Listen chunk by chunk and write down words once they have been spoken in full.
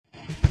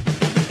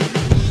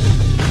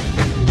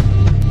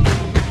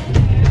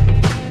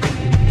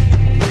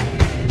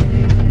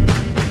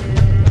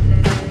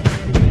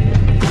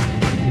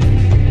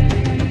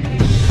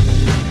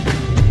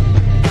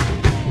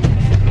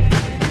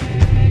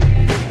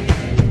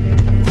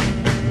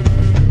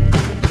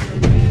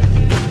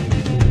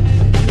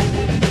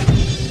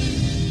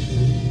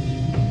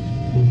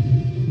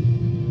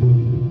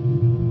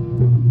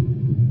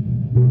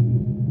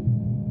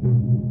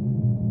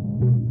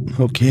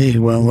Okay,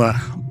 well,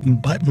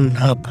 button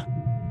up,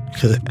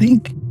 because I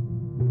think,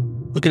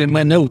 looking at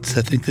my notes,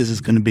 I think this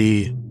is going to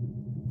be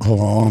a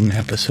long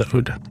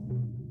episode.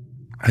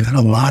 I got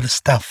a lot of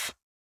stuff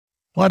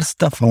I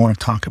want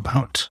to talk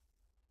about.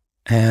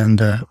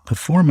 And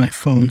before my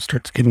phone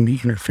starts giving me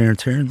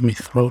interference here, let me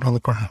throw it on the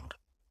ground.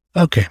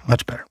 Okay,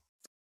 much better.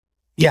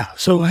 Yeah,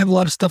 so I have a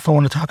lot of stuff I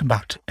want to talk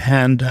about.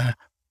 And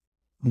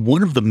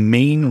one of the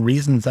main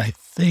reasons I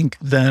think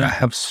that I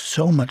have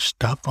so much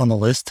stuff on the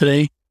list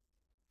today,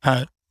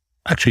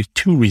 actually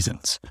two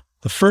reasons.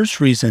 The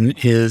first reason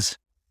is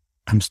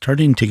I'm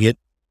starting to get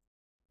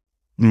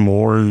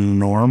more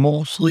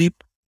normal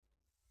sleep.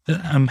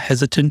 I'm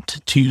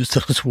hesitant to use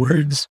those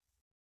words.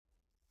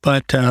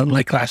 But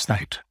like last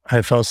night,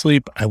 I fell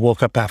asleep. I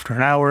woke up after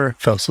an hour,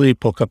 fell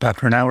asleep, woke up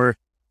after an hour.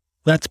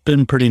 That's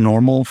been pretty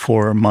normal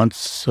for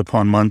months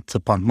upon months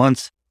upon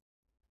months.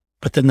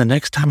 But then the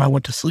next time I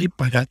went to sleep,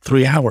 I got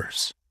 3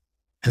 hours.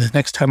 And the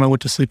next time I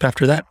went to sleep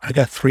after that, I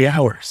got 3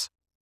 hours.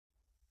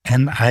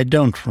 And I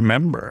don't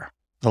remember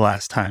the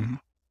last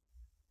time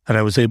that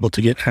I was able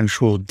to get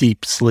actual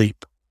deep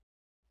sleep.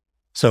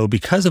 So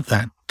because of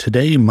that,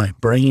 today my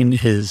brain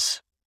is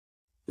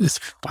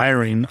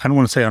firing, I don't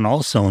want to say on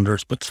all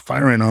cylinders, but it's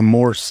firing on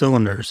more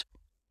cylinders.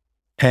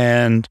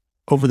 And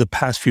over the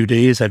past few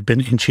days, I've been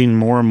inching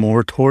more and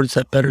more towards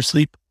that better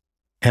sleep.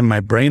 And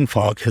my brain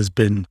fog has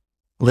been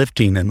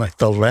lifting, and like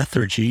the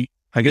lethargy,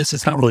 I guess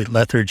it's not really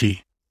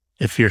lethargy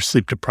if you're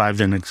sleep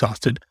deprived and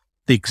exhausted.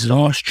 The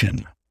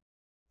exhaustion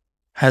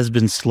has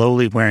been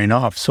slowly wearing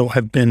off. So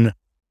I've been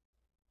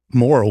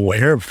more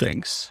aware of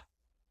things.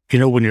 You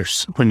know, when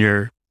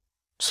you're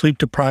sleep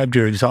deprived,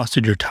 you're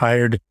exhausted, you're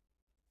tired,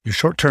 your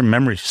short-term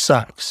memory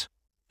sucks.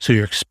 So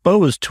you're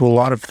exposed to a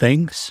lot of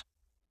things,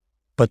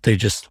 but they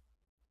just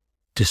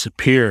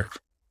disappear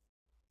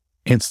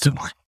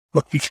instantly,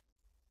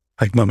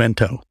 like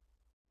Memento,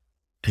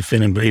 if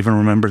anybody even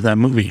remembers that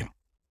movie.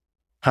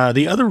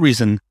 The other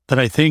reason that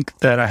I think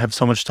that I have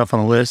so much stuff on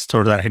the list,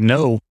 or that I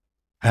know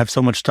I have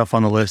so much stuff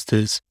on the list,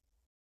 is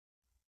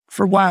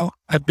for a while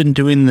I've been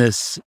doing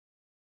this,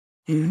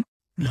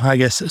 I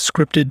guess,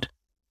 scripted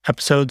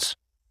episodes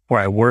where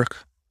I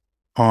work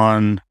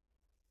on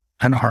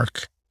an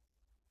arc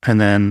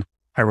and then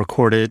I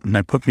record it and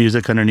I put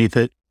music underneath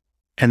it,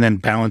 and then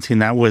balancing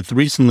that with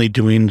recently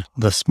doing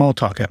the small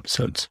talk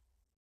episodes.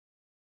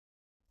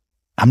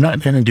 I'm not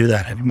going to do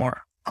that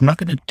anymore. I'm not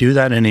going to do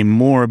that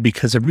anymore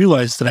because I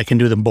realized that I can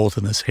do them both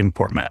in the same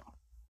format.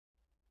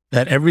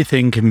 That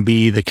everything can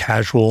be the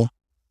casual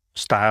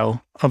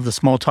style of the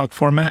small talk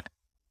format,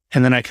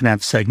 and then I can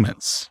have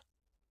segments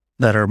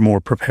that are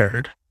more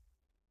prepared.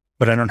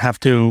 But I don't have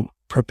to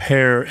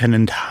prepare an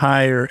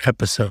entire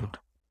episode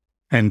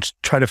and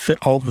try to fit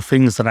all the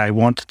things that I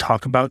want to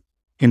talk about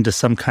into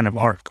some kind of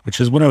arc,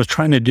 which is what I was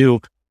trying to do.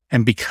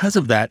 And because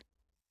of that,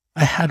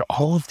 I had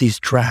all of these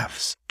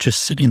drafts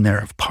just sitting there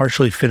of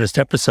partially finished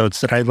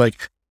episodes that I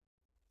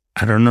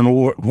don't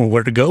know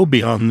where to go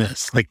beyond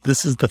this. Like,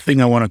 this is the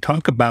thing I want to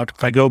talk about.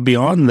 If I go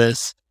beyond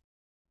this,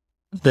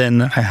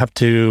 then I have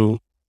to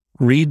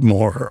read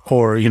more,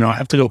 or, I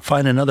have to go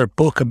find another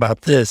book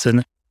about this.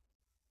 And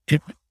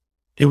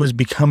it was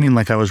becoming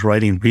like I was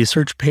writing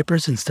research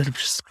papers instead of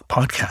just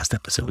podcast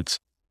episodes.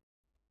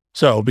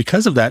 So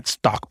because of that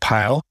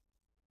stockpile,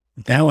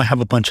 now I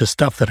have a bunch of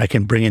stuff that I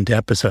can bring into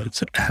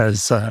episodes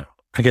as, I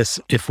guess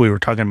if we were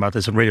talking about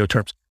this in radio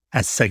terms,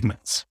 as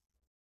segments.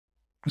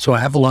 So I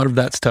have a lot of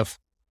that stuff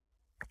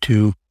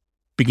to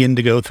begin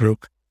to go through.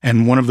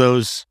 And one of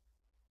those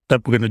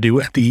that we're going to do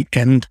at the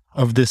end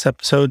of this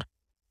episode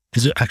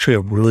is actually a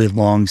really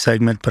long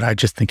segment, but I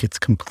just think it's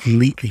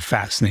completely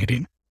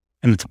fascinating.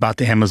 And it's about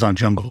the Amazon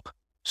jungle.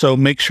 So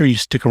make sure you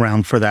stick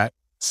around for that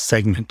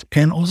segment,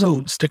 and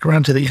also stick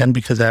around to the end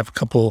because I have a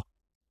couple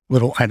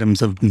little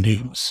items of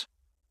news.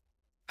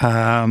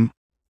 While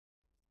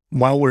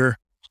we're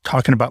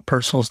talking about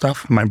personal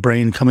stuff, my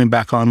brain coming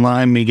back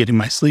online, me getting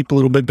my sleep a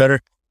little bit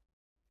better.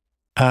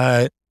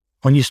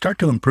 When you start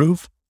to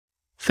improve,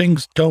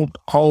 things don't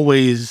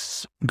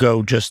always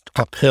go just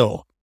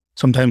uphill.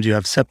 Sometimes you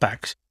have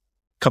setbacks.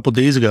 A couple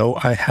days ago,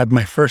 I had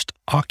my first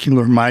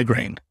ocular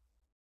migraine.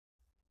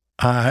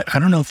 I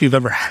don't know if you've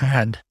ever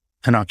had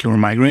an ocular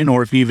migraine,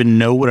 or if you even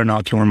know what an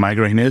ocular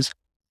migraine is.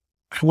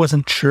 I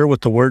wasn't sure what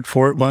the word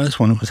for it was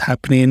when it was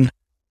happening.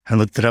 I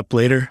looked it up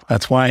later.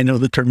 That's why I know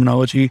the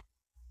terminology.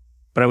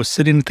 But I was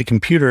sitting at the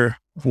computer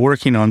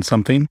working on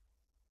something,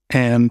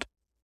 and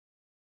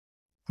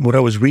what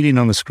I was reading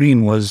on the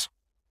screen was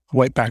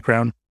white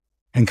background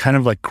and kind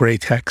of like gray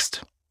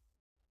text.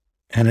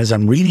 And as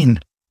I'm reading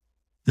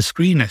the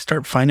screen, I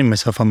start finding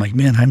myself, I'm like,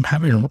 man, I'm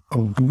having a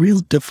real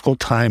difficult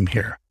time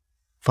here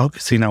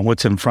focusing on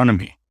what's in front of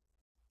me.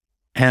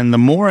 And the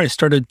more I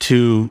started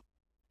to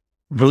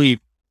really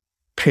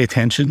pay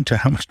attention to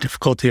how much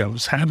difficulty I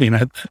was having, I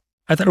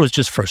thought it was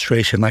just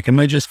frustration. Like, am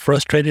I just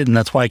frustrated and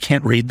that's why I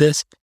can't read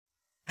this?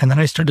 And then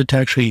I started to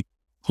actually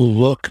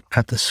look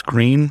at the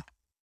screen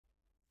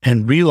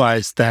and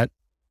realize that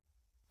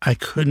I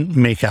couldn't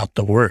make out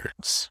the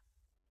words.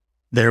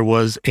 There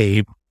was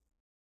a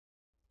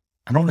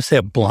I don't want to say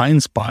a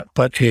blind spot,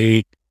 but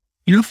if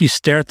you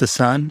stare at the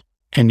sun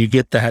and you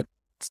get that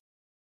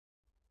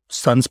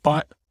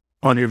sunspot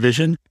on your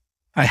vision,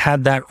 I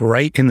had that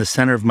right in the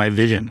center of my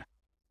vision,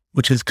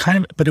 which is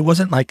but it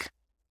wasn't like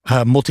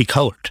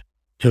multicolored.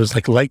 It was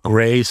like light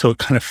gray, so it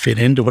kind of fit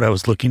into what I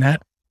was looking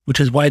at, which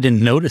is why I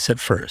didn't notice at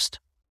first.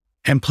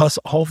 And plus,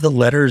 all of the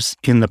letters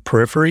in the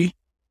periphery,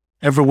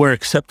 everywhere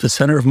except the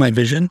center of my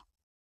vision,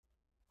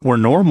 were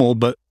normal,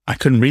 but I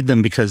couldn't read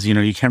them because,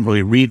 you can't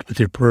really read with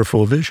your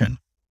peripheral vision.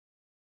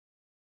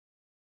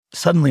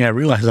 Suddenly I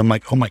realized, I'm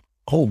like,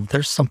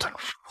 there's something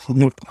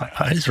wrong with my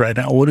eyes right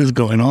now. What is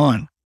going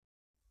on?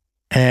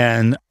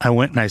 And I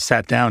went and I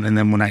sat down. And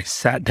then when I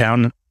sat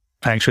down,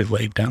 I actually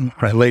laid down.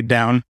 When I laid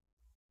down,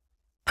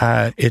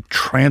 it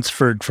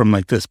transferred from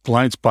like this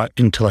blind spot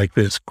into like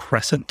this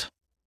crescent,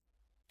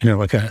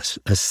 like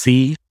a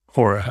C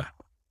or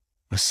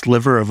a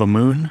sliver of a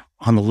moon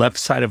on the left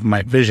side of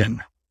my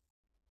vision.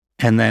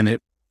 And then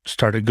it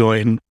started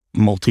going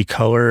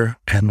multicolor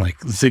and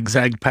like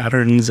zigzag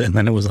patterns. And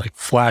then it was like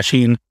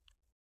flashing.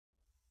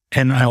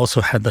 And I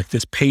also had like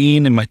this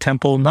pain in my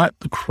temple, not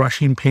the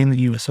crushing pain that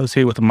you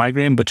associate with a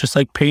migraine, but just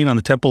like pain on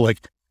the temple,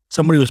 like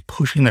somebody was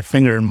pushing their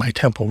finger in my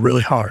temple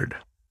really hard.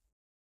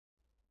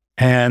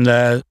 And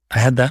I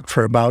had that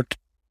for about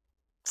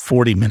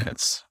 40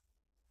 minutes.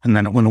 And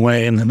then it went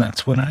away. And then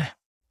that's when I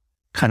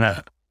kind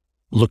of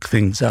looked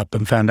things up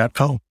and found out,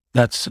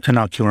 that's an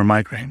ocular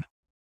migraine.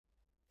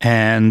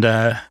 And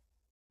I'm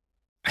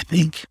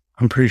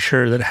pretty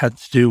sure that it had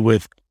to do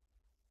with,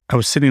 I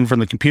was sitting in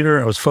front of the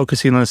computer, I was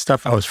focusing on this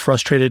stuff, I was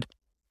frustrated,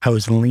 I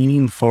was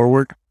leaning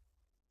forward,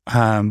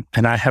 and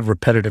I have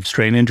repetitive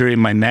strain injury in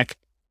my neck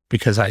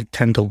because I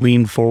tend to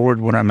lean forward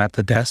when I'm at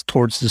the desk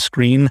towards the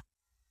screen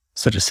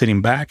instead of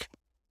sitting back.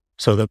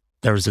 So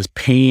there was this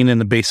pain in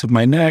the base of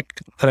my neck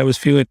that I was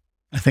feeling.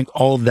 I think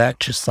all of that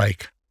just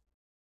like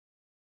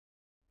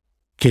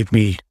gave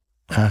me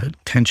a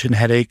tension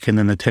headache, and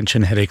then the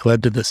tension headache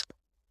led to this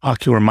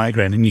ocular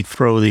migraine, and you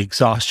throw the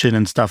exhaustion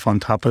and stuff on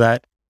top of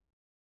that.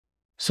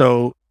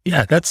 So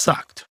yeah, that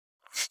sucked.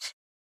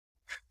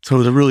 So it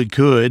was really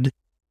good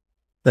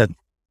that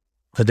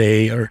the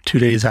day or 2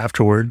 days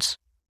afterwards,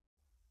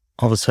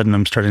 all of a sudden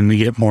I'm starting to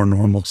get more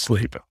normal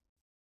sleep.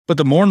 But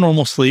the more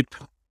normal sleep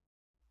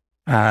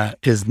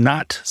is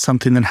not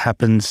something that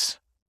happens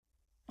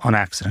on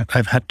accident.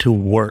 I've had to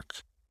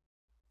work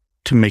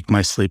to make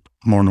my sleep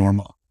more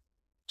normal.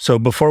 So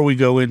before we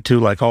go into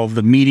like all of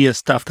the media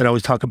stuff that I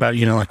always talk about,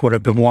 like what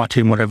I've been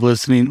watching, what I'm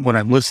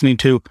listening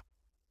to,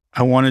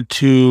 I wanted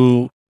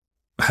to,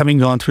 having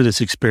gone through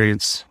this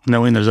experience,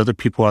 knowing there's other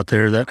people out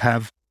there that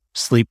have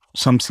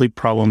some sleep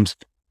problems,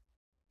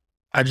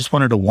 I just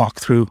wanted to walk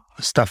through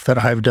the stuff that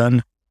I've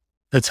done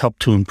that's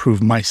helped to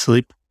improve my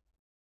sleep.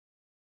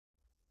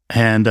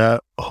 And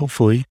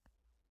hopefully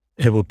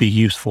it will be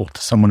useful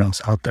to someone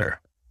else out there.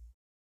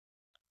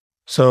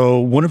 So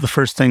one of the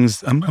first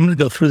things, I'm going to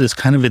go through this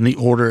kind of in the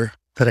order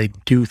that I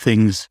do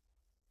things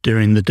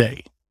during the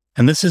day.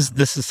 And this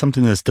is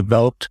something that's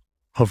developed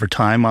over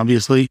time,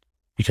 obviously,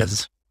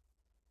 because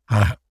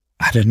I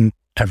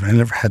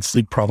never had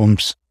sleep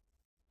problems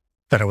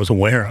that I was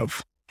aware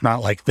of,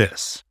 not like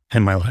this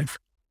in my life.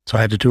 So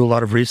I had to do a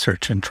lot of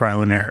research and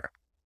trial and error.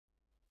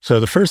 So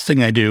the first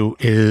thing I do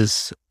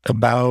is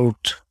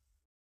about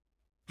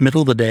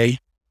middle of the day,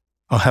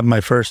 I'll have my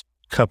first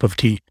cup of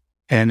tea.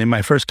 And in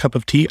my first cup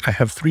of tea, I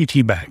have 3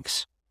 tea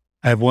bags.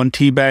 I have one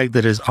tea bag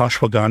that is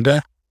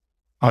ashwagandha.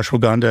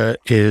 Ashwagandha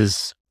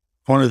is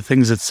one of the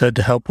things it's said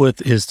to help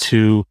with is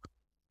to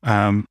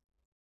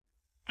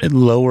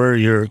lower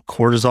your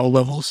cortisol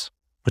levels,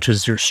 which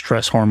is your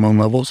stress hormone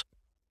levels.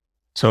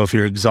 So if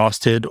you're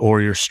exhausted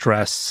or your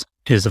stress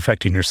is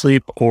affecting your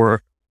sleep,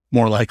 or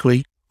more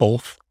likely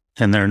both,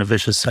 and they're in a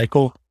vicious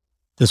cycle,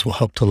 this will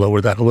help to lower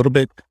that a little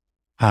bit.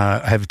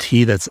 I have a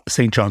tea that's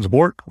St. John's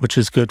wort, which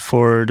is good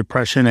for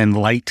depression and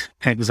light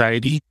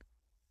anxiety.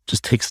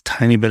 Just takes a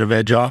tiny bit of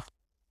edge off.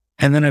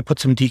 And then I put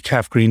some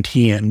decaf green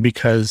tea in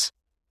because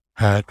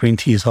green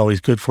tea is always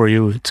good for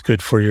you. It's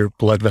good for your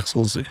blood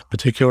vessels in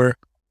particular.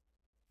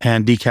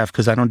 And decaf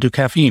because I don't do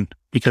caffeine,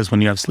 because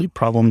when you have sleep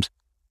problems,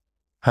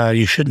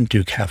 you shouldn't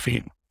do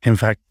caffeine. In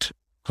fact,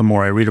 the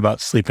more I read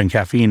about sleep and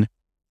caffeine,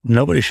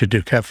 nobody should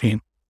do caffeine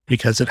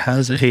because it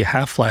has a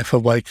half-life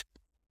of like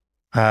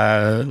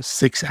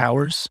 6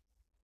 hours,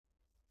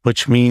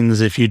 which means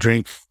if you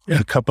drink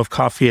a cup of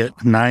coffee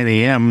at 9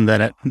 a.m.,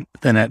 then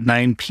at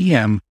 9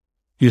 p.m.,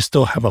 you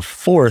still have a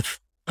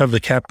fourth of the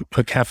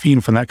caffeine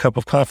from that cup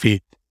of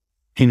coffee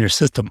in your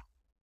system,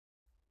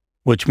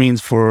 which means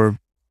for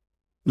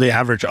the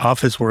average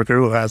office worker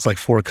who has like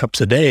 4 cups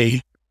a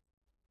day,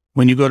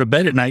 when you go to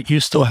bed at night, you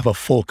still have a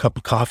full cup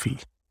of coffee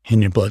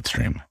in your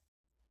bloodstream.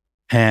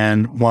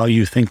 And while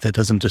you think that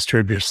doesn't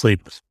disturb your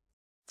sleep,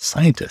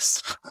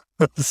 scientists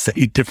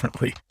say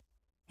differently.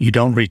 You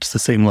don't reach the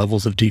same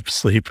levels of deep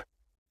sleep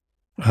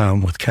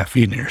with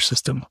caffeine in your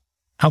system.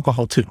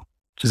 Alcohol too,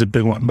 which is a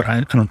big one, but I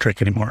don't drink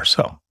anymore.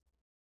 So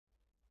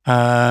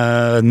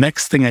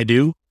next thing I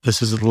do,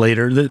 this is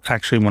later, that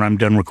actually when I'm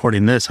done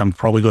recording this, I'm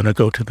probably going to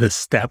go to this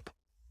step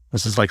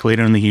This is like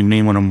later in the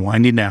evening when I'm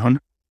winding down.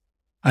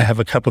 I have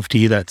a cup of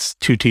tea that's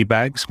 2 tea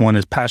bags. One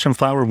is passion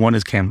flower, one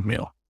is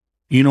chamomile.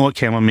 You know what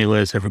chamomile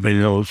is. Everybody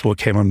knows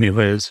what chamomile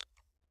is.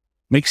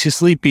 Makes you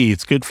sleepy.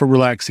 It's good for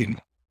relaxing.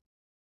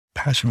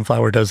 Passion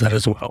flower does that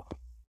as well.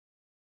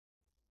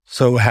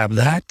 So have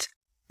that.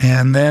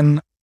 And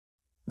then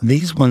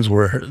these ones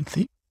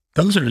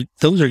those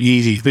are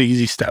easy, the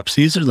easy steps.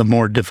 These are the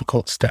more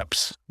difficult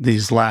steps.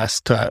 These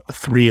last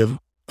 3 of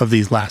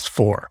these last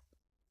 4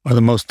 are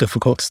the most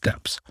difficult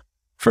steps.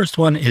 First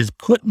one is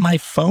put my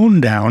phone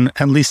down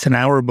at least an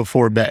hour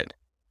before bed.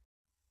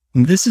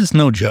 This is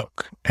no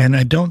joke, and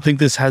I don't think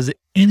this has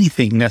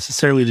anything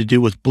necessarily to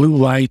do with blue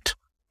light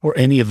or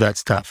any of that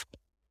stuff.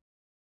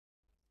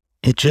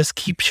 It just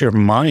keeps your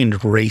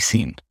mind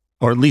racing,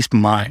 or at least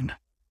mine.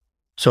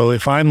 So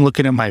if I'm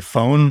looking at my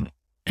phone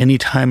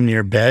anytime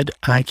near bed,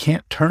 I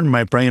can't turn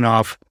my brain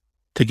off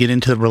to get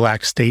into the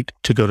relaxed state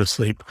to go to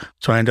sleep.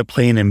 So I end up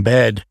laying in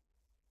bed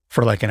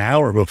for like an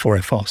hour before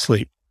I fall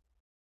asleep.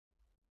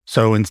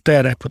 So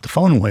instead, I put the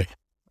phone away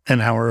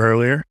an hour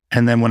earlier.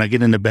 And then when I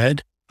get into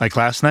bed, like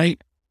last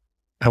night,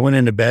 I went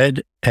into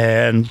bed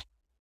and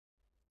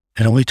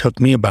it only took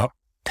me about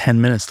 10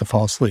 minutes to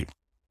fall asleep.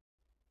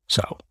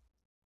 So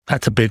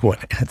that's a big one.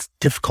 It's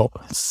difficult.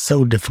 It's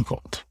so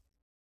difficult.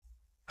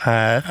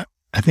 I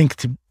think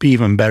to be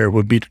even better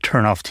would be to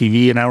turn off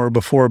TV an hour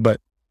before,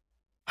 but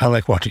I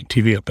like watching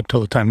TV up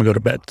until the time I go to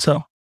bed.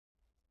 So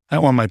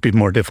that one might be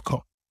more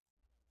difficult.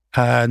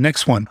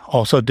 Next one,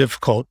 also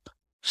difficult.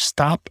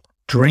 Stop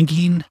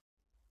drinking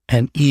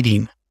and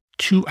eating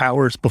 2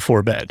 hours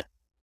before bed.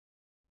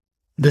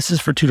 This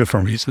is for 2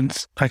 different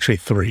reasons, actually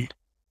 3.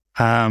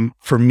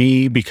 For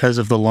me, because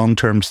of the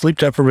long-term sleep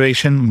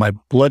deprivation, my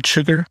blood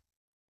sugar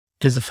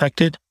is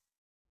affected.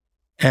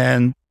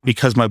 And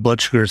because my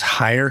blood sugar is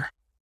higher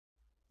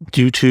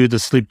due to the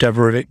sleep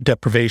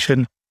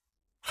deprivation,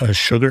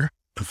 sugar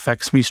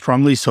affects me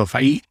strongly. So if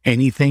I eat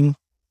anything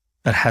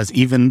that has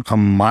even a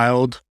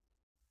mild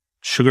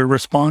sugar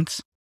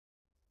response,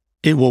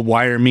 it will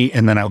wire me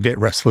and then I'll get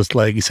restless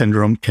leg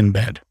syndrome in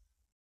bed.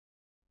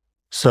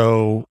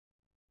 So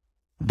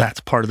that's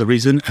part of the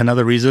reason.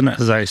 Another reason,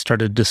 as I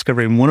started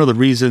discovering, one of the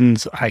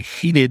reasons I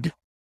hated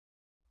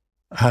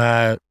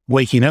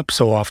waking up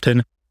so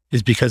often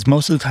is because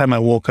most of the time I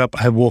woke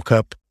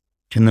up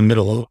in the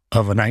middle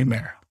of a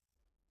nightmare.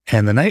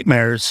 And the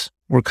nightmares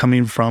were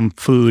coming from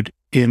food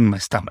in my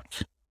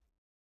stomach.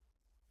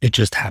 It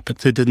just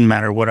happens. It didn't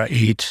matter what I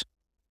ate.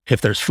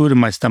 If there's food in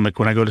my stomach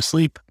when I go to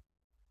sleep,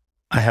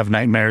 I have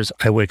nightmares.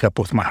 I wake up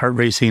with my heart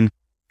racing.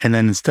 And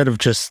then instead of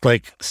just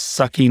like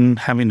sucking,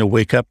 having to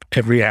wake up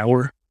every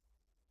hour,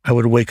 I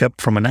would wake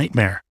up from a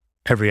nightmare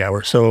every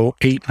hour. So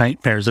 8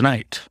 nightmares a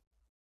night.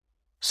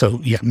 So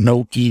yeah,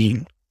 no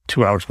eating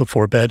 2 hours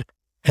before bed.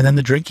 And then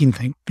the drinking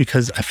thing,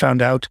 because I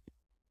found out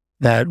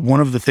that one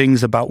of the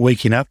things about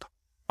waking up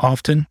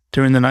often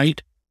during the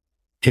night,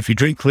 if you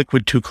drink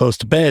liquid too close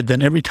to bed,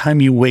 then every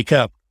time you wake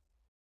up,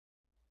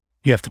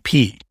 you have to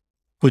pee,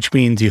 which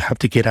means you have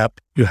to get up,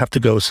 you have to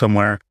go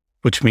somewhere,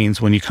 which means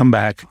when you come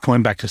back,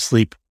 going back to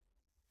sleep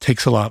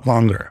takes a lot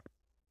longer.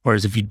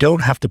 Whereas if you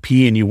don't have to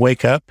pee and you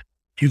wake up,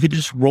 you could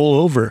just roll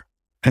over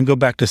and go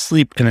back to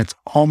sleep. And it's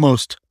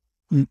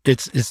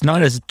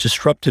not as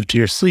disruptive to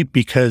your sleep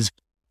because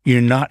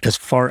you're not as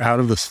far out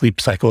of the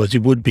sleep cycle as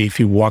you would be if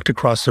you walked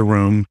across the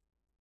room,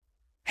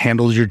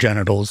 handled your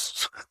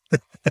genitals,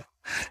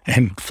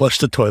 and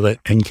flushed the toilet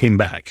and came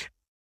back.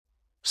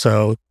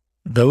 So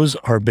those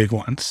are big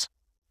ones.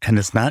 And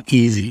it's not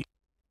easy.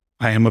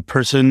 I am a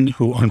person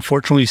who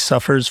unfortunately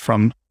suffers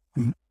from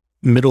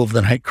middle of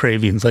the night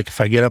cravings. Like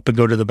if I get up and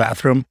go to the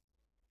bathroom,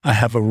 I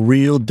have a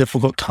real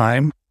difficult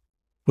time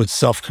with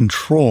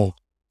self-control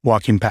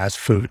walking past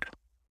food.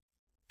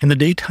 In the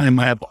daytime,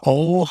 I have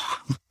all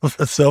of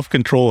the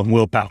self-control and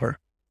willpower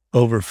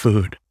over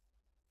food.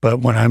 But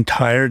when I'm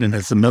tired and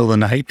it's the middle of the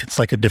night, it's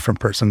like a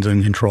different person's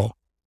in control.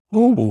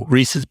 Oh,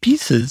 Reese's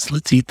Pieces.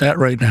 Let's eat that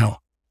right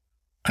now.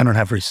 I don't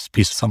have Reese's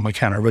Pieces on my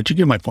counter, but you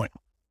get my point.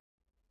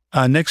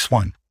 Next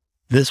one.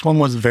 This one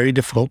was very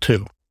difficult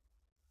too.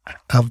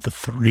 Of the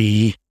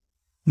 3,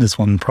 this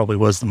one probably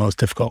was the most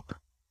difficult.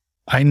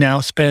 I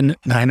now spend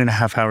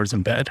 9.5 hours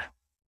in bed.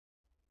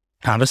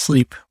 Not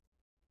asleep,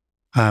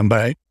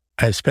 but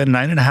I spend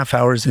 9.5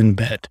 hours in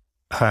bed.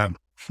 I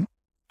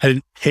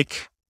didn't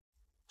pick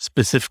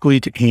specifically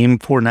to aim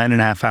for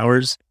 9.5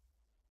 hours.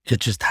 It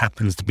just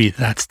happens to be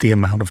that's the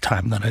amount of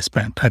time that I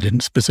spent. I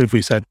didn't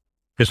specifically say,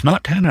 it's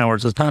not 10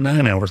 hours, it's not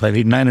 9 hours, I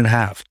need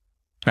 9.5.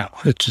 No,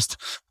 it just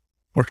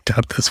worked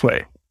out this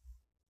way.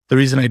 The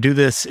reason I do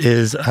this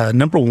is,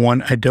 number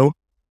one,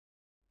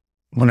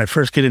 when I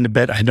first get into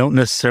bed, I don't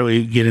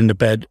necessarily get into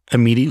bed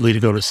immediately to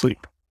go to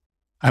sleep.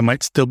 I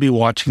might still be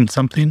watching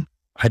something.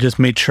 I just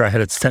made sure I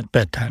had it set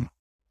bedtime.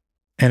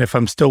 And if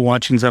I'm still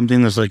watching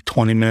something, there's like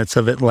 20 minutes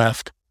of it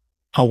left.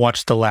 I'll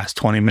watch the last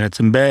 20 minutes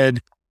in bed.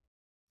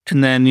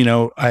 And then,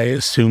 I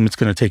assume it's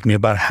going to take me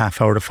about a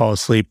half hour to fall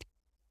asleep.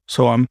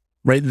 So I'm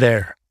right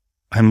there.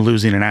 I'm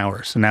losing an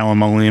hour. So now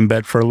I'm only in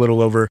bed for a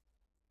little over,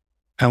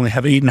 I only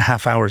have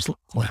 8.5 hours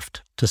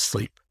left to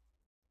sleep.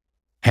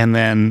 And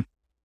then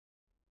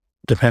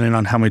depending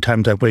on how many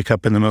times I wake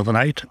up in the middle of the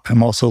night,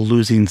 I'm also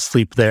losing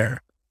sleep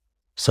there.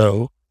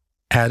 So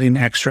adding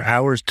extra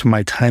hours to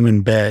my time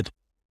in bed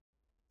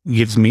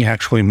gives me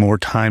actually more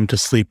time to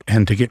sleep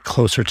and to get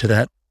closer to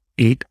that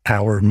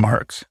 8-hour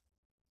mark.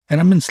 And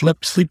I'm in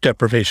sleep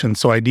deprivation.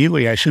 So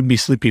ideally, I should be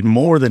sleeping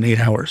more than 8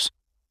 hours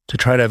to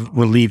try to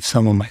relieve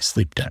some of my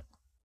sleep debt.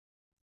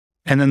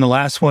 And then the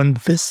last one,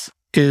 this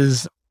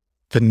is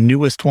the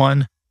newest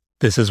one.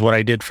 This is what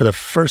I did for the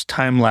first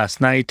time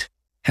last night.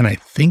 And I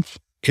think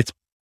it's,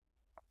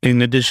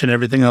 in addition to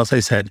everything else I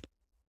said,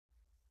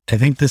 I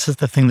think this is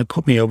the thing that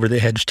put me over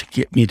the edge to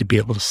get me to be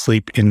able to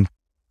sleep in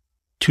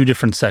 2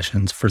 different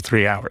sessions for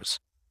 3 hours.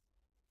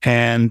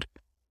 And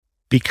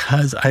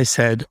because I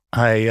said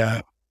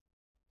I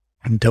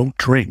don't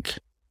drink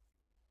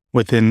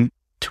within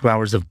 2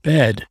 hours of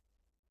bed,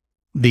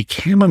 the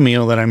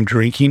chamomile that I'm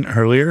drinking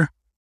earlier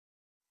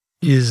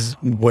is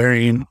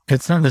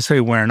it's not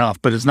necessarily wearing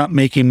off, but it's not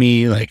making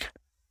me like,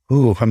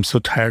 ooh, I'm so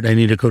tired, I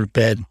need to go to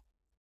bed,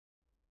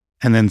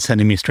 and then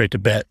sending me straight to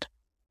bed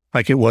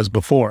like it was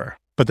before.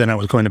 But then I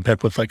was going to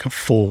bed with like a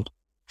full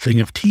thing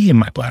of tea in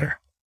my bladder.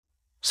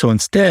 So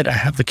instead, I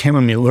have the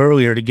chamomile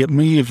earlier to get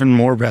me even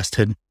more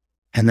rested.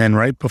 And then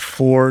right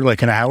before,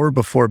 like an hour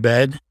before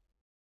bed,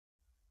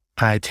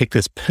 I take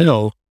this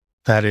pill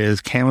that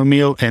is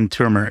chamomile and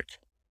turmeric.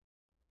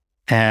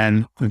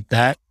 And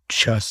that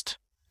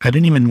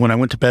when I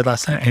went to bed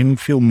last night, I didn't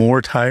feel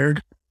more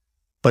tired,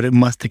 but it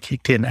must have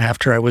kicked in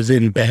after I was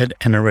in bed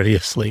and already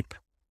asleep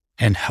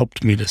and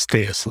helped me to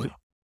stay asleep.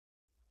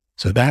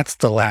 So that's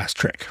the last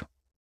trick.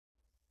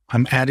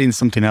 I'm adding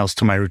something else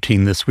to my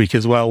routine this week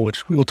as well,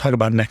 which we will talk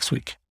about next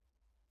week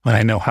when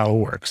I know how it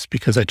works,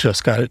 because I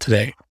just got it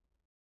today.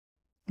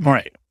 All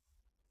right.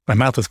 My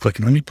mouth is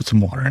clicking. Let me put some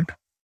water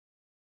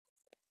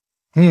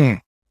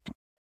in.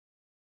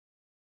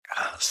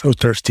 So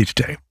thirsty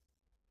today.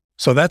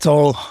 So that's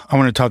all I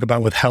want to talk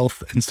about with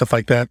health and stuff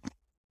like that.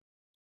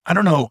 I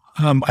don't know.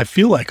 I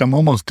feel like I'm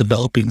almost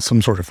developing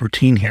some sort of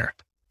routine here,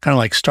 kind of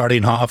like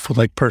starting off with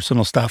like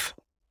personal stuff,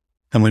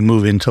 and we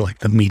move into like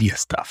the media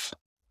stuff.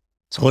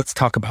 So let's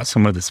talk about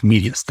some of this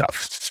media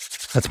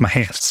stuff. That's my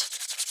hands.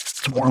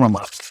 To warm them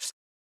up.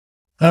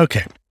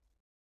 Okay.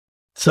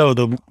 So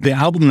the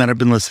album that I've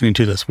been listening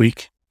to this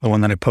week, the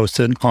one that I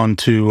posted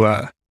onto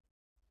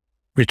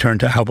Return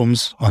to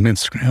Albums on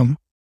Instagram,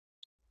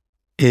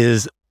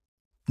 is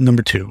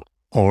number 2,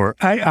 or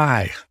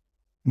I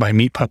by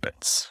Meat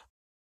Puppets.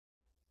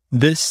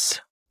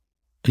 This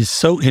is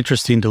so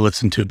interesting to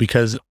listen to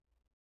because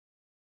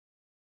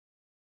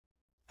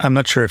I'm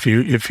not sure if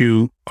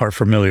you are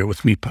familiar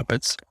with Meat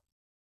Puppets.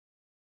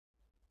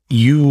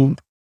 You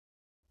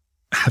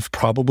have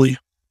probably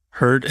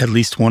heard at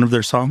least one of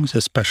their songs,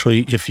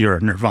 especially if you're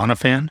a Nirvana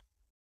fan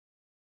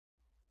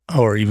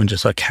or even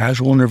just a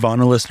casual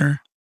Nirvana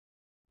listener.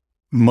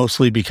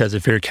 Mostly because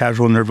if you're a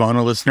casual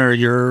Nirvana listener,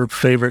 your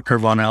favorite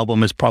Nirvana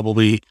album is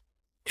probably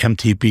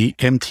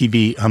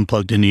MTV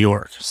Unplugged in New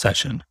York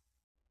session.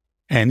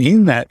 And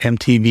in that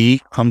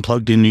MTV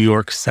Unplugged in New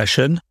York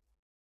session,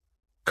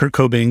 Kurt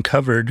Cobain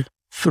covered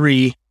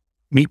 3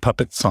 Meat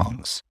Puppet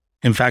songs.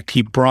 In fact,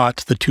 he brought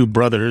the 2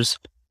 brothers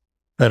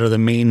that are the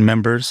main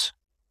members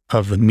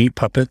of the Meat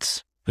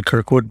Puppets, the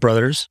Kirkwood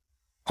brothers,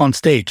 on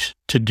stage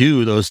to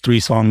do those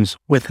 3 songs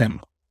with him.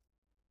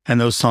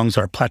 And those songs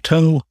are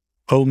Plateau,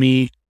 Oh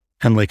Me,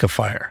 and Lake of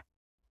Fire.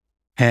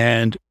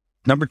 And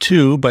number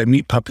 2 by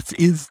Meat Puppets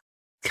is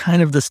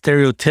kind of the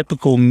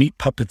stereotypical Meat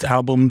Puppets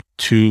album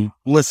to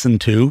listen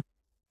to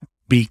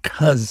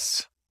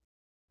because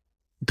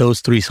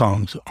those 3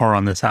 songs are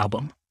on this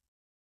album.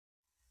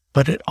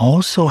 But it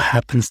also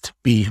happens to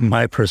be, in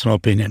my personal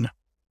opinion,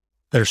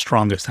 their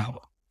strongest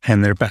album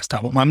and their best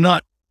album. I'm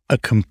not a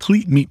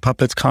complete Meat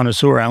Puppets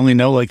connoisseur. I only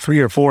know like 3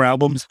 or 4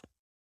 albums.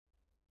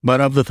 But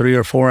of the 3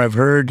 or 4 I've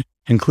heard,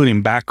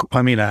 including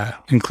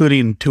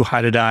Too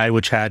High to Die,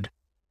 which had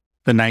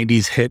the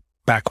 90s hit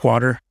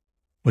Backwater,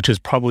 which is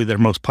probably their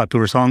most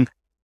popular song,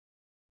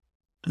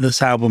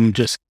 this album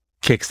just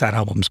kicks that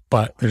album's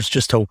butt. There's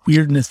just a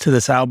weirdness to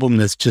this album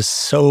that's just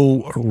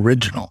so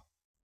original.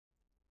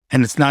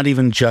 And it's not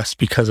even just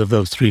because of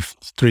those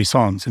three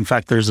songs. In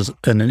fact, there's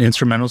an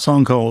instrumental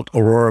song called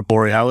Aurora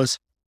Borealis,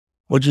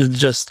 which is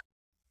just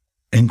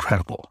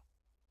incredible.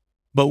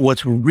 But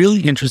what's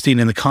really interesting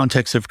in the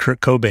context of Kurt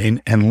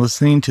Cobain and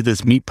listening to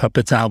this Meat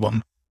Puppets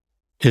album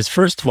is,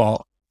 first of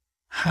all,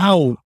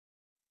 how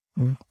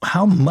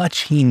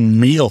much he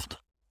nailed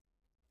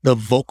the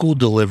vocal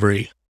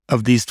delivery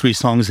of these 3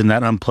 songs in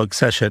that unplugged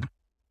session.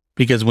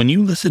 Because when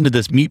you listen to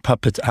this Meat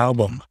Puppets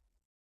album,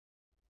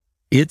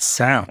 it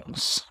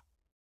sounds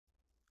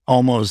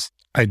almost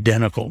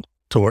identical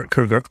to what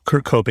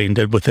Kurt Cobain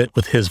did with it,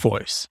 with his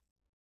voice.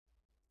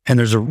 And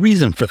there's a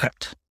reason for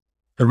that.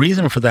 The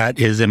reason for that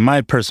is, in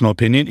my personal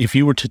opinion, if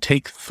you were to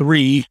take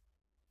 3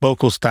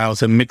 vocal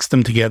styles and mix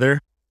them together,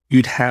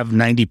 you'd have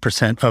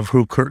 90% of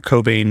who Kurt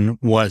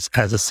Cobain was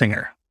as a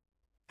singer.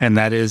 And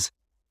that is,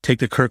 take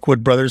the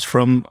Kirkwood brothers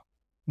from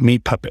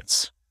Meat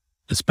Puppets,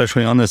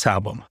 especially on this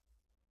album,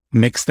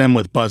 mix them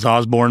with Buzz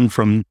Osborne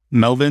from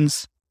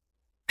Melvins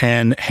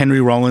and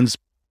Henry Rollins'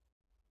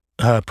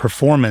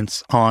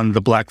 performance on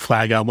the Black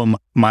Flag album,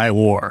 My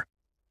War.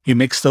 You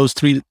mix those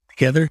three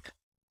together,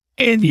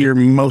 and you're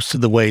most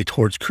of the way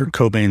towards Kurt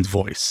Cobain's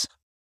voice.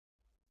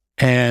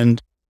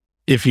 And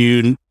if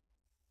you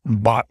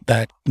bought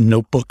that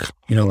notebook,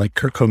 like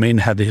Kurt Cobain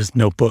had his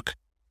notebook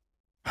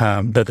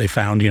that they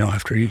found,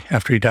 after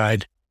he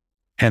died,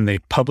 and they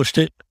published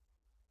it,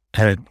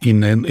 and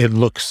it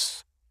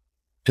looks,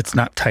 it's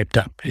not typed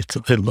up.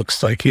 It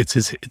looks like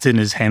it's in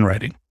his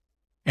handwriting.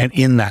 And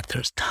in that,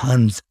 there's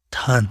tons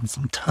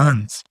and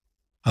tons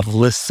of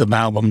lists of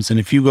albums. And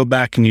if you go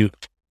back and you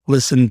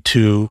listen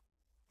to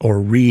or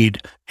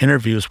read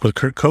interviews with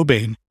Kurt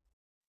Cobain,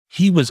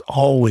 he was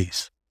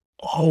always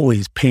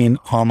paying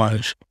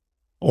homage,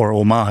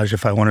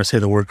 if I want to say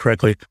the word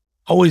correctly,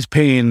 always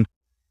paying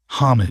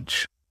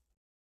homage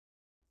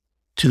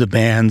to the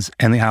bands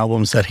and the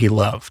albums that he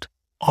loved.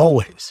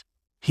 Always.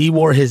 He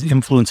wore his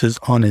influences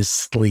on his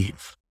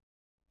sleeve.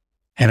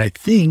 And I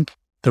think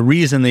the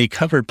reason they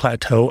covered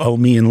Plateau, Oh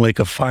Me, and Lake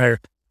of Fire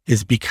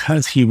is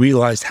because he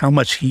realized how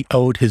much he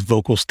owed his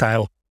vocal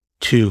style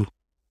to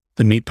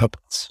the Meat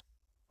Puppets.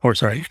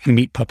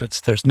 Meat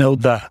Puppets. There's no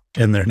 "the"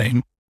 in their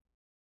name.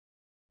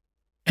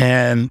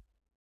 And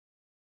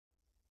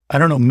I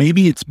don't know,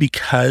 maybe it's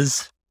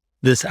because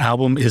this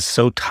album is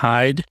so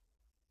tied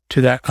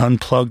to that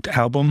Unplugged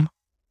album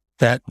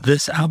that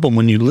this album,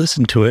 when you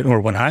listen to it,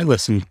 or when I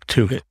listen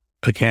to it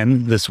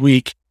again this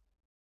week,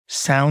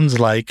 sounds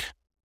like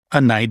a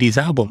 90s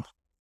album.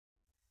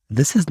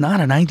 This is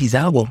not a 90s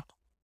album.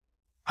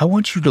 I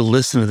want you to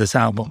listen to this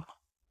album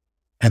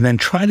and then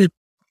try to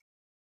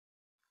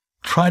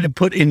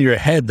put in your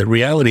head the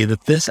reality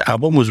that this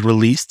album was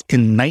released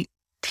in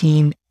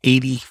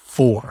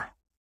 1984.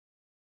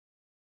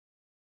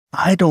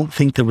 I don't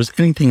think there was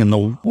anything in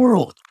the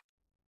world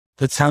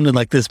that sounded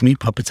like this Meat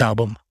Puppets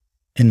album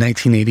in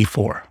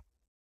 1984.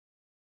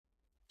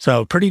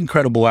 So, pretty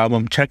incredible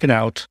album. Check it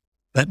out.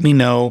 Let me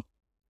know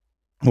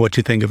what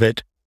you think of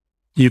it.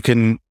 You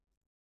can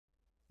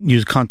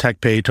use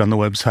contact page on the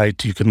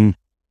website. You can,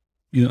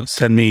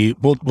 send me,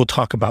 we'll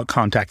talk about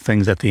contact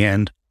things at the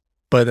end.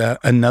 But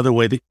another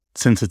way that,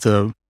 since it's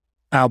a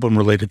album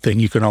related thing,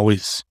 you can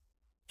always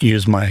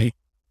use my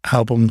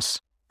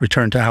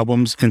Return to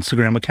Albums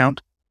Instagram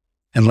account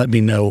and let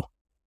me know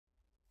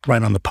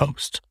right on the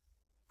post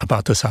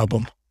about this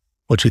album,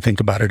 what you think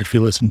about it if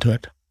you listen to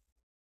it.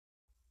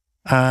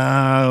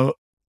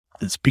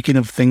 Speaking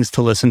of things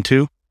to listen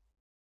to,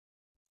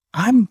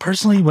 I'm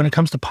personally, when it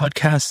comes to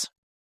podcasts,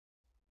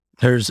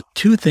 there's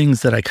two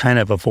things that I kind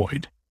of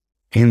avoid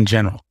in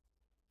general.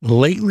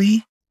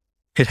 Lately,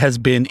 it has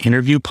been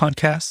interview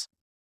podcasts.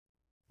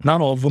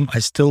 Not all of them. I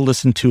still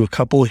listen to a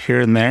couple here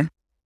and there,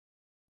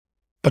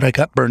 but I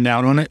got burned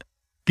out on it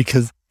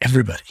because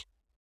everybody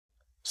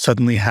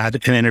suddenly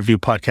had an interview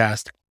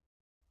podcast,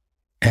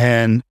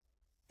 and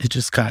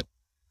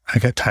I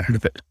got tired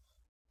of it.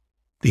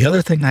 The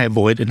other thing I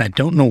avoid, and I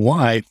don't know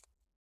why,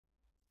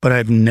 but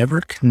I've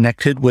never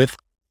connected with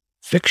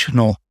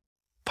fictional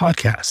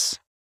podcasts.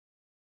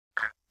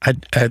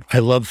 I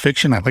love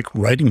fiction. I like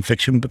writing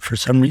fiction, but for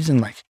some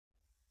reason,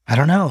 I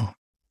don't know.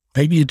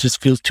 Maybe it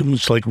just feels too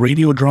much like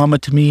radio drama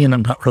to me, and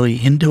I'm not really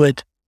into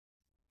it.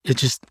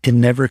 It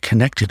never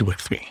connected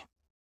with me.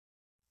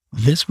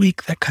 This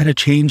week, that kind of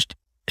changed,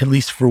 at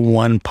least for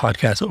one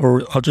podcast,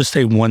 or I'll just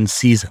say one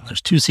season.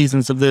 There's 2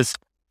 seasons of this.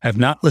 I have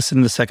not listened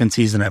to the second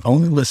season. I've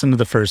only listened to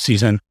the first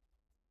season.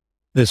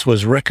 This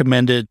was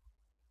recommended.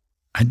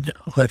 I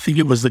think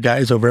it was the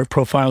guys over at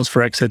Profiles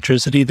for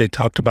Eccentricity. They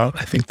talked about,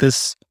 I think,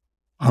 this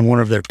on one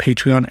of their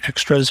Patreon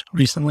extras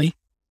recently.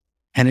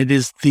 And it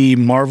is the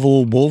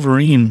Marvel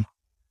Wolverine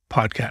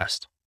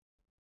podcast.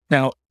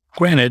 Now,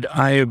 granted,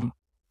 I am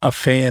a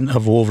fan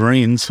of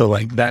Wolverine, so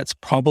that's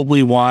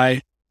probably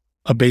why,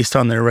 based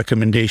on their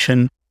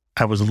recommendation,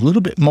 I was a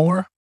little bit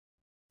more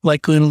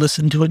likely to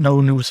listen to it,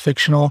 knowing it was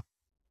fictional.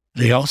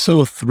 They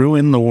also threw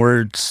in the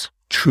words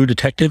True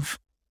Detective,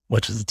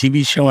 which is a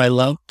TV show I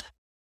loved.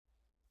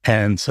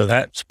 And so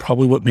that's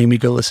probably what made me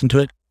go listen to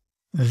it.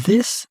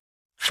 This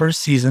first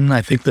season,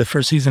 I think the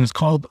first season is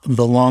called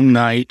The Long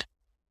Night,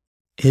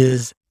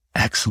 is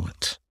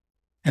excellent.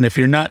 And if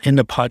you're not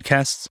into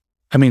podcasts,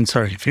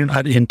 if you're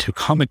not into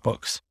comic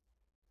books,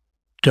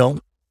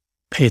 don't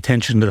pay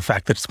attention to the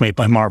fact that it's made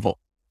by Marvel.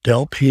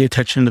 Don't pay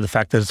attention to the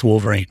fact that it's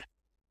Wolverine,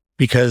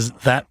 because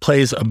that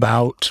plays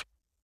about,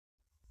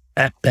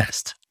 at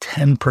best,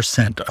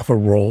 10% of a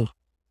role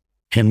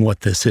in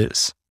what this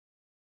is.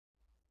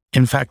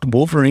 In fact,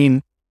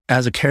 Wolverine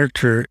as a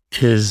character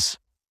is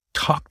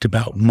talked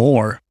about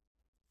more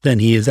than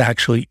he is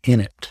actually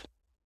in it.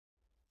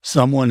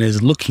 Someone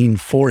is looking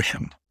for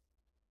him,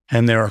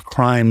 and there are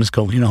crimes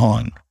going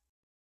on.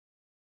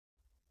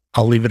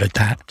 I'll leave it at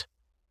that.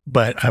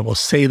 But I will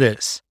say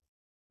this: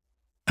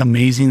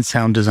 amazing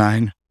sound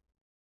design,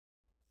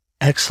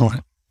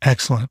 excellent,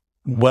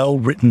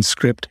 well-written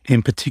script,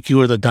 in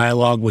particular the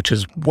dialogue, which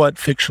is what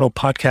fictional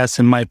podcasts,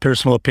 in my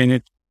personal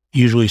opinion,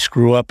 usually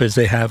screw up, is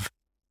they have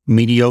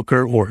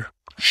mediocre or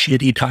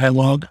shitty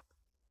dialogue.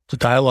 The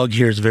dialogue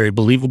here is very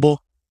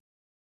believable.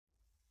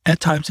 At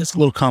times, it's a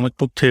little comic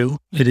book too.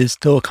 It is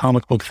still a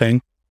comic book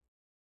thing.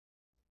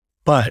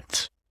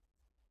 But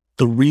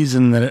the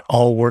reason that it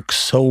all works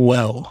so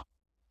well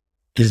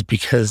is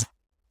because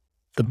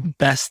the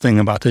best thing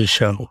about this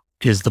show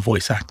is the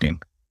voice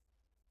acting.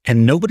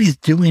 And nobody's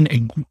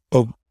doing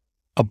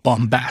a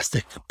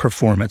bombastic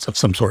performance of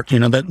some sort.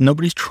 That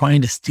nobody's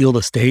trying to steal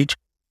the stage.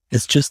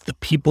 It's just the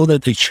people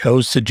that they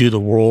chose to do the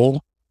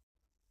role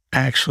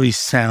actually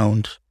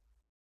sound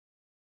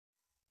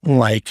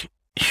like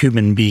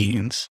human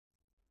beings.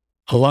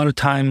 A lot of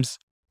times,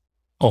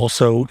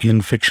 also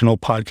in fictional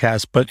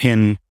podcasts, but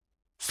in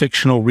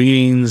fictional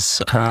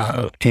readings,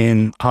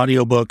 in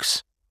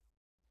audiobooks,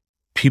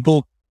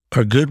 people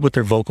are good with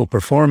their vocal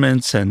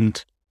performance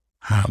and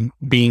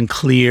being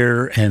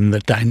clear and the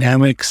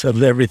dynamics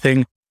of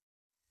everything,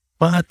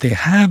 but they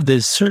have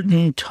this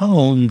certain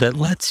tone that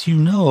lets you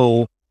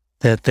know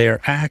that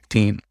they're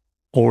acting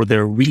or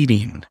they're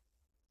reading.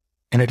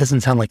 And it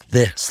doesn't sound like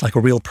this, like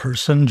a real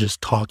person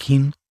just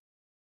talking.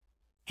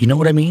 You know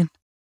what I mean?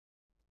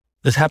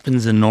 This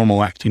happens in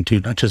normal acting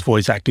too, not just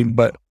voice acting,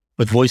 but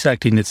with voice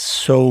acting, it's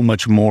so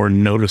much more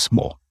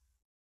noticeable.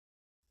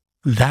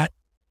 That,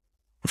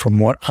 from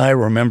what I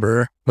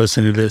remember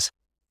listening to this,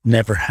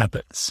 never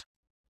happens.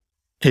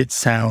 It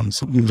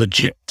sounds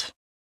legit.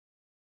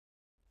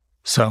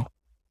 So,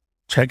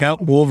 check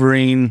out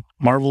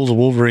Marvel's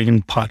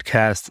Wolverine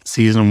podcast,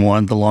 season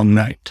 1, The Long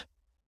Night.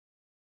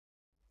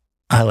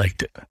 I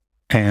liked it.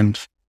 And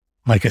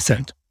like I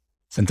said,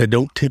 since I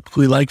don't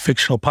typically like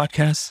fictional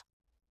podcasts,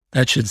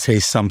 that should say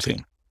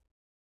something.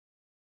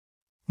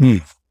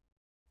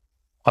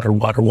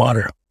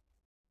 Water.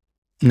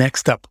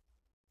 Next up,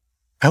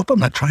 I hope I'm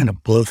not trying to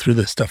blow through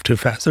this stuff too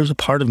fast. There's a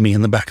part of me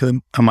in the back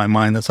of my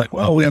mind that's like,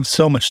 well, we have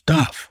so much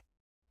stuff,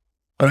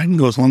 but I can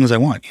go as long as I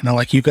want.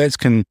 Like you guys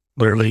can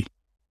literally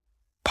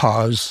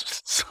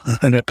pause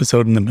an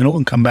episode in the middle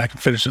and come back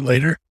and finish it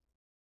later.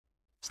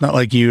 It's not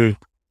like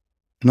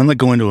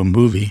going to a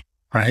movie,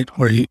 right?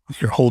 Where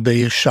your whole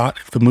day is shot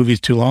if the movie's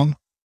too long.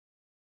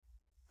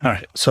 All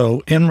right.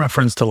 So in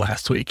reference to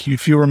last week,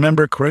 if you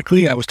remember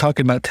correctly, I was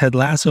talking about Ted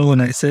Lasso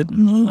and I said,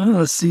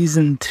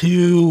 season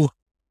 2.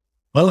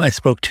 Well, I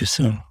spoke too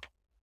soon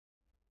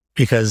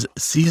because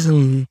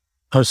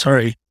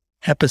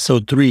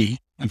episode 3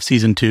 of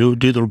season 2,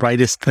 Do the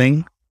Rightest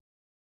Thing,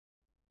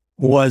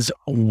 was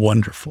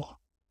wonderful.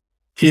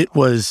 It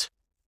was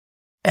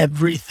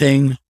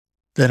everything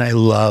that I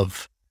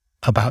love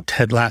about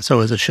Ted Lasso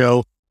as a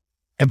show,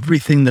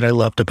 everything that I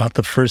loved about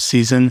the first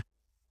season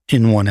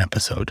in one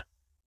episode.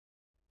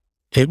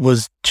 It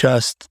was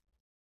just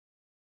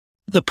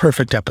the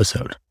perfect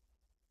episode.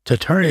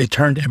 It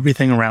turned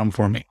everything around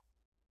for me.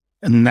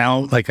 And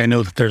now, I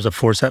know that there's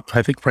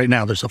I think right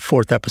now there's a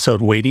 4th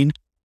episode waiting,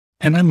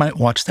 and I might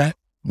watch that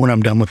when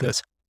I'm done with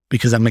this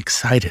because I'm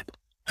excited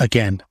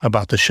again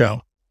about the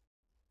show.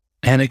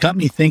 And it got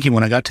me thinking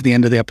when I got to the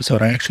end of the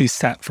episode, I actually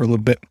sat for a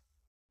little bit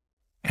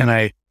and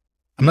I'm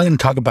not going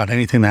to talk about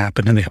anything that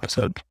happened in the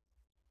episode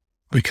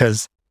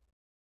because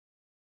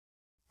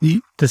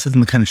this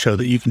isn't the kind of show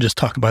that you can just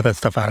talk about that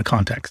stuff out of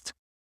context.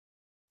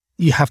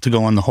 You have to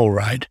go on the whole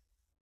ride.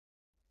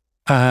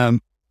 But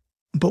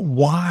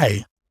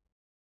why?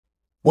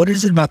 What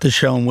is it about the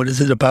show and what is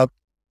it about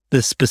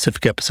this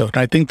specific episode? And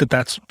I think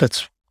that's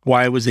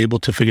why I was able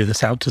to figure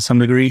this out to some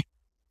degree,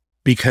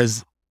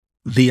 because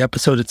the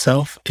episode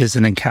itself is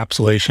an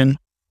encapsulation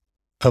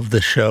of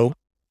the show.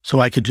 So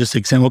I could just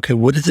examine, okay,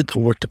 what is it that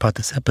worked about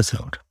this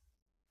episode?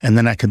 And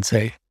then I can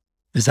say,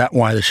 is that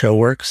why the show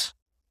works?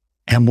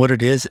 And what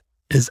it is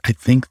I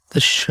think the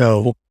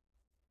show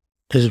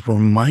is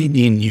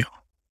reminding you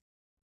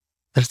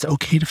that it's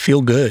okay to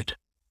feel good.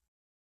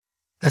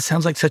 That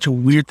sounds like such a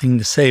weird thing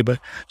to say, but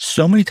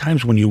so many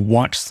times when you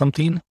watch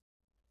something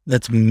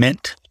that's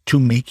meant to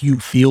make you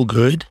feel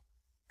good,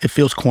 it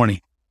feels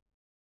corny.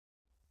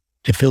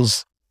 It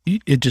feels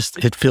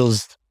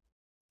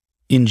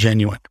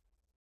ingenuine.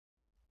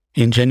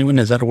 Ingenuine,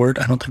 is that a word?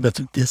 I don't think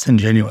that's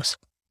disingenuous.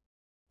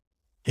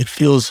 It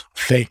feels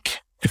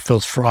fake. It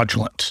feels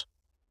fraudulent.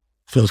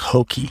 It feels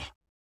hokey.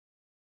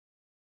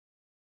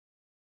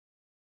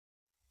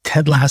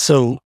 Ted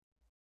Lasso,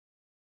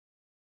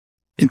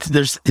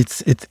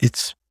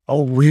 it's a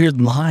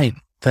weird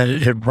line that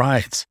it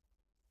rides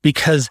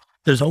because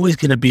there's always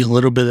going to be a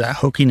little bit of that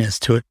hokiness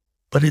to it,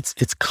 but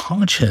it's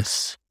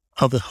conscious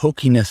of the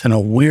hokiness and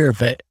aware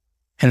of it.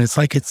 And it's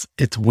like it's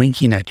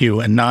winking at you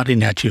and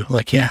nodding at you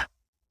like, yeah,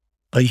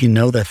 but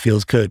that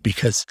feels good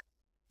because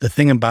the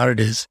thing about it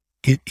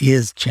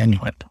is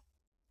genuine.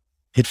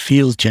 It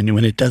feels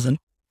genuine. It doesn't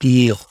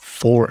feel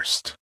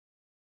forced.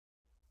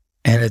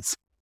 And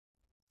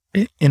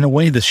in a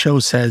way, the show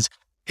says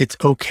it's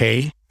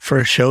okay for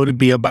a show to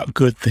be about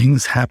good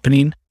things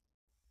happening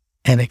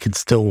and it can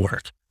still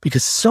work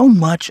because so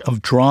much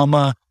of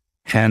drama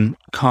and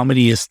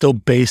comedy is still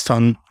based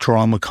on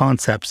drama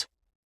concepts,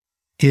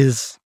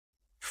 is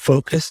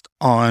focused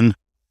on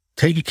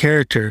take a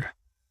character,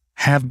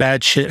 have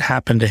bad shit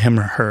happen to him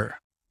or her,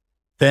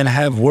 then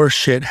have worse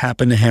shit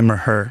happen to him or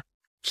her.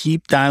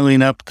 Keep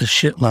dialing up the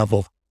shit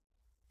level.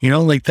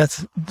 Like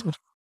that's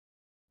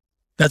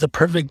a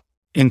perfect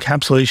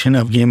encapsulation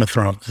of Game of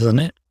Thrones, isn't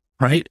it?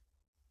 Right?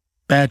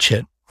 Bad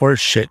shit, worse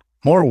shit,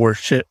 more worse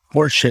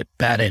shit,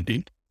 bad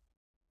ending.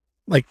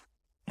 Like,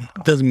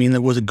 doesn't mean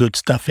there wasn't good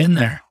stuff in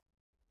there,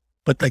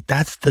 but like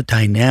that's the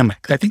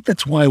dynamic. I think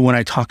that's why when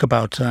I talk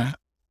about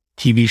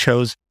TV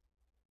shows,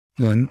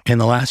 in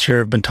the last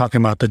year I've been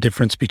talking about the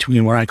difference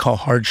between what I call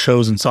hard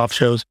shows and soft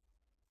shows.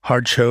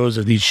 Hard shows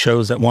are these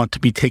shows that want to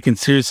be taken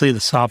seriously.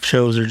 The soft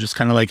shows are just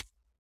kind of like,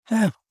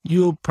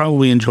 you'll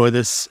probably enjoy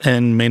this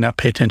and may not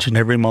pay attention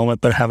every moment,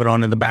 but have it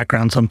on in the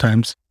background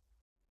sometimes.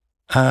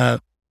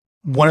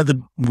 One of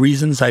the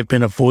reasons I've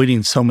been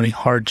avoiding so many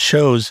hard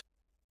shows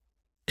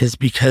is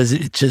because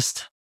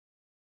it's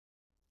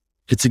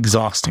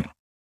exhausting.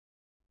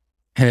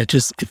 And it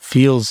starts to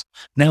feel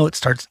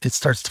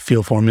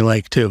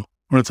formulaic too,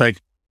 where it's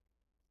like,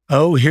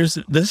 oh,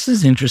 this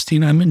is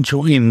interesting. I'm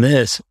enjoying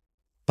this,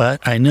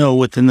 but I know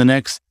within the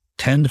next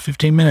 10 to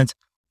 15 minutes,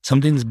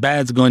 something's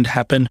bad's going to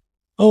happen.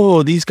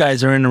 Oh, these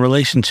guys are in a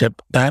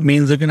relationship. That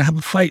means they're going to have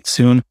a fight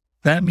soon.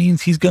 That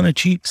means he's going to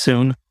cheat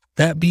soon.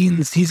 That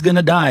means he's going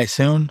to die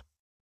soon.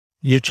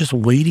 You're just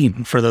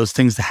waiting for those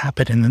things to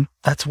happen. And then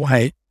that's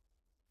why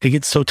it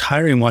gets so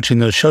tiring watching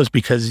those shows,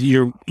 because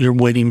you're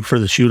waiting for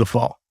the shoe to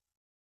fall.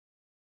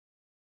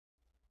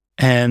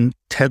 And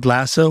Ted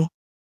Lasso,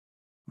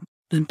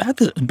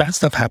 bad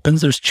stuff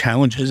happens. There's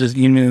challenges.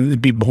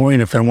 It'd be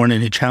boring if there weren't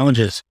any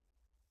challenges,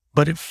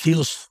 but it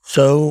feels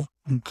so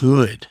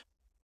good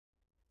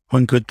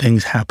when good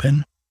things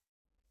happen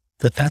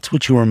that's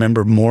what you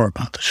remember more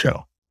about the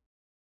show.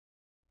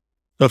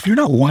 So if you're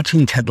not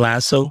watching Ted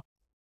Lasso,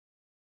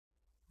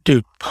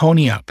 dude,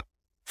 pony up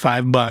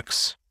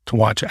 $5 to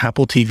watch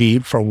Apple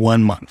TV for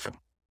 1 month.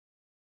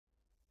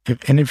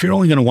 If you're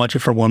only going to watch it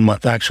for 1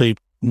 month, actually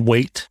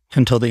wait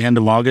until the end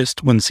of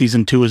August when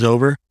season 2 is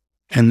over,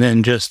 and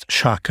then just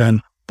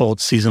shotgun both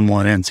season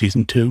 1 and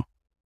season 2.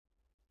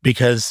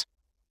 Because,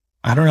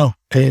 I don't know,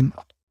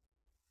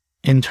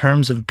 in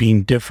terms of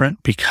being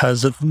different,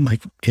 because of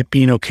like it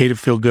being okay to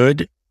feel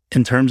good,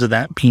 in terms of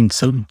that being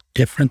so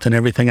different than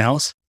everything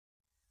else,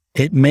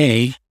 it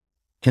may,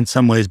 in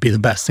some ways, be the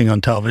best thing on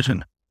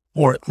television,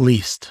 or at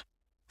least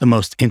the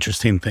most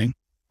interesting thing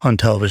on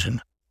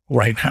television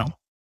right now.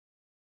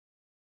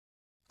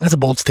 That's a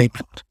bold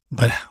statement,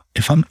 but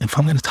if I'm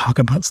going to talk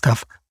about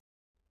stuff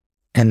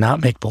and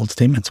not make bold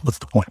statements, what's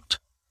the point,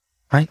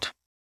 right?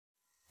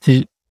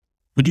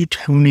 Would you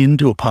tune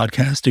into a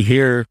podcast to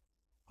hear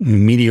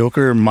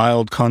mediocre,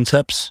 mild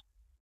concepts?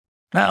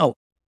 No.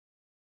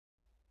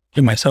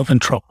 Get myself in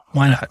trouble.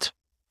 Why not?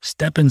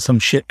 Step in some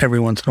shit every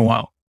once in a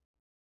while.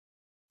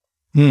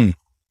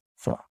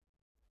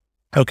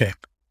 Okay.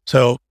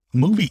 So,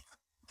 movie.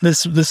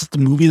 This is the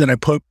movie that I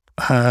put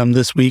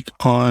this week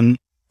on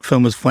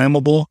Film is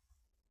Flammable,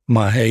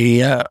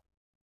 my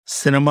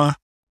cinema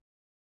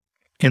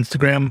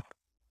Instagram.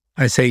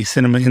 I say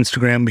cinema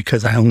Instagram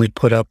because I only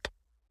put up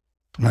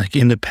like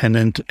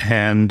independent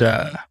and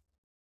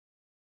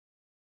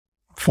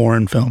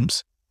foreign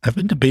films. I've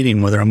been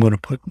debating whether I'm going to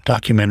put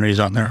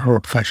documentaries on there or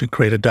if I should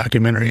create a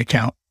documentary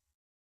account.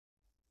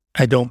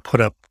 I don't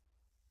put up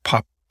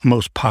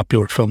most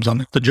popular films on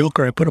there. The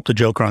Joker, I put up the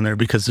Joker on there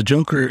because the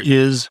Joker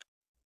is,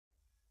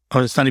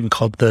 it's not even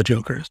called The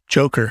Joker.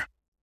 Joker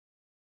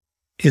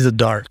is a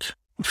dark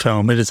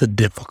film. It is a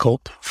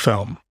difficult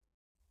film.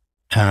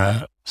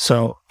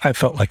 So I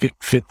felt like it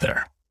fit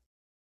there.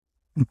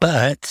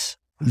 But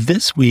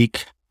this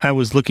week I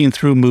was looking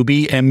through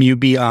Mubi,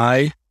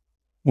 MUBI,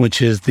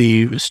 which is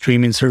the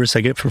streaming service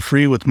I get for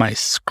free with my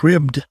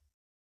Scribd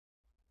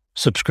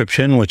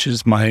subscription, which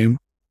is one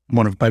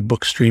of my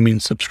book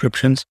streaming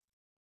subscriptions.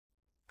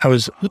 I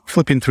was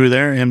flipping through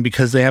there, and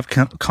because they have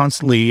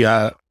constantly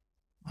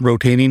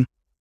rotating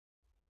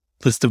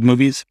list of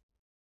movies,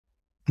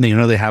 they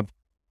have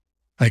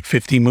like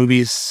 50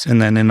 movies, and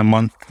then in a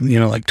month,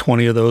 like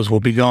 20 of those will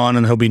be gone,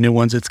 and there'll be new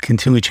ones. It's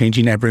continually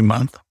changing every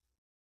month.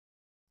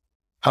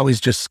 I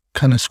always just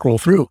kind of scroll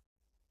through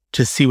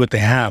to see what they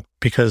have,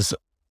 because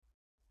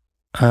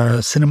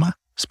cinema,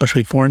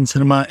 especially foreign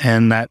cinema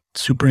and that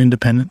super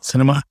independent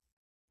cinema,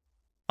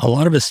 a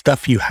lot of it's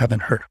stuff you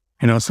haven't heard.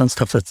 It's not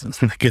stuff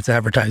that gets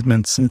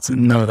advertisements. It's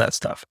none of that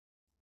stuff.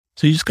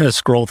 So you just got to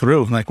scroll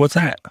through like, what's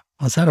that?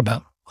 What's that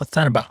about? What's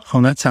that about?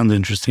 Oh, that sounds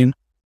interesting.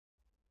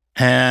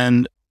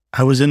 And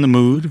I was in the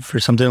mood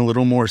for something a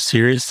little more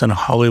serious than a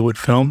Hollywood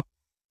film,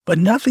 but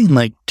nothing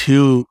like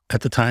too,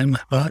 at the time,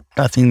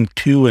 nothing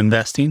too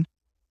investing.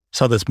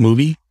 Saw this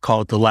movie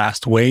called The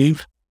Last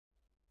Wave.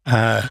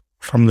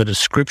 From the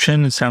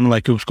description, it sounded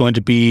like it was going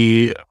to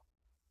be,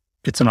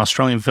 it's an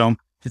Australian film.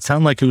 It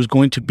sounded like it was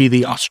going to be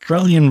the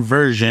Australian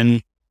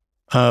version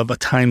of A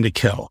Time to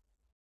Kill.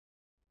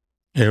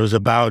 It was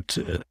about,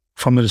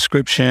 from the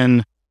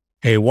description,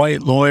 a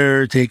white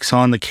lawyer takes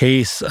on the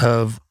case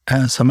of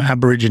some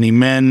Aborigine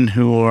men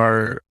who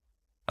are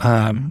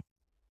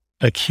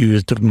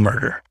accused of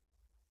murder.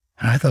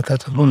 And I thought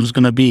that's what it was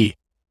going to be.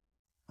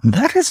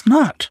 That is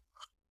not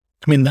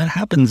I mean, that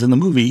happens in the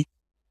movie.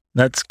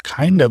 That's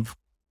kind of,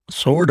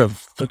 sort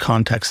of the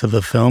context of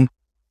the film.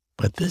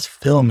 But this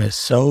film is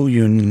so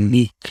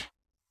unique.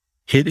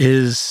 It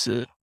is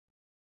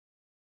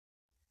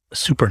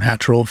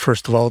supernatural,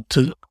 first of all,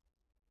 to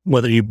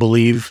whether you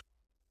believe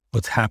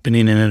what's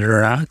happening in it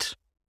or not.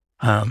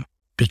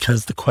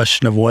 Because the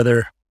question of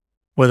whether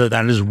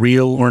that is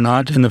real or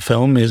not in the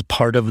film is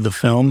part of the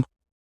film.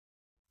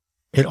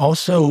 It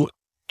also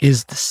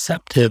is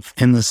deceptive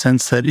in the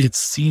sense that it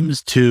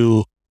seems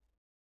to,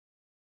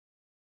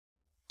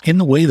 in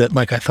the way that,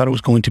 like, I thought it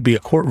was going to be a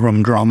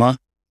courtroom drama,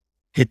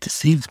 it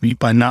deceives me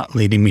by not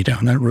leading me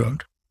down that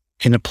road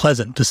in a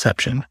pleasant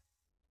deception.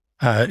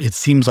 It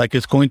seems like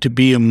it's going to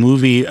be a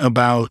movie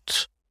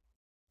about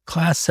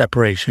class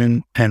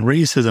separation and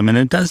racism, and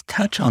it does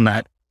touch on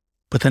that,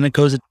 but then it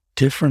goes a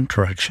different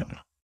direction.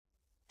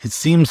 It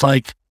seems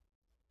like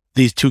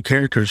these two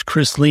characters,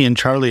 Chris Lee and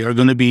Charlie, are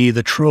going to be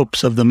the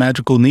tropes of the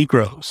magical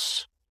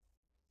Negroes,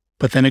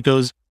 but then it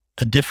goes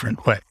a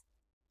different way.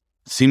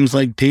 It seems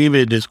like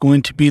David is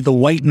going to be the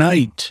white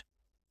knight,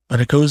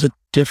 but it goes a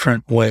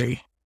different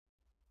way.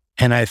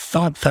 And I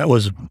thought that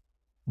was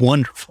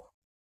wonderful,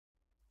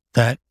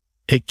 that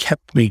it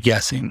kept me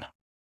guessing.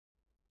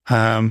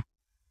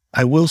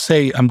 I will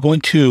say I'm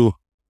going to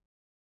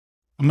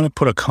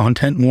put a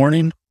content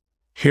warning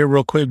here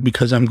real quick,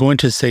 because I'm going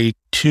to say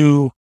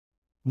two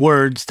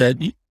words that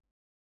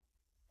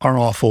are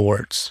awful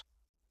words,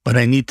 but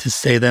I need to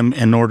say them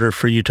in order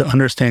for you to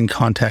understand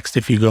context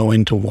if you go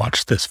in to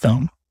watch this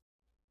film.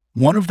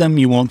 One of them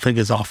you won't think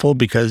is awful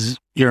because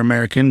you're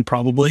American,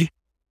 probably,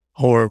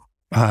 or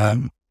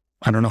I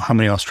don't know how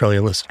many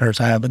Australia listeners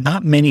I have, but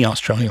not many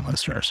Australian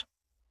listeners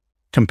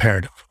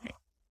comparatively.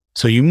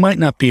 So you might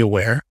not be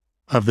aware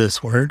of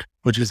this word,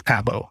 which is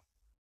abo.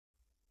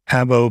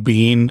 Abo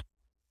being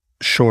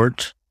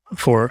short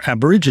for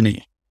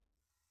Aborigine.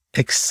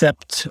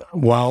 Except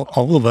while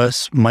all of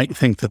us might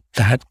think that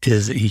that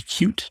is a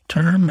cute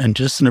term and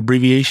just an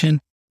abbreviation,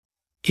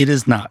 it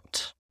is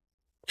not.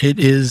 It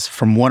is,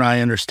 from what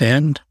I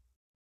understand,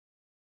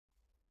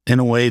 in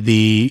a way,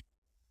 the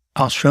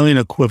Australian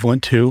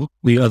equivalent to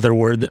the other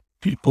word that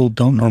people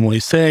don't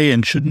normally say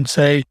and shouldn't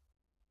say,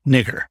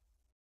 nigger.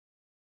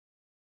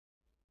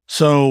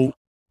 So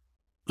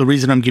the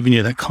reason I'm giving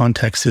you that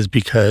context is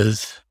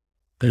because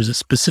there's a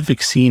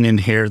specific scene in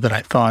here that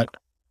I thought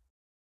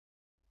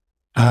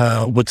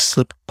would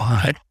slip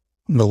by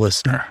the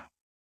listener,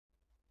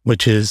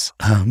 which is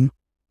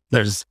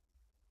there's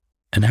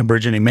an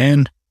Aborigine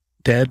man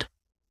dead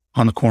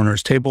on the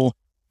coroner's table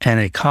and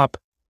a cop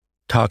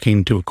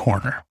talking to a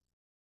coroner.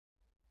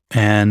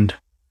 And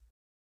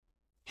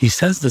he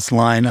says this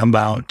line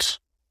about,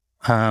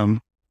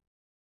 I'll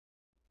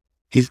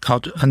just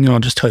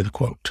tell you the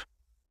quote.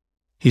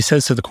 He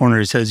says to the coroner,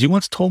 he says, "You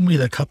once told me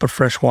that a cup of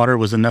fresh water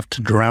was enough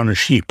to drown a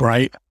sheep,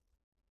 right?"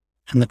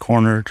 And the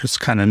coroner just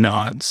kind of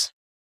nods.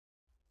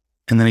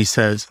 And then he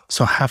says,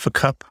 "So half a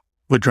cup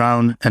would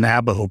drown an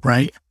abo,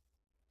 right?"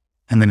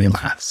 And then he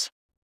laughs.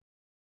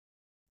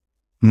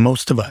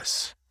 Most of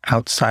us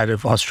outside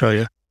of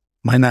Australia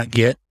might not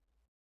get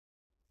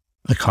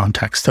the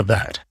context of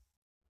that.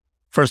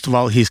 First of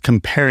all, he's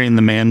comparing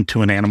the man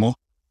to an animal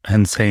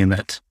and saying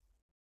that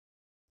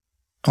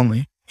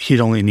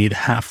he'd only need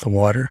half the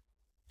water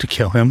to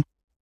kill him.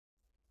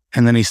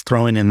 And then he's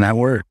throwing in that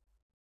word.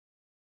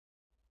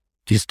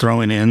 He's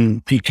throwing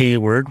in the A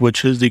word,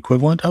 which is the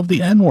equivalent of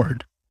the N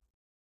word.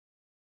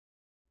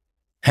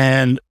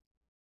 And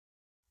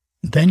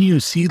then you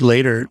see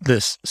later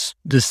this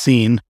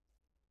scene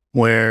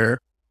where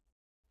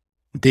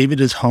David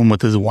is home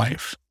with his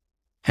wife,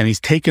 and he's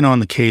taken on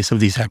the case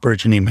of these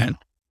Aborigine men.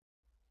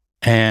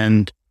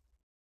 And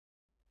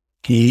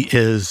he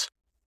is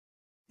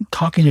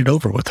talking it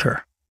over with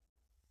her.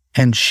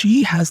 And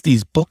she has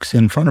these books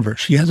in front of her.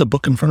 She has a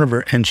book in front of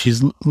her, and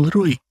she's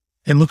literally,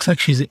 it looks like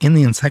she's in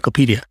the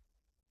encyclopedia.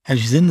 And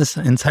she's in this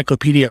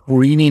encyclopedia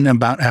reading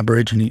about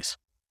Aborigines.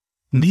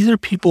 And these are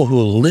people who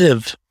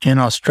lived in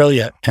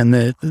Australia, and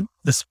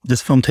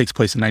this film takes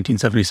place in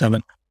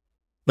 1977.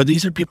 But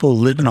these are people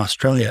who live in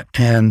Australia,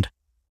 and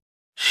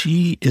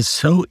she is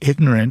so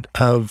ignorant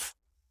of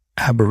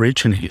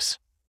Aborigines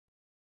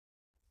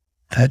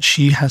that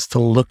she has to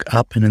look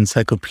up an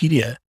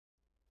encyclopedia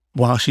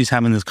while she's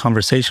having this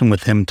conversation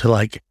with him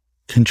to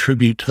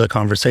contribute to the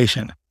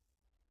conversation.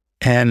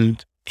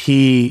 And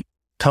he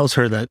tells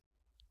her that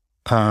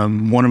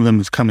one of them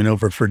is coming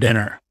over for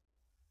dinner.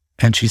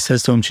 And she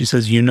says to him, she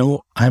says,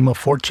 "I'm a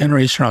fourth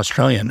generation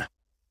Australian,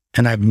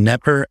 and I've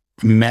never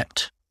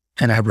met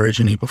an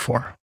Aborigine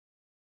before."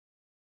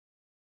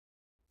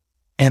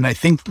 And I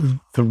think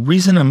the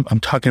reason I'm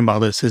talking about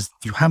this is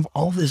you have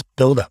all this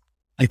buildup.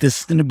 This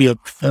is going to be a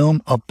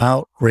film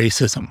about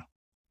racism.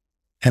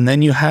 And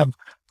then you have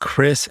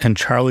Chris and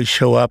Charlie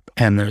show up,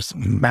 and there's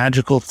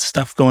magical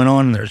stuff going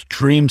on, and there's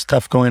dream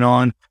stuff going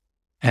on.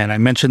 And I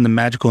mentioned the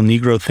magical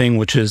Negro thing,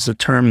 which is a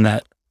term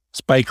that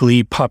Spike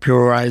Lee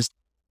popularized,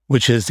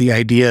 which is the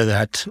idea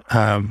that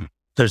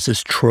there's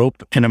this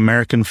trope in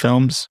American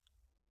films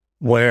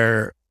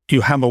where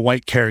you have a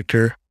white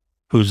character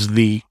who's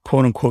the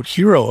quote unquote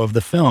hero of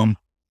the film.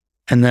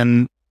 And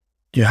then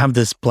you have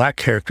this black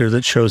character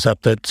that shows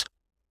up that's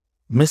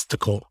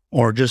mystical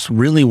or just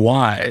really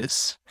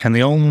wise. And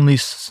the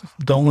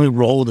only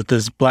role that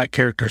this black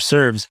character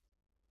serves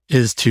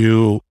is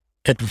to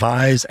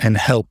advise and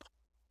help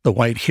the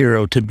white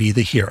hero to be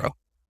the hero,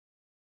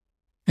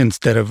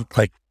 instead of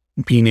like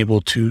being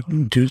able to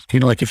do,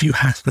 like if you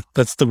had,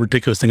 that's the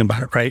ridiculous thing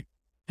about it, right?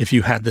 If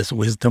you had this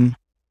wisdom,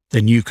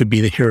 then you could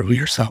be the hero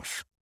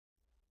yourself.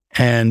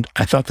 And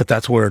I thought that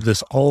that's where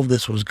all of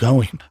this was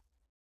going.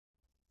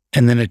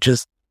 And then it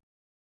just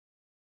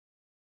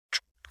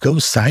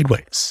goes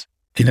sideways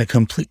in a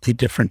completely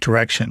different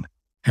direction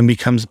and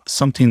becomes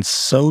something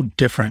so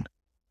different.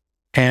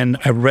 And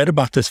I read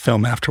about this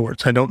film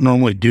afterwards. I don't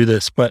normally do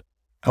this, but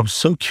I was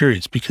so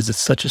curious because it's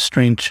such a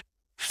strange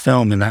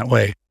film in that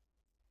way.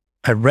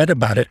 I read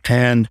about it,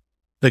 and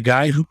the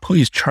guy who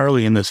plays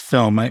Charlie in this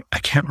film, I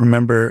can't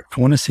remember. I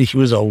want to say he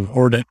was a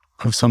warden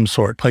of some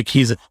sort. Like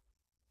he's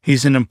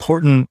an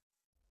important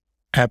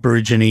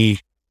Aborigine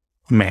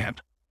man,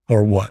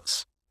 or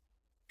was.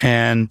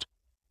 And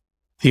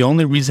the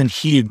only reason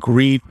he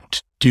agreed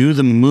to do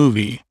the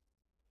movie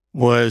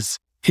was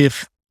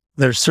if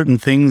there's certain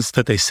things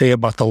that they say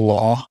about the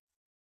law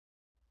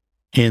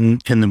in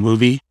the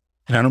movie.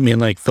 And I don't mean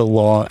like the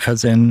law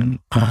as in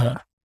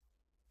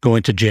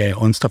going to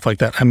jail and stuff like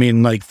that. I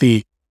mean like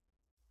the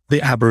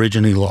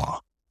Aborigine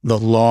law, the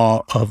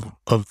law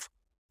of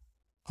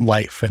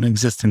life and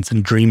existence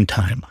and dream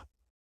time.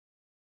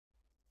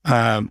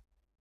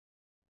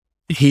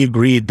 He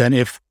agreed that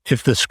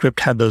if the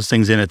script had those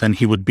things in it, then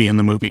he would be in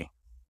the movie.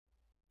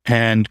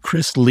 And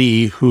Chris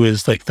Lee, who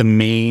is like the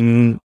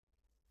main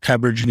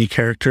Aborigine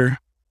character,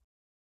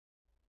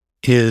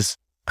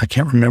 I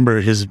can't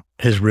remember his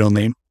real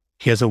name.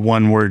 He has a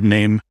one-word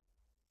name.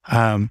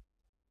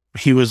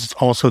 He was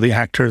also the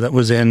actor that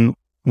was in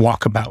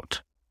Walkabout,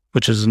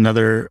 which is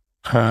another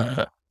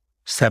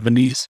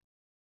 70s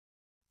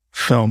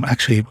film.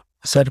 Actually,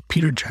 is that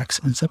Peter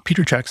Jackson? Is that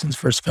Peter Jackson's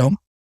first film?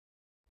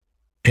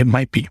 It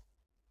might be.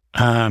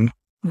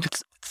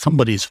 It's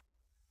somebody's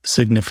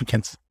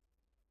significance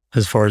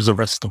as far as the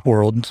rest of the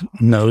world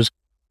knows.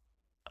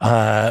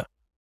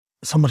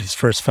 Somebody's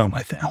first film,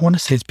 I think. I want to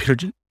say it's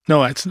Peter.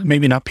 No, it's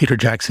maybe not Peter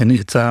Jackson.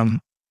 It's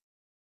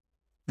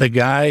the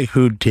guy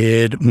who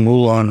did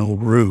Moulin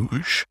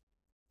Rouge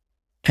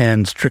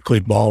and Strictly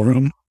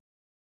Ballroom,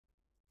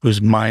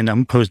 whose name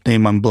I'm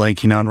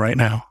blanking on right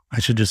now. I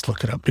should just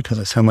look it up because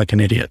I sound like an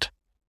idiot.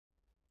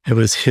 It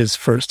was his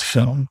first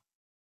film.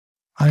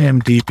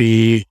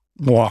 IMDb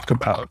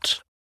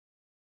Walkabout,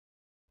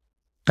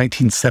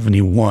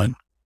 1971.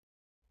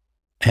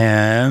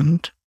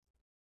 And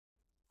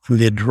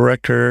the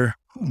director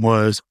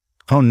was,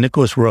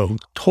 Nicholas Roeg.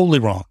 Totally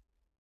wrong.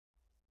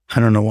 I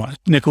don't know why.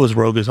 Nicholas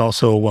Roeg is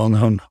also a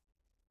well-known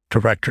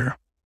director.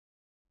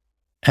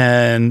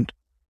 And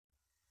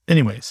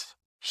anyways,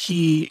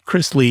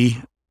 Chris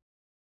Lee,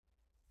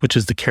 which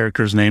is the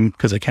character's name,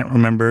 because I can't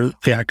remember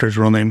the actor's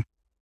real name.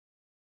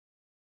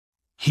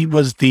 He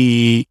was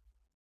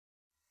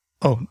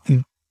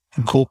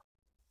cool.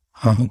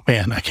 Oh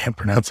man, I can't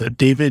pronounce it.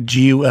 David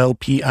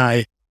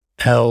Gulpilil.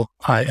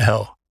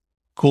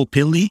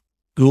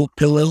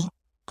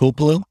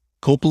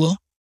 Gulpilil.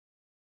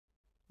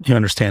 You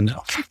understand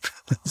now.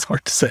 It's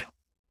hard to say.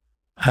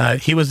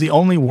 He was the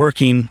only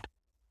working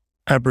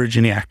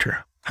Aborigine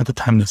actor at the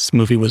time this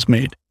movie was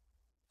made.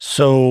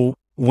 So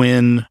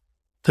when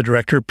the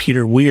director,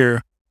 Peter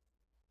Weir,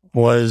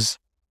 was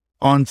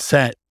on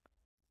set,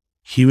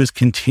 he was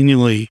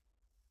continually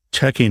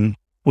checking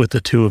with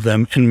the two of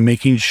them and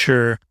making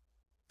sure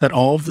that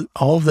all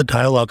of the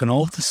dialogue and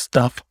all of the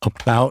stuff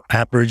about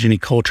Aborigine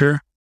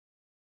culture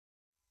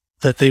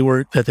that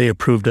they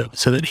approved of,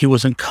 so that he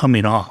wasn't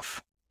coming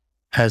off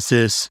as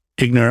this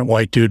ignorant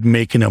white dude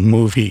making a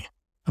movie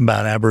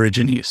about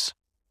Aborigines.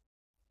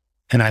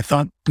 And I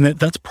thought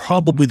that's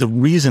probably the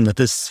reason that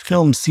this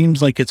film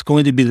seems like it's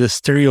going to be the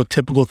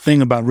stereotypical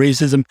thing about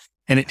racism,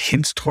 and it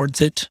hints towards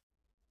it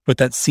with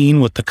that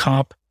scene with the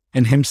cop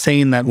and him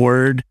saying that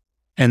word,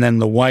 and then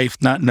the wife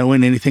not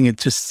knowing anything. It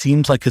just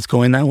seems like it's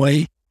going that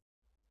way.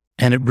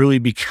 And it really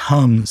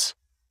becomes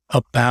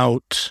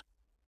about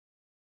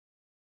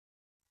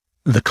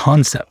the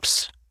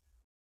concepts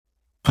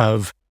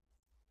of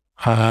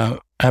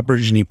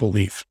Aborigine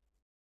belief.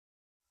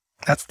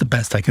 That's the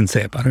best I can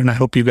say about it. And I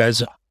hope you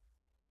guys,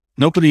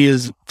 nobody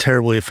is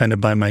terribly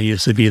offended by my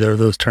use of either of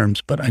those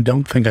terms, but I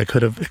don't think I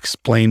could have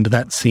explained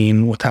that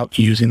scene without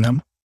using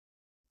them.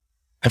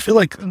 I feel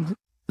like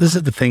this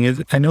is the thing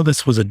is, I know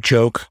this was a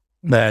joke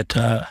that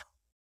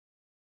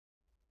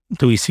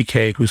Louis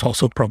C.K., who's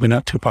also probably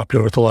not too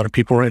popular with a lot of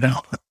people right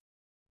now.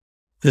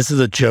 This is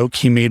a joke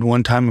he made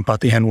one time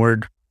about the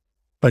N-word,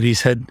 but he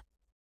said,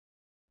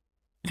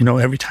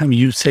 every time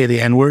you say the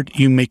N-word,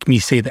 you make me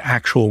say the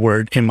actual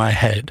word in my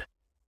head.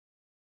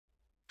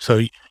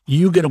 So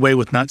you get away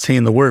with not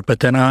saying the word,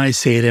 but then I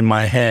say it in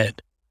my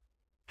head.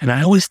 And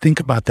I always think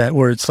about that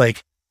where it's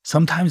like,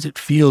 sometimes it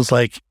feels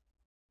like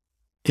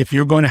if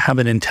you're going to have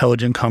an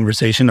intelligent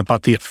conversation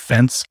about the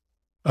offense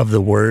of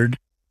the word,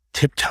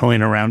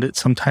 tiptoeing around it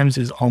sometimes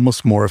is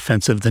almost more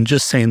offensive than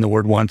just saying the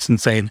word once and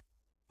saying,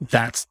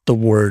 that's the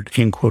word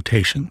in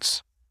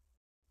quotations.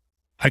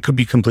 I could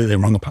be completely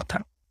wrong about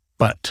that,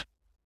 but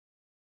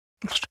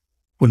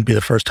wouldn't be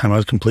the first time I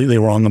was completely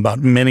wrong about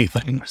many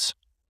things.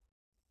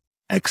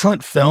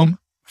 Excellent film,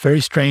 very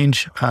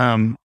strange.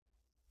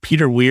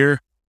 Peter Weir,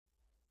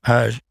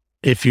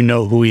 if you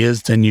know who he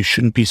is, then you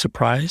shouldn't be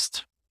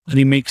surprised that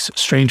he makes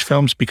strange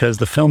films, because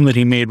the film that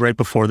he made right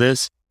before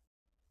this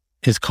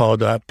is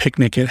called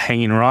Picnic at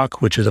Hanging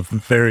Rock, which is a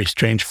very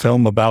strange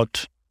film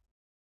about,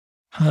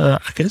 I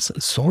guess,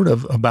 sort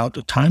of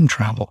about time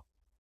travel.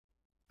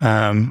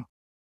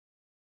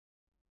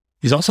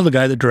 He's also the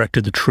guy that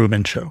directed The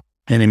Truman Show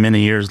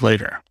many years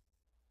later,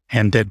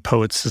 and Dead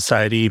Poets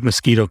Society,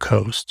 Mosquito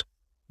Coast,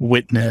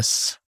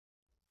 Witness.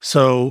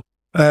 So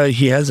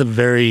he has a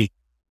very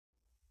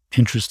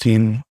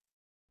interesting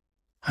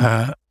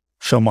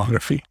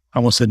filmography. I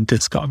almost said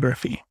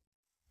discography.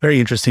 Very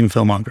interesting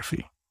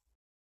filmography.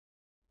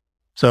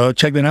 So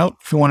check that out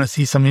if you want to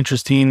see some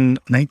interesting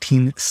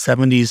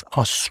 1970s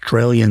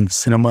Australian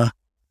cinema.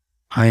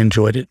 I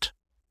enjoyed it.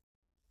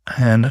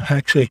 And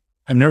actually,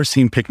 I've never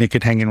seen Picnic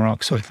at Hanging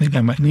Rock, so I think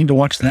I might need to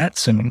watch that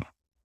soon.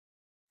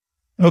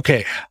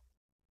 Okay.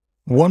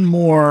 One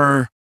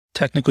more,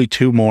 technically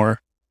two more,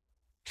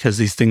 because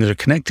these things are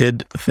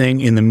connected,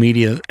 thing in the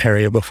media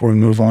area before we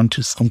move on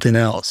to something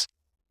else.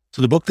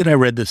 So the book that I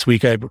read this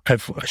week, I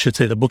should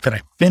say the book that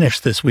I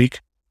finished this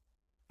week,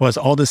 was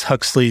Aldous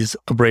Huxley's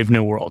A Brave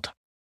New World,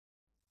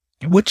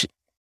 which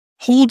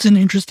holds an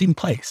interesting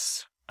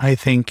place, I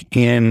think,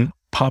 in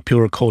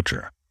popular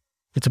culture.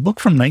 It's a book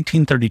from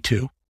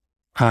 1932.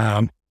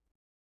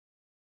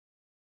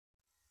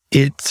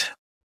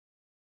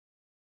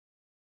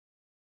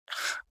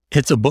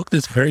 It's a book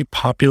that's very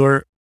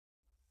popular.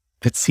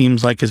 It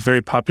seems like it's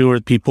very popular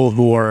with people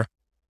who are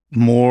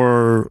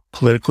more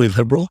politically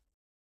liberal,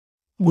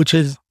 which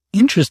is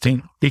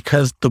interesting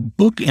because the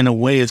book, in a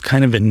way, is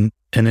kind of an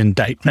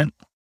indictment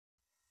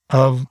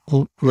of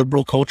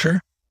liberal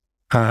culture.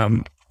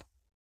 In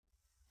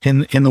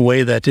the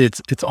way that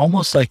it's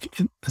almost like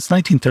it's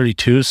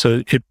 1932,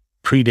 so it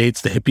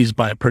predates the hippies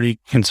by a pretty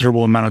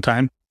considerable amount of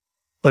time.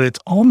 But it's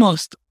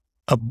almost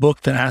a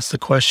book that asks the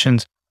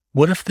questions: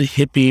 what if the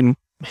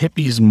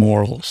hippies'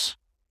 morals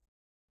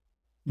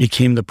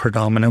became the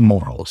predominant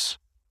morals?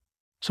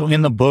 So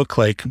in the book,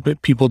 like,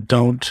 people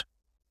don't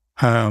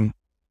have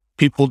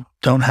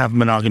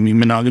monogamy.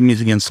 Monogamy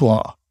is against the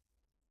law.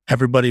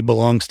 Everybody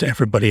belongs to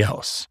everybody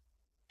else.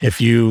 If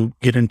you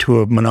get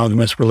into a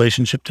monogamous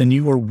relationship, then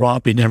you are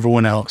robbing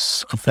everyone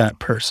else of that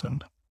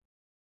person.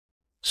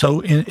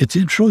 So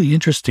it's really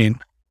interesting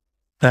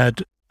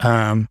that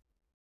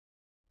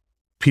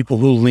people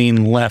who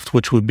lean left,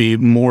 which would be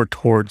more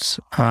towards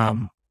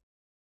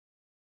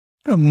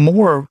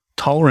more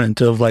tolerant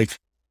of like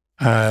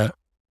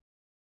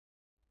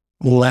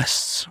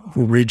less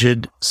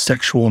rigid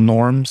sexual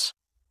norms,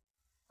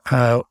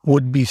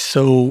 would be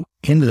so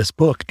into this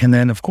book. And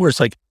then, of course,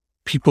 like,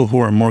 people who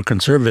are more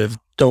conservative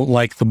don't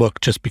like the book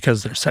just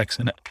because there's sex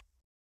in it.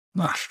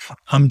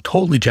 I'm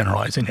totally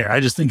generalizing here. I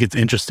just think it's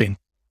interesting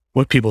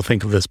what people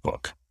think of this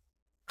book.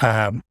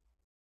 None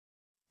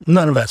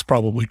of that's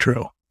probably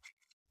true.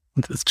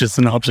 It's just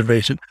an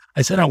observation.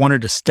 I said I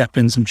wanted to step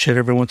in some shit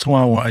every once in a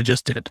while. Well, I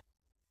just did.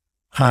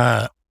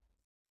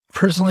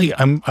 Personally,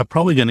 I'm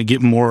probably going to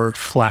get more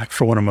flack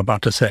for what I'm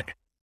about to say.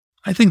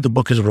 I think the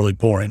book is really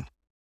boring.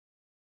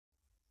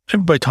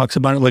 Everybody talks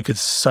about it like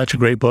it's such a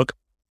great book.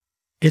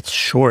 It's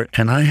short,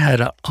 and I had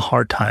a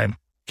hard time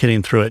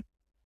getting through it.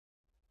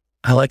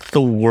 I like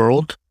the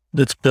world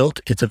that's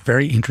built. It's a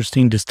very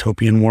interesting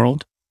dystopian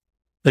world.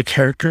 The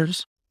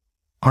characters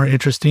are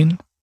interesting.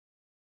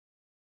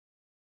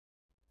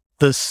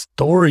 The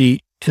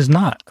story is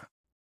not.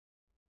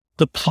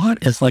 The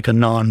plot is like a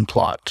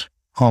non-plot,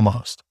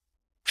 almost.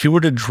 If you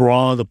were to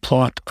draw the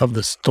plot of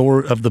the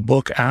story of the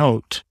book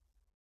out,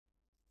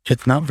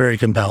 it's not very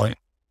compelling.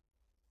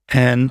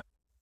 And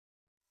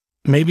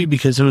maybe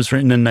because it was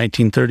written in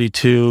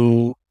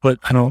 1932, but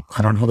I don't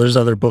know. There's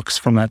other books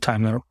from that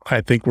time that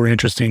I think were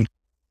interesting.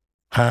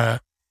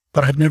 But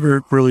I've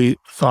never really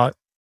thought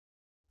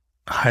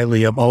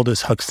highly of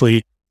Aldous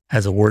Huxley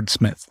as a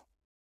wordsmith.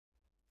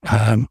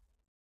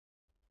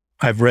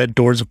 I've read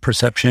Doors of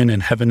Perception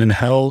and Heaven and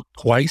Hell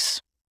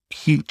twice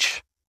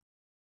each.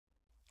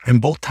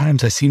 And both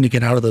times I seem to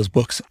get out of those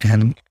books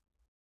and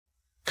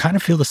kind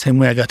of feel the same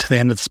way I got to the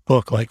end of this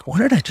book. Like, what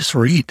did I just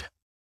read?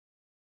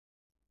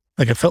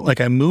 Like, I felt like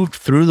I moved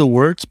through the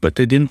words, but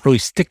they didn't really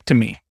stick to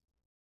me.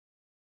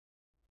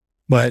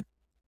 But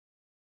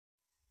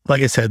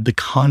like I said, the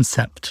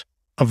concept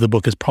of the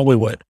book is probably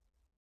what.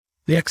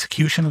 The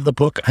execution of the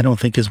book, I don't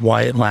think, is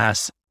why it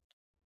lasts.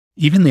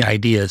 Even the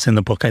ideas in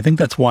the book, I think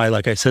that's why,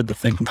 like I said, the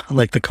thing about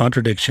like the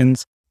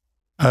contradictions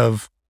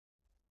of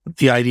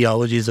the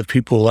ideologies of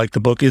people who like the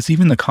book is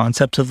even the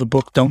concepts of the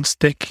book don't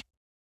stick.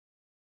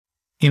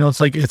 You know, it's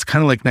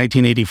kind of like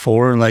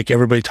 1984, and like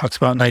everybody talks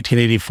about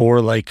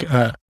 1984, like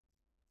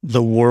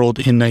the world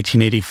in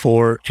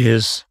 1984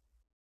 is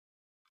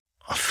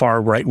a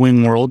far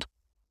right-wing world,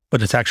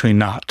 but it's actually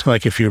not.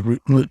 Like if you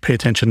pay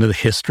attention to the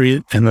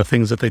history and the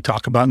things that they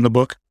talk about in the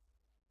book,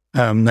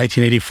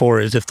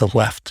 1984 is if the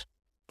left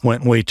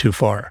went way too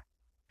far.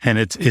 And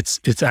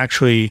it's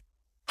actually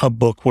a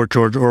book where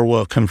George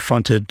Orwell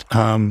confronted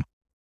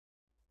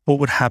what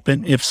would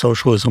happen if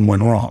socialism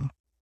went wrong.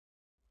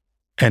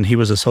 And he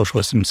was a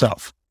socialist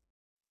himself.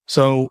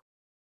 So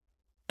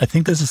I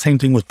think there's the same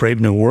thing with Brave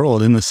New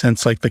World, in the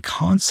sense like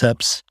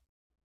the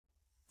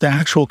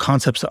actual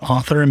concepts the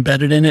author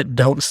embedded in it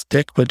don't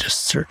stick, but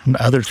just certain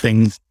other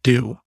things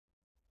do.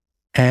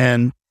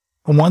 And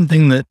one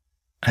thing that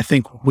I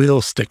think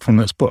will stick from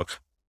this book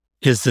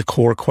is the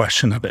core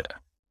question of it,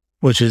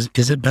 which is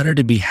it better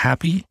to be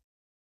happy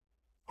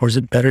or is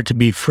it better to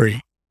be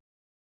free?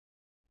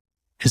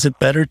 Is it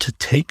better to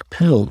take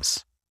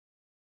pills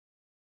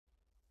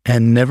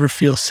and never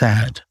feel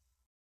sad?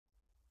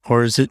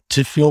 Or is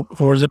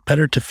it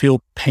better to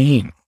feel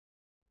pain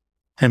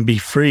and be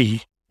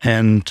free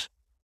and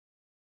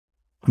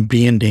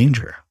be in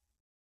danger?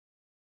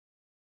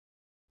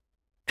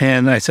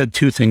 And I said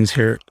two things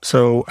here.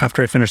 So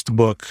after I finished the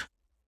book,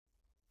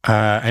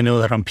 I know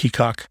that on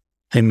Peacock,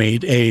 they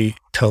made a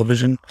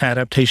television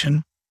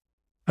adaptation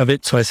of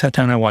it. So I sat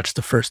down and I watched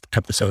the first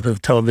episode of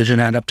the television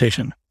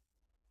adaptation.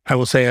 I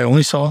will say I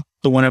only saw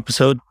the one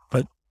episode,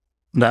 but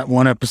that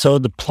one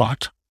episode, the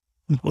plot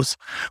was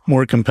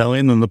more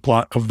compelling than the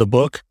plot of the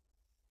book.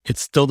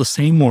 It's still the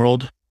same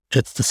world.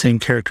 It's the same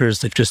characters.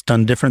 They've just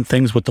done different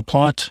things with the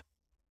plot.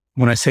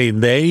 When I say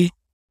they,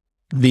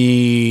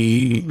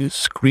 the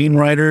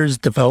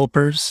screenwriters,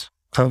 developers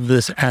of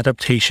this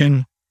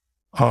adaptation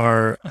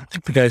are, I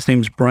think the guy's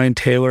name's Brian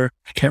Taylor.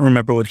 I can't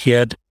remember what he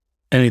had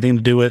anything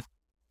to do with.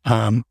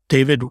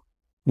 David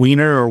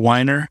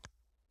Weiner,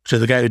 which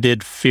is the guy who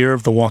did Fear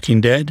of the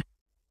Walking Dead,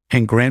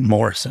 and Grant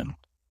Morrison.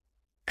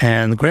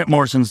 And Grant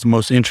Morrison's the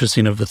most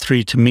interesting of the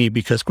three to me,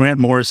 because Grant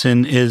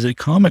Morrison is a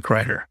comic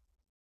writer.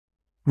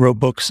 Wrote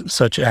books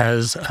such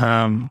as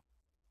The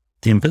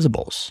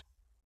Invisibles.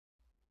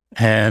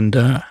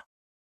 And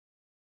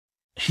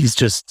he's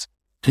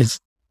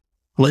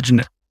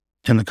legendary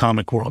in the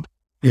comic world.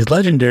 He's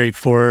legendary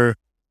for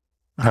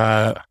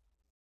kind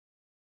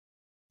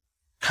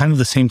of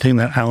the same thing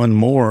that Alan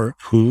Moore,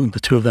 who the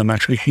two of them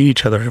actually hate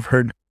each other, have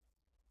heard,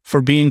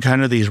 for being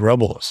kind of these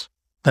rebels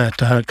that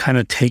kind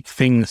of take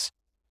things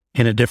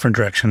in a different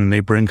direction, and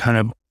they bring kind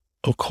of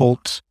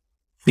occult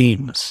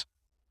themes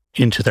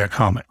into their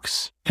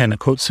comics and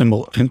occult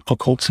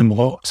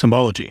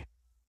symbology.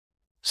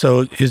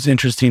 So it's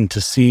interesting to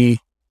see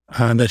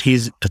that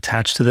he's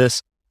attached to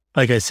this.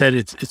 Like I said,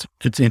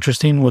 it's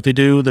interesting what they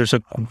do. There's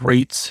a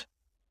great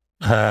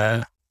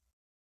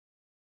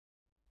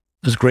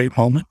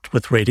moment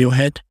with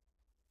Radiohead,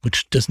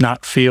 which does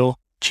not feel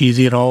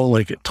cheesy at all.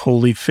 Like it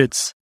totally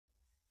fits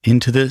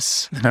into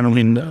this. And I don't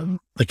mean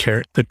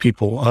the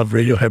people of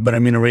Radiohead, but I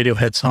mean a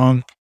Radiohead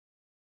song.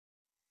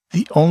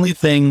 The only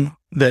thing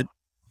that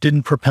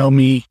didn't propel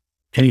me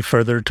any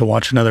further to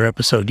watch another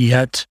episode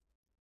yet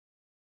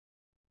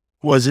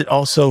was it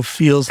also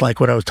feels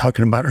like what I was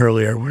talking about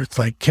earlier, where it's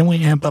like, can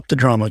we amp up the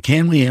drama?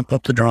 Can we amp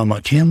up the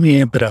drama? Can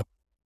we amp it up?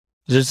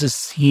 There's this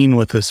scene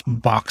with this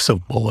box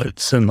of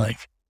bullets and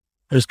like,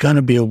 there's going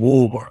to be a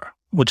war,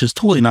 which is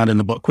totally not in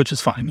the book, which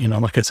is fine. You know,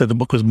 like I said, the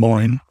book was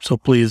boring, so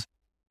please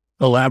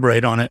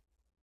elaborate on it.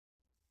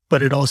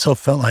 But it also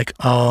felt like,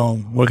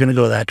 oh, we're going to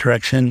go that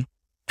direction.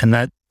 And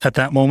that at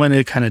that moment,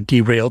 it kind of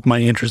derailed my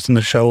interest in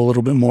the show a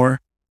little bit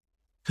more,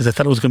 because I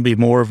thought it was going to be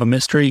more of a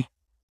mystery.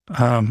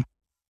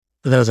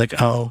 But then I was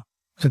like, oh,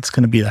 it's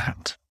going to be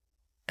that.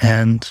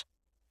 And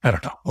I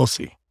don't know. We'll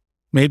see.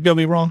 Maybe I'll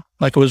be wrong.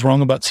 Like I was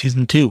wrong about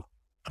season 2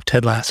 of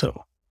Ted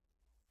Lasso.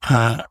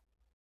 I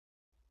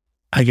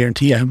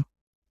guarantee I'm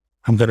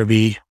going to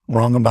be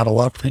wrong about a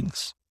lot of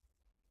things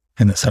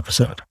in this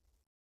episode.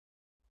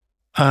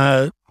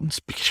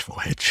 Speaking of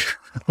which,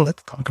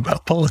 let's talk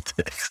about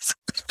politics.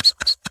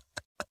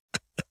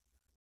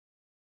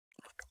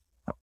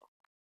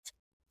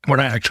 We're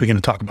not actually going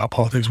to talk about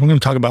politics. We're going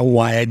to talk about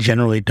why I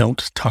generally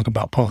don't talk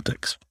about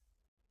politics.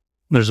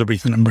 There's a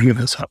reason I'm bringing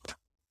this up.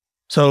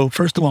 So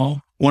first of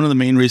all, one of the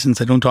main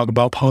reasons I don't talk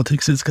about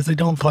politics is because I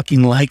don't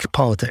fucking like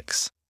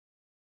politics.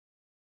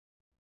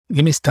 It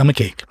gives me a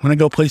stomachache. When I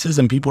go places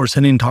and people are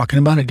sitting and talking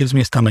about it, it gives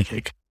me a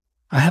stomachache.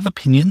 I have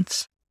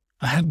opinions.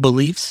 I have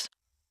beliefs.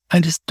 I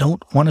just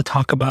don't want to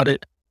talk about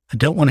it. I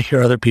don't want to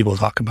hear other people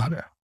talk about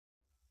it.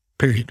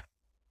 Period.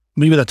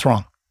 Maybe that's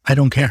wrong. I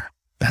don't care.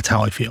 That's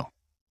how I feel.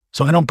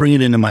 So I don't bring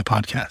it into my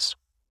podcast.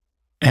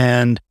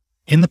 And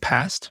in the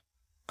past,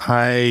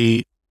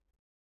 I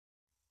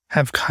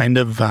have kind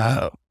of,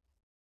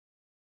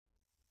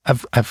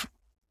 I've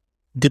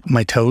dipped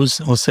my toes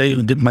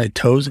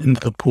into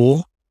the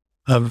pool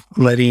of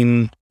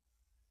letting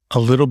a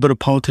little bit of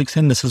politics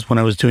in. This is when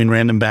I was doing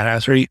random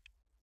badassery.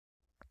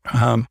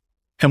 And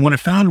what I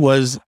found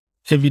was,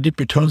 if you dip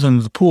your toes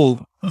into the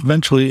pool,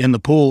 eventually in the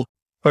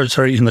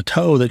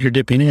toe that you're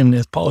dipping in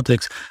is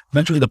politics.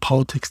 Eventually the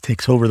politics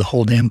takes over the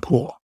whole damn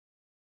pool.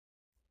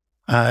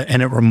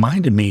 And it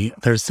reminded me,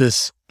 there's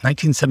this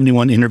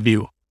 1971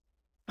 interview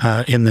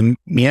in the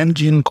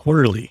Mianjin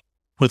Quarterly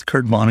with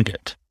Kurt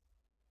Vonnegut.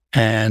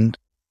 And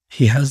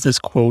he has this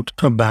quote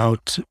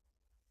about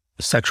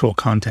sexual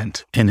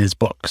content in his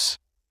books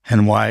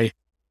and why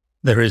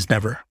there is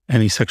never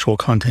any sexual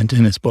content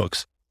in his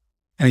books.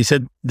 And he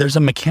said, there's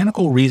a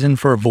mechanical reason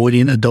for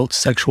avoiding adult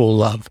sexual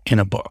love in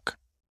a book.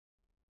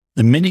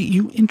 The minute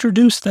you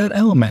introduce that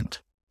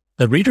element,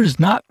 the reader is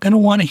not going to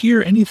want to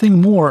hear anything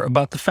more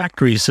about the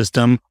factory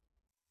system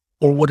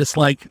or what it's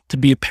like to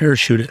be a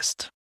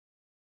parachutist.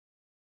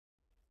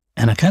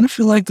 And I kind of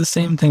feel like the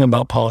same thing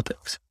about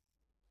politics.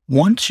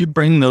 Once you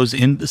bring those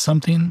into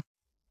something,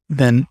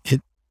 then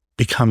it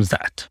becomes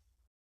that.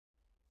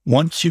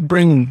 Once you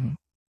bring,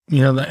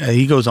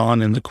 he goes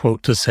on in the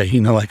quote to say,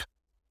 like,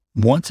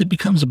 once it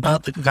becomes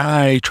about the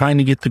guy trying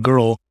to get the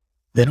girl,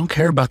 they don't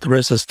care about the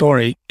rest of the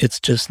story. It's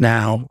just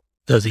now,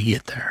 does he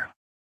get there?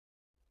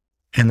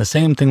 And the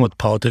same thing with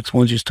politics.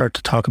 Once you start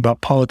to talk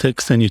about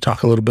politics, then you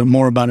talk a little bit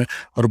more about it,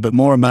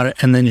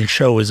 and then your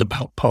show is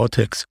about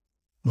politics.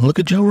 Look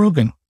at Joe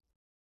Rogan.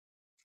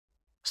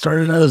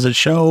 Started out as a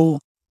show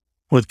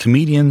with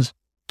comedians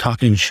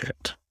talking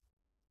shit.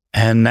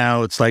 And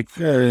now it's like,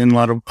 and a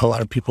lot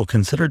of people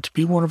consider it to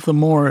be one of the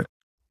more,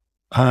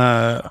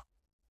 I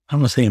don't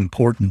want to say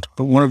important,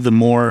 but one of the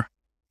more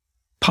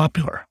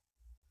popular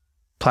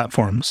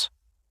platforms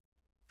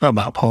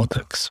about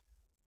politics.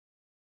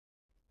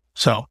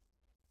 So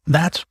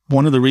that's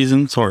one of the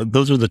reasons, or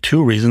those are the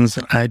two reasons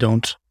that I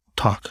don't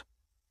talk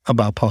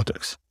about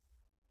politics.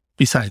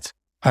 Besides,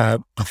 a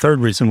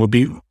third reason would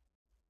be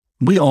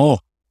we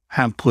all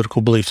have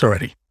political beliefs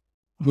already.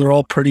 We're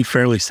all pretty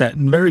fairly set,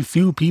 and very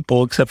few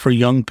people, except for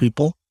young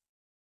people,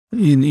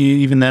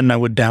 even then I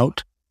would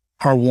doubt,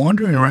 are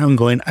wandering around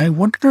going, I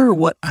wonder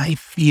what I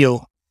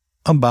feel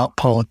about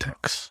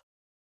politics.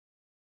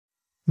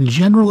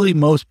 Generally,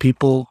 most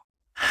people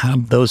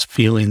have those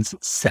feelings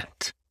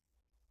set.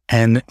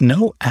 And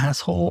no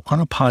asshole on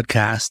a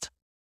podcast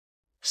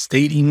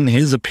stating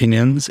his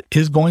opinions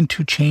is going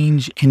to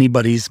change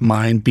anybody's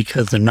mind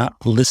because they're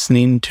not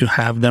listening to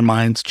have their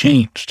minds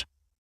changed.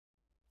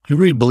 You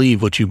really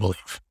believe what you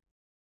believe.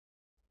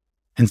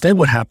 Instead,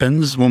 what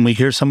happens when we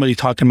hear somebody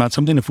talking about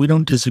something, if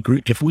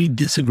we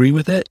disagree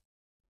with it,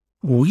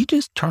 we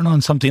just turn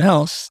on something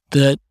else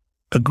that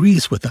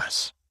agrees with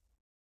us.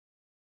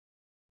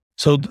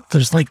 So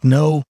there's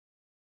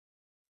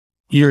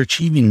you're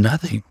achieving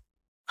nothing,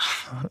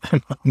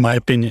 in my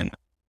opinion.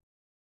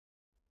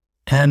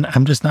 And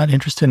I'm just not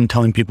interested in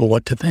telling people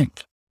what to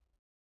think.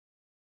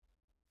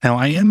 Now,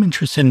 I am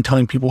interested in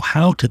telling people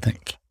how to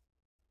think.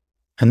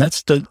 And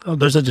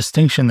there's a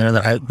distinction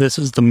there this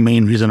is the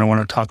main reason I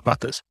want to talk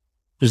about this.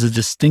 There's a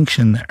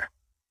distinction there.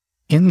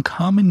 In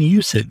common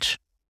usage,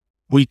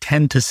 we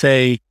tend to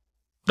say,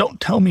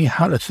 don't tell me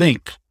how to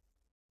think.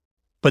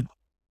 But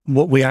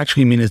what we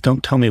actually mean is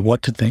don't tell me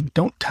what to think.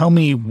 Don't tell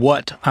me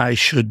what I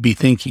should be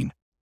thinking.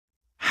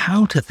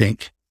 How to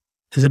think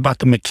is about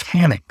the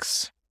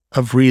mechanics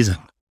of reason.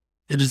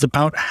 It is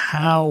about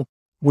how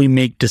we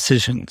make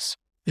decisions.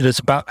 It is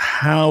about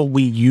how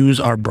we use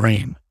our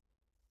brain.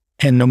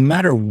 And no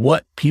matter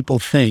what people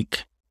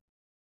think,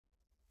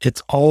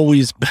 it's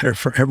always better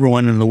for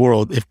everyone in the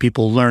world if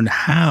people learn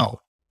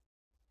how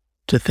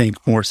to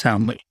think more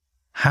soundly,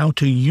 how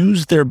to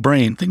use their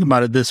brain. Think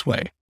about it this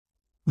way.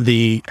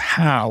 The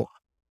how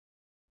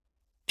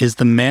is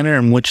the manner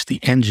in which the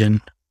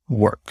engine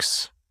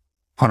works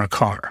on a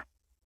car.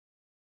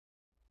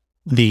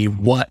 The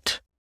what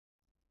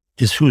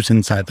is who's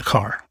inside the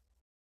car.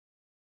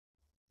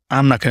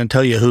 I'm not going to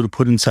tell you who to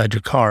put inside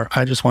your car.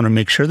 I just want to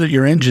make sure that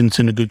your engine's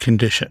in a good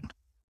condition.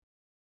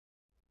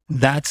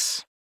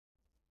 That's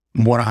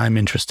what I'm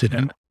interested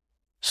in.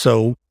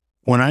 So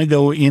when I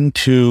go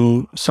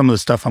into some of the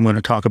stuff I'm going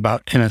to talk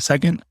about in a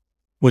second,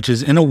 which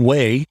is in a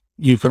way,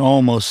 you could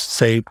almost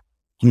say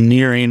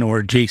nearing or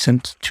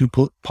adjacent to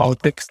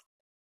politics,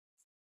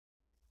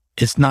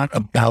 it's not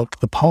about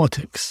the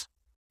politics.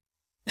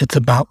 It's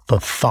about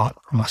the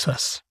thought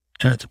process.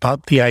 And it's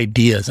about the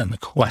ideas and the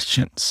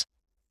questions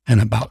and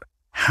about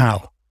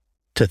how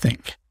to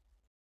think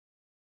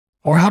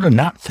or how to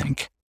not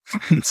think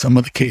in some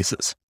of the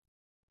cases.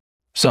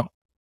 So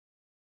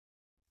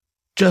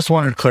just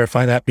wanted to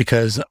clarify that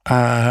because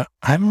I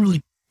haven't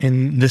really,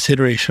 in this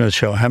iteration of the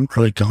show, I haven't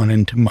really gone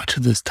into much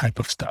of this type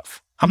of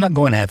stuff. I'm not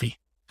going heavy.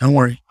 Don't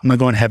worry. I'm not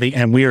going heavy.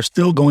 And we are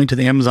still going to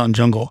the Amazon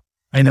jungle.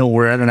 I know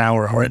we're at an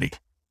hour already.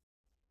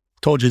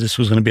 Told you this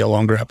was going to be a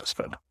longer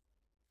episode.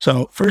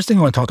 So first thing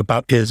I want to talk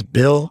about is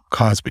Bill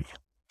Cosby.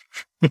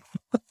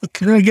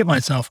 Can I get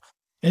myself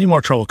any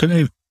more trouble?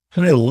 Can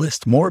I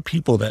list more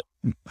people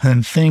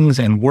and things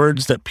and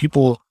words that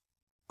people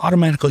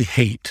automatically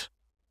hate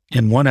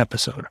in one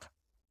episode?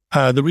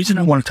 The reason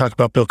I want to talk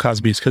about Bill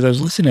Cosby is because I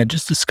was listening. I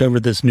just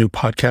discovered this new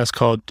podcast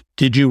called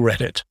Did You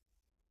Reddit?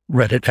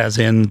 Reddit as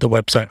in the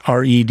website,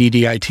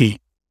 Reddit.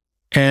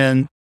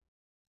 And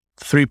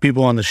 3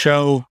 people on the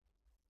show,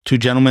 2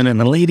 gentlemen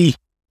and a lady,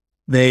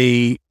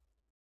 they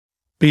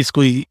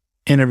basically,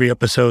 in every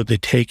episode, they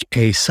take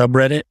a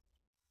subreddit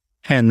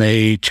and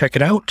they check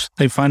it out.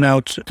 They find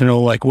out,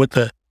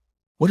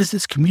 what what is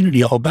this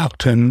community all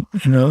about? And,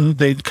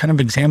 they kind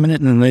of examine it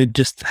and they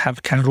just have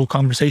a casual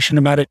conversation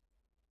about it.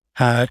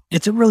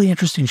 It's a really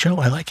interesting show.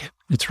 I like it.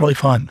 It's really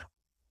fun.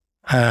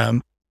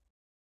 And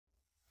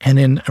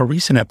in a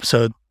recent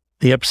episode,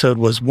 the episode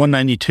was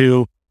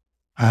 192,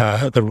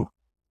 the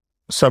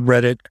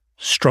subreddit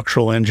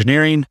Structural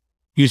Engineering,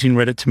 using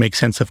Reddit to make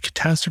sense of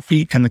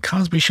catastrophe, and the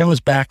Cosby Show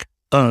is back.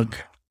 Ugh.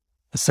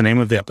 That's the name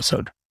of the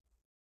episode.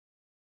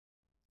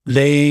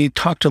 They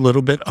talked a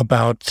little bit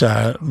about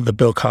the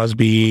Bill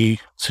Cosby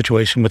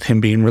situation with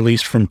him being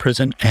released from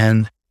prison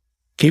and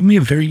gave me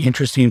a very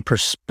interesting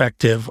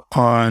perspective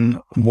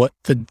on what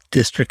the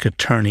district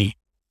attorney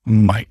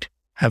might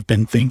have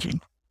been thinking.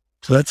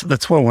 So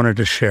that's what I wanted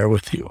to share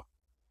with you.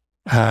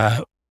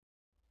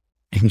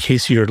 In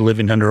case you're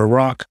living under a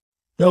rock,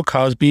 Bill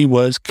Cosby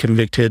was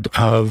convicted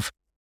of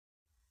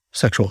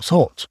sexual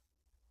assault,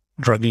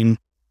 drugging.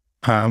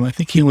 I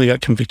think he only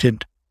got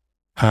convicted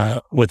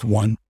with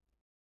one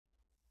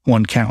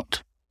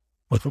count,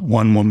 with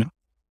one woman,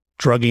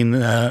 drugging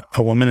a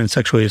woman and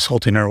sexually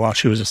assaulting her while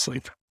she was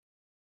asleep.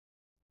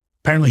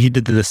 Apparently he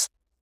did this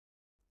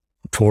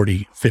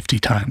 40, 50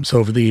 times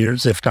over the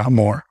years, if not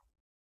more.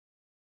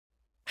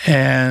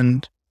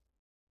 And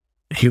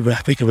I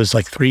think it was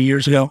like 3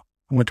 years ago,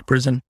 went to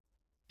prison.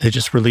 They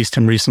just released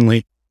him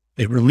recently.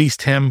 They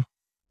released him,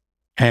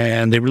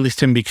 and they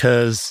released him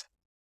because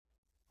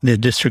the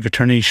district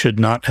attorney should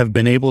not have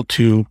been able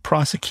to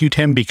prosecute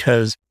him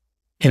because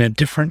in a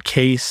different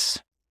case,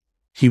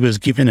 he was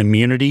given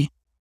immunity.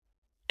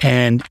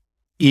 And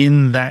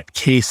in that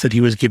case that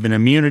he was given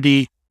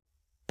immunity,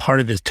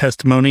 part of his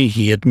testimony,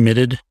 he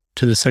admitted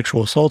to the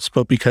sexual assaults,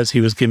 but because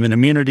he was given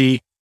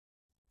immunity,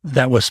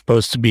 that was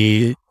supposed to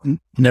be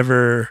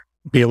never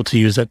be able to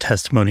use that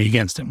testimony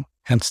against him,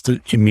 hence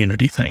the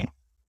immunity thing.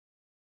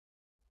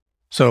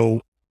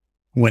 So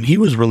when he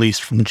was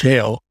released from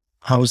jail,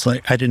 I was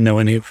like, I didn't know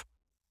any of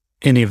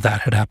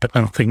that had happened. I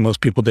don't think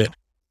most people did.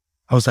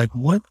 I was like,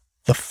 what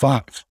the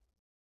fuck?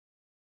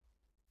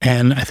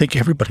 And I think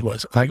everybody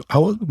was. Like,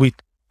 we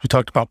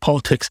talked about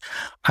politics.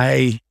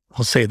 I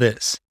will say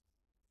this.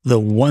 The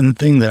one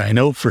thing that I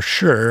know for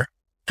sure,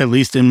 at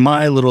least in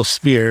my little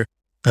sphere,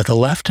 that the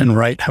left and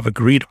right have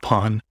agreed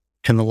upon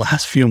in the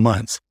last few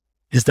months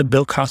is that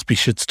Bill Cosby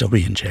should still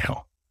be in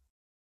jail.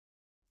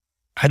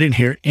 I didn't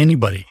hear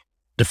anybody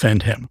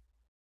defend him.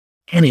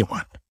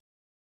 Anyone.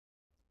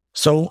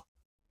 So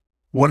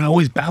what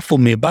always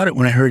baffled me about it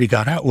when I heard he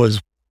got out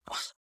was,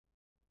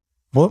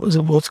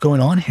 what's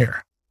going on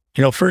here?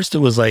 First it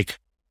was like,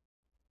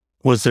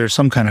 was there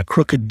some kind of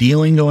crooked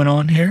dealing going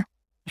on here?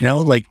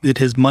 Like, did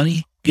his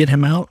money get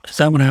him out? Is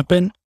that what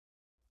happened?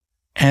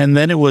 And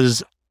then it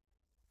was,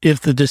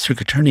 if the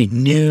district attorney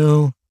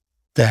knew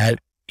that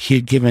he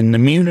had given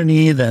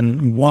immunity,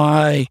 then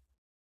why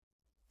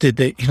did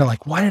they,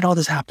 why did all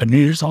this happen?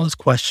 There's all this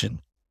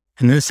question.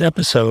 In this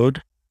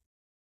episode,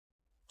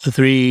 the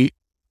three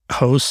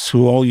hosts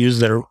who all use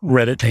their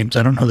Reddit names,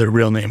 I don't know their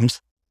real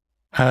names,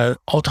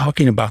 all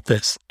talking about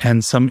this,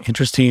 and some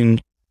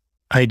interesting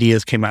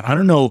ideas came out. I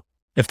don't know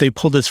if they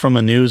pulled this from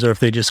the news or if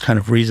they just kind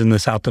of reasoned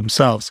this out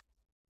themselves.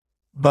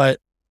 But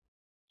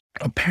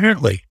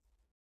apparently,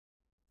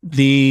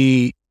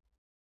 the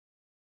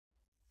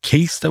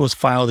case that was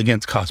filed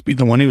against Cosby,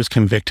 the one he was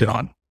convicted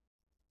on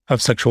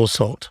of sexual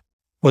assault,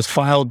 was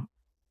filed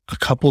a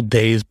couple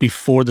days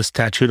before the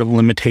statute of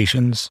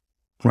limitations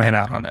ran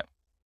out on it.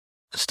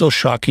 It's still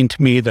shocking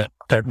to me that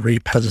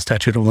rape has a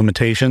statute of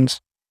limitations,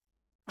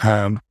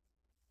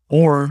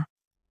 or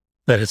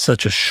that it's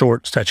such a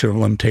short statute of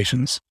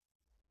limitations.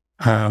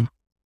 I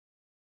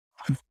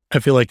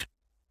feel like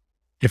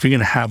if you're going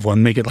to have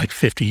one, make it like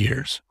 50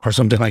 years or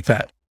something like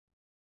that.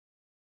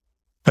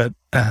 But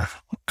I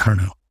don't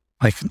know,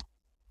 like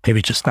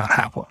maybe just not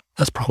have one.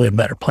 That's probably a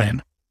better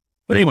plan.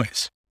 But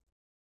anyways,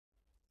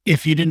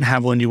 if you didn't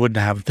have one, you wouldn't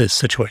have this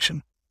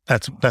situation.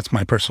 That's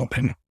my personal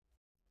opinion.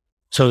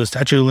 So the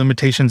statute of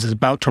limitations is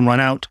about to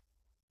run out,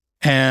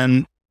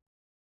 and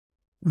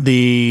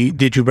the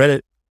Did You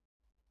Reddit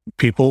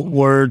people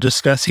were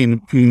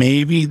discussing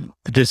maybe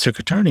the district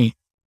attorney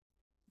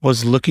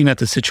was looking at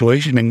the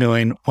situation and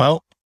going,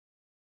 well,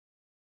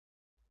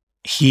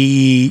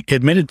 he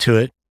admitted to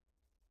it.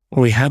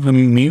 We have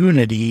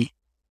immunity,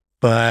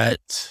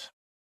 but,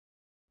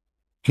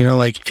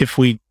 like if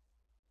we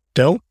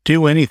don't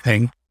do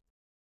anything,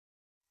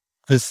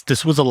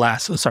 this was the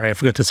last, sorry, I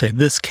forgot to say,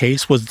 this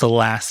case was the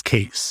last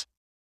case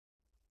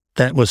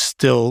that was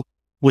still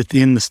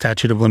within the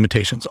statute of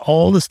limitations.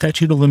 All the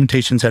statute of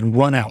limitations had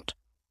run out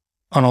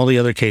on all the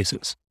other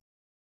cases.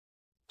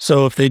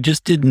 So if they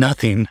just did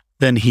nothing,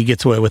 then he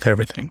gets away with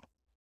everything.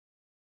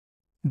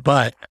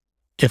 But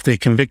if they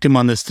convict him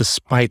on this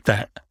despite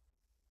that,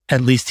 at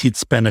least he'd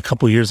spend a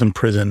couple years in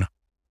prison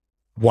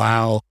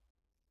while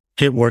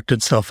it worked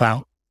itself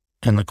out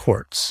in the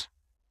courts.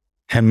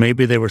 And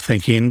maybe they were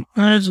thinking,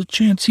 there's a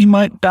chance he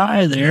might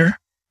die there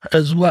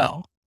as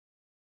well.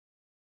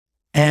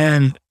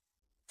 And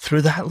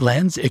through that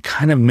lens, it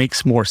kind of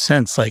makes more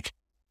sense. Like,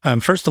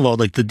 first of all,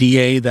 like the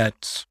DA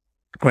that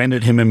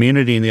granted him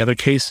immunity in the other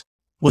case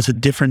was a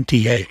different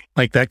DA.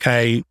 Like that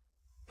guy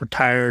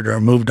retired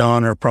or moved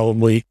on or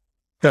probably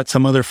got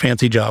some other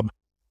fancy job.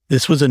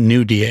 This was a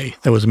new DA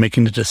that was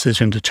making the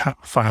decision to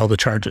file the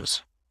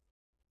charges.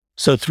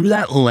 So through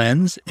that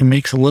lens, it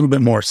makes a little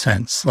bit more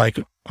sense. Like,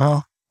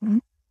 well,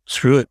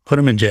 screw it. Put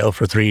him in jail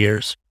for 3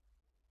 years.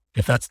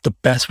 If that's the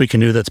best we can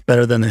do, that's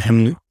better than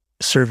him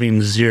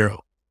serving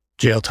 0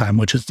 jail time,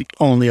 which is the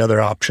only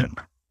other option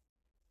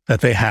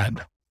that they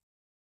had.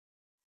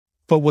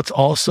 But what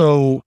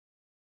also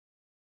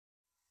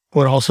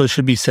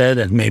should be said,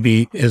 and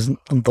maybe is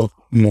the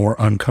more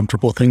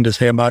uncomfortable thing to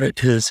say about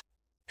it, is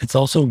it's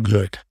also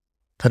good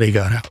that he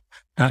got out.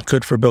 Not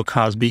good for Bill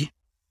Cosby,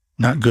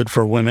 not good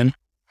for women,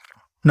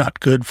 not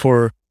good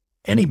for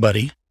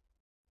anybody,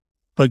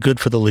 but good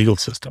for the legal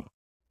system.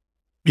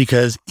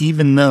 Because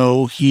even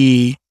though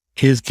he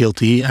is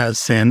guilty as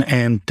sin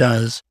and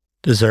does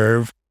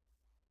deserve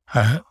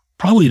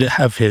probably to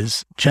have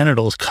his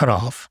genitals cut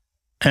off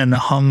and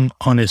hung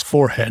on his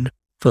forehead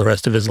for the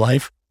rest of his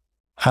life,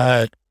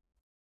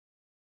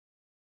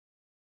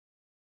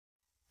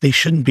 they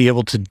shouldn't be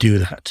able to do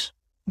that,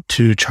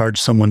 to charge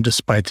someone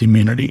despite the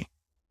immunity.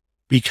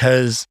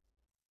 Because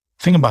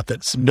think about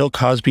this, Bill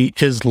Cosby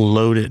is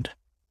loaded.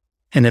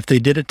 And if they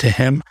did it to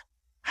him,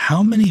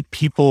 how many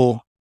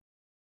people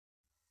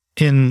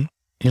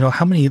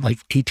how many like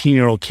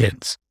 18-year-old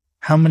kids,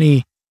 how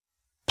many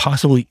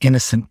possibly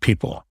innocent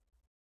people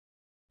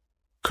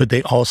could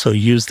they also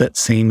use that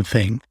same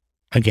thing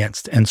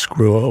against and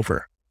screw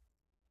over?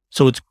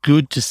 So it's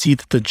good to see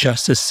that the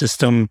justice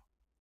system,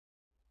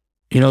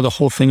 the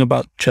whole thing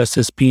about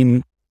justice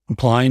being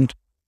blind,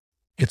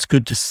 it's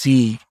good to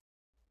see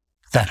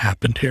that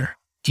happened here,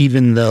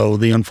 even though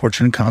the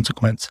unfortunate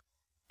consequence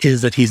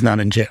is that he's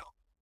not in jail.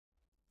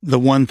 The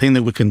one thing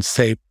that we can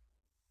say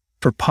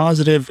for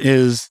positive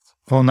is,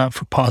 well, not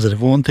for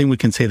positive. One thing we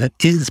can say that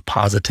is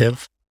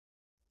positive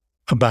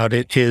about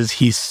it is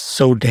he's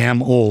so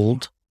damn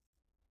old.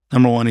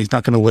 Number one, he's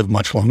not going to live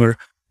much longer.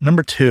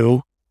 Number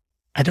two,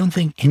 I don't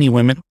think any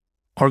women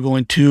are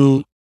going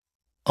to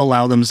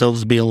allow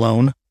themselves to be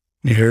alone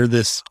near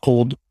this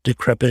old,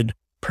 decrepit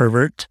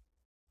pervert.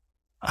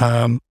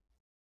 So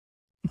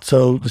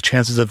the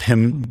chances of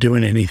him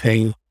doing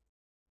anything,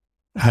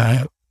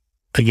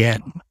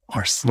 again,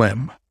 are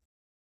slim.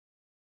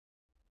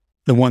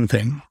 The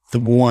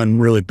one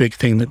really big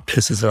thing that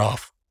pisses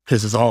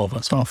all of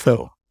us off,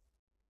 though,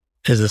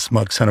 is a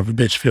smug son of a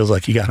bitch feels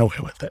like he got away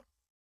with it.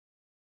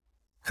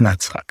 And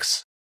that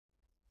sucks.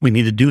 We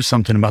need to do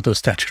something about those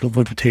statute of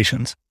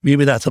limitations.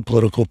 Maybe that's a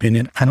political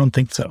opinion. I don't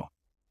think so.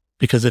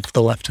 Because if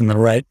the left and the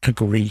right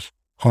agree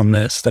on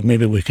this, then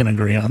maybe we can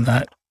agree on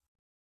that.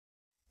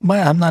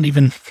 But I'm not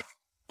even,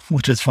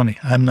 which is funny,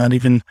 I'm not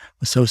even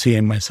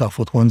associating myself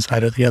with one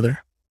side or the other.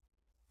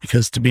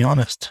 Because to be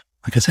honest,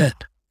 like I said,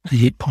 I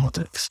hate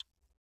politics.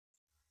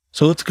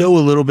 So let's go a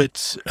little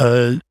bit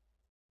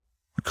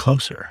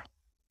closer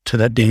to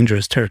that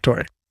dangerous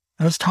territory.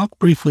 And let's talk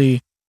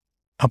briefly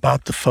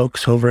about the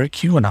folks over at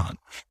QAnon.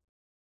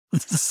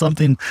 This is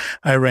something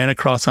I ran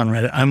across on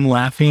Reddit. I'm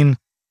laughing,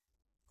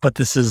 but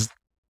it's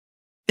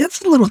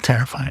a little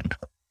terrifying.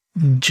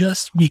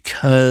 Just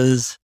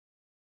because,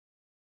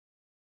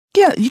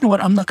 you know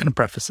what? I'm not going to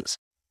preface this.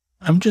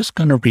 I'm just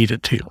going to read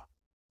it to you.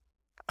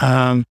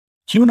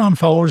 QAnon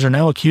followers are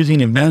now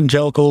accusing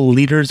evangelical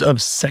leaders of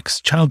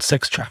child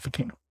sex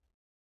trafficking.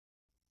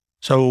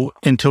 So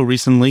until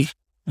recently,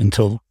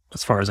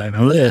 as far as I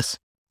know this,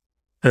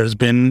 there's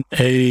been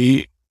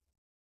a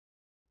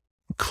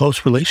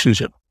close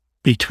relationship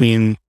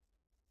between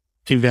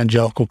the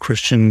evangelical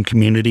Christian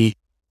community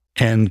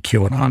and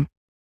QAnon.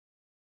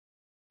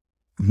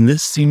 And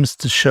this seems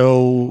to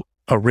show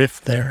a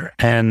rift there.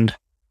 And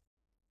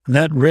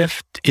that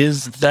rift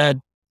is that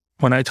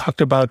when I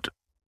talked about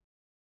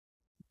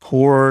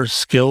poor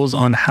skills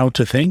on how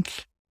to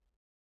think,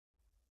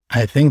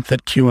 I think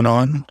that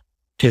QAnon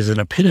is an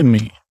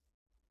epitome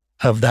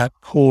of that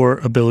poor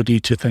ability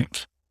to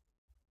think.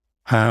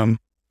 Let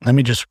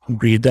me just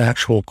read the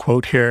actual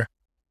quote here.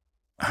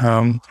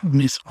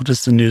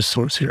 Just the news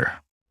source here.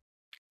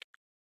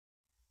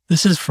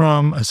 This is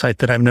from a site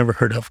that I've never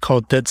heard of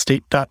called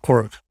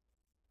deadstate.org.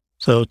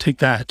 So take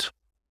that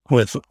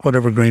with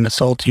whatever grain of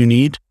salt you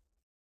need.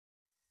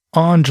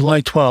 On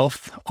July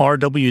 12th,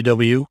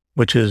 RWW,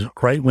 which is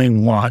Right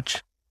Wing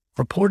Watch,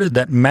 reported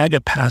that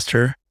MAGA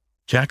pastor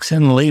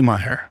Jackson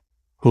Laymeyer,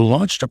 who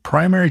launched a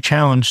primary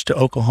challenge to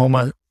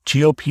Oklahoma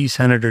GOP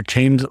Senator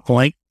James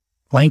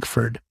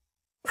Lankford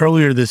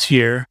earlier this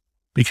year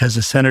because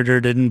the senator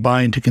didn't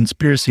buy into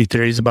conspiracy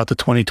theories about the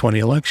 2020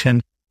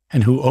 election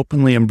and who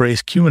openly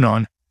embraced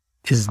QAnon,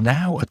 is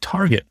now a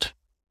target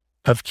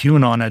of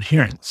QAnon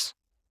adherents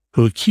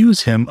who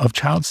accuse him of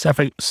child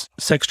sex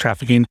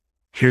trafficking.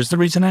 Here's the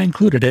reason I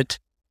included it,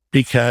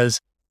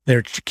 because they're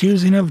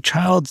accusing him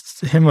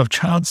of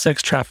child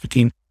sex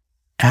trafficking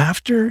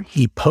after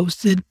he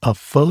posted a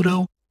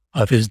photo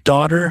of his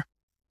daughter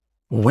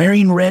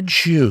wearing red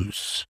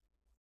shoes.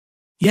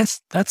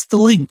 Yes, that's the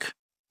link.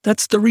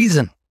 That's the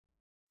reason.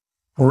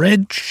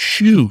 Red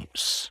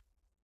shoes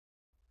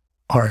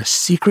are a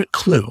secret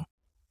clue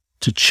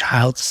to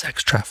child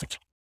sex trafficking.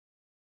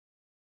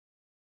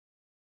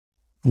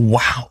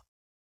 Wow.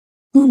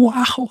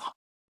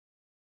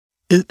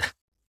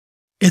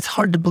 It's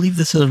hard to believe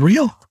this is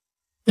real.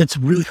 It's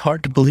really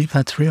hard to believe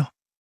that's real.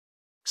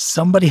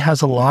 Somebody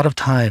has a lot of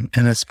time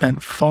and has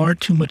spent far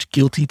too much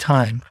guilty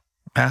time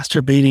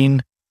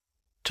masturbating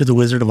to the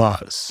Wizard of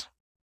Oz.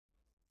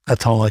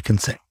 That's all I can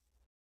say.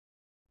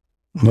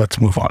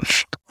 Let's move on.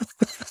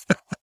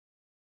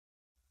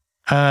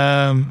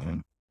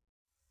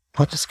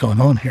 What is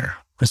going on here,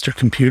 Mr.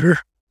 Computer?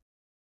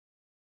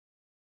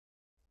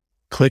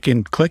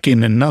 Clicking,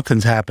 and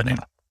nothing's happening.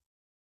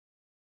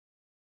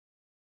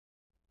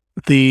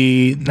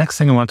 The next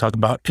thing I want to talk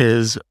about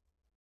is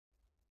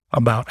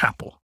about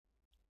Apple.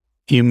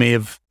 You may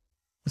have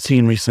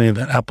seen recently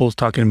that Apple's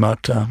talking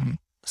about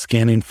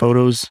scanning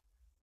photos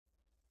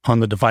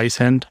on the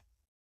device end.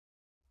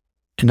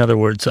 In other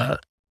words,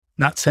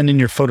 not sending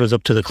your photos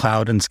up to the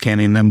cloud and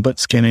scanning them, but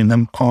scanning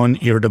them on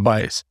your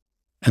device.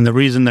 And the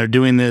reason they're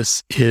doing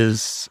this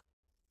is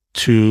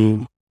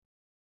to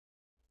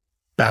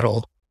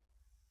battle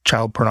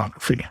child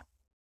pornography.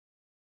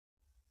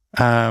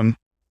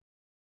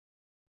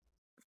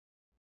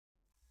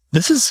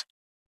 This is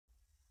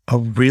a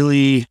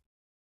really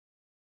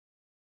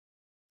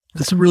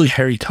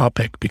hairy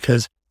topic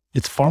because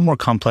it's far more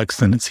complex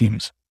than it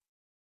seems.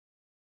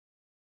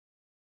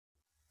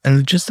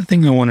 And just the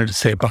thing I wanted to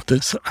say about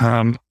this,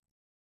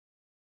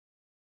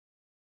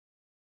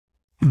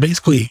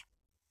 basically,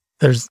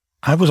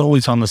 I was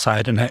always on the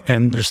side,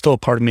 and there's still a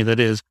part of me that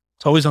is,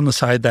 it's always on the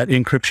side that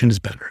encryption is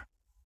better.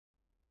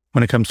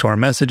 When it comes to our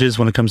messages,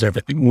 when it comes to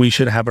everything, we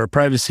should have our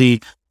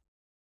privacy.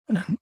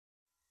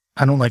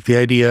 I don't like the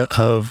idea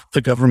of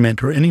the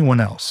government or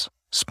anyone else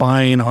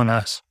spying on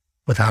us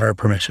without our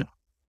permission.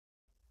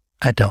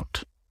 I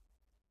don't.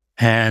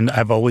 And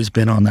I've always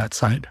been on that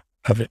side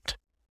of it.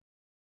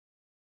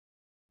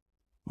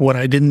 What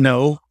I didn't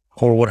know,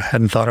 or what I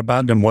hadn't thought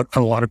about, and what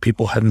a lot of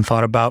people hadn't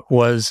thought about,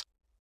 was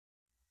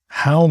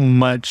how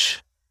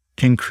much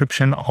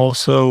encryption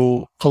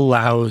also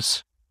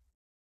allows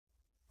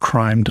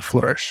crime to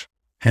flourish.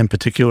 In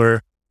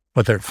particular,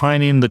 what they're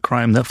finding, the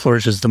crime that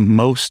flourishes the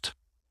most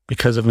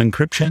because of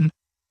encryption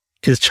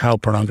is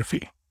child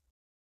pornography.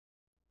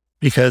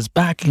 Because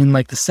back in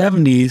like the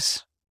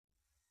 70s,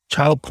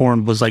 child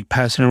porn was like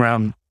passing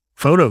around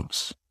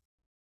photos,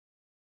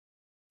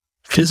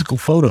 physical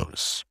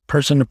photos,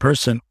 person to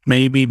person,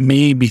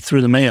 maybe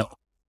through the mail.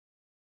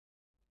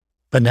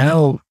 But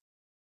now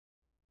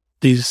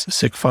these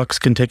sick fucks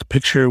can take a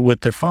picture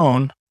with their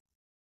phone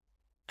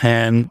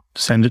and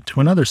send it to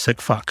another sick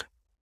fuck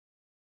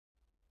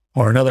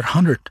or another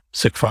 100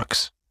 sick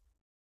fucks.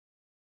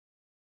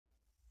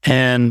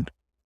 And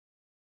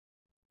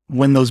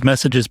when those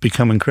messages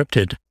become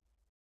encrypted,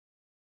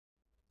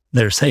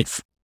 they're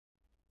safe.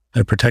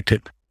 They're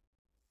protected.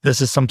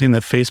 This is something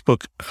that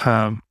Facebook,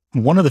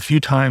 one of the few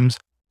times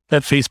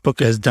that Facebook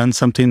has done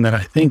something that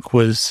I think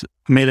was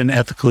made an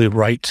ethically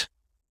right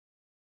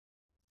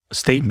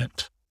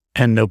statement,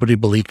 and nobody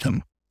believed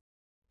them.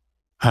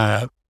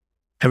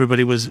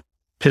 Everybody was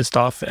pissed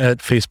off at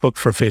Facebook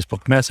for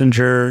Facebook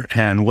Messenger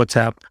and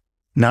WhatsApp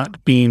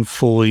not being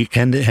fully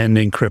end-to-end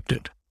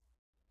encrypted.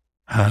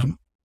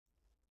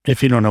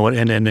 If you don't know what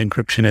end-to-end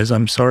encryption is,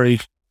 I'm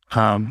sorry,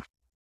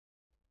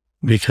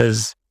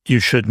 because you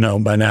should know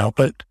by now,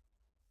 but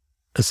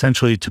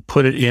essentially, to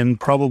put it in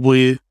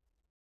probably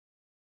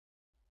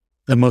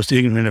the most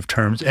ignorant of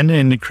terms,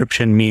 end-to-end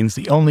encryption means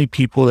the only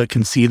people that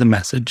can see the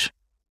message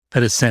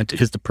that is sent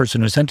is the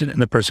person who sent it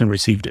and the person who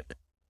received it.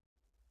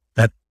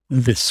 That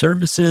the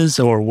services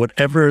or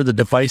whatever the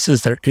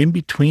devices that are in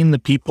between the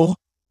people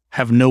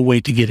have no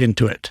way to get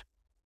into it.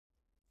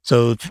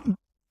 So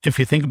if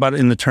you think about it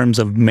in the terms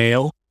of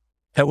mail,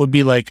 that would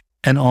be like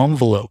an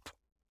envelope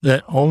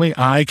that only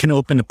I can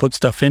open to put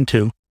stuff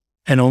into,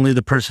 and only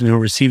the person who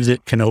receives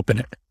it can open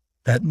it.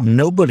 That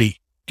nobody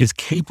is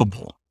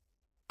capable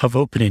of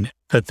opening it.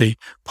 That the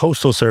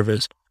postal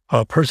service,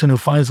 a person who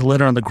finds a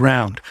letter on the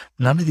ground,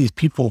 none of these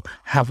people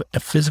have a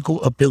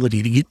physical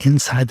ability to get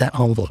inside that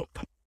envelope.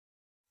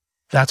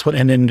 That's what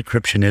end-to-end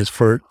encryption is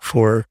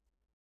for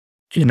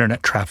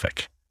internet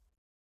traffic.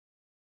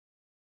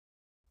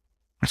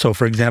 So,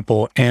 for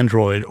example,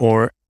 Android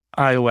or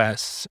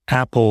iOS,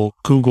 Apple,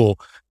 Google,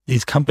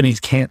 these companies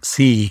can't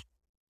see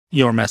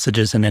your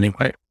messages in any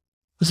way.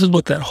 This is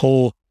what that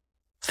whole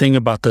thing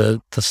about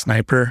the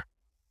sniper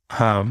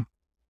and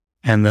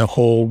the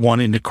whole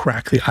wanting to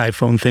crack the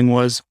iPhone thing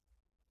was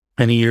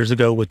many years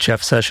ago with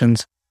Jeff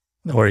Sessions,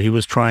 where he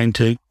was trying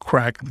to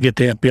get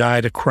the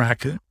FBI to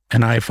crack an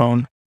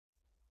iPhone,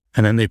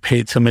 and then they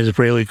paid some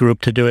Israeli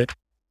group to do it.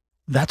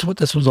 That's what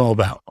this was all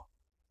about.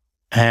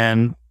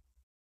 And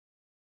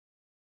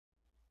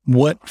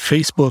what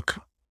Facebook's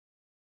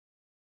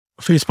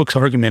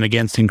argument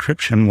against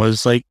encryption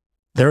was like,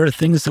 there are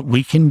things that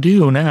we can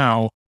do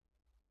now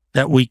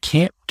that we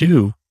can't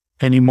do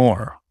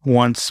anymore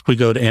once we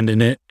go to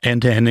end-to-end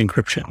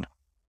encryption.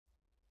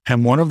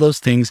 And one of those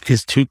things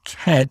is to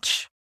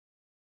catch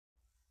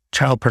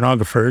child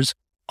pornographers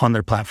on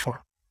their platform.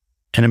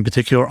 and in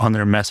particular on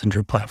their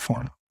messenger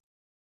platform.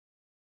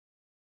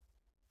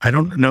 I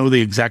don't know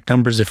the exact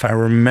numbers. If I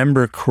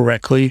remember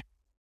correctly,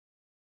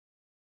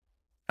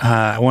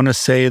 I want to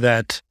say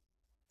that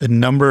the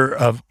number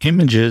of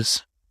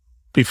images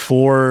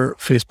before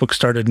Facebook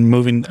started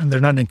moving, they're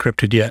not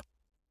encrypted yet,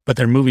 but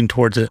they're moving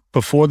towards it.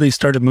 Before they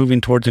started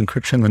moving towards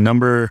encryption, the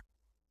number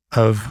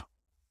of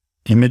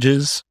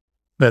images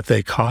that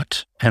they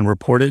caught and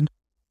reported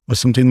was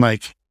something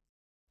like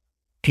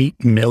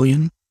 8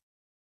 million,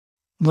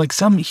 like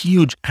some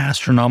huge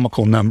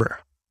astronomical number.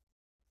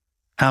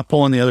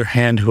 Apple, on the other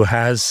hand, who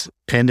has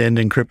end-to-end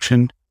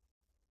encryption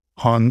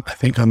on, I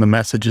think on the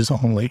messages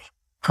only,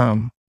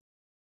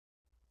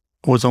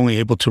 was only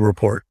able to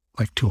report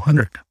like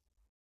 200.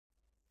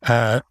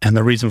 And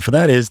the reason for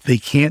that is they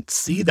can't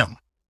see them.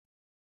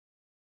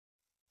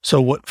 So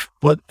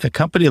what a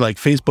company like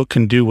Facebook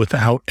can do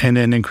without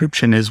end-to-end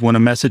encryption is when a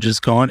message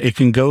is gone, it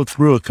can go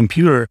through a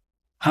computer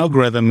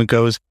algorithm and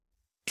goes,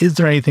 is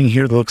there anything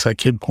here that looks like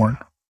kid porn?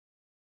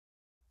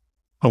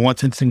 But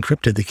once it's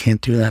encrypted, they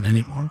can't do that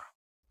anymore.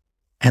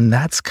 And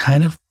that's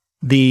kind of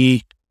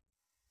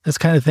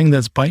thing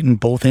that's biting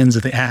both ends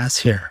of the ass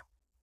here.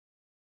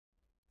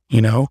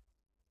 You know,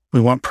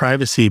 we want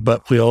privacy,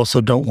 but we also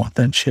don't want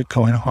that shit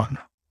going on.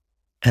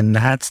 And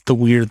that's the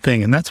weird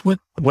thing. And that's what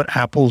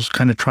Apple's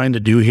kind of trying to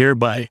do here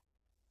by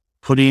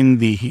having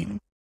the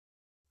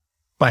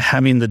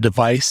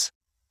device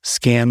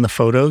scan the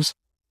photos,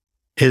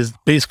 is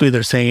basically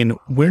they're saying,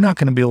 we're not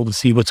going to be able to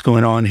see what's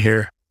going on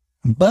here.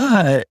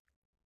 But,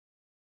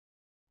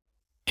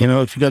 you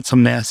know, if you got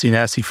some nasty,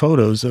 nasty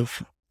photos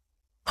of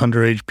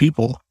underage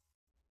people,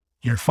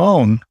 your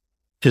phone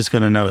is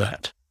going to know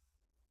that.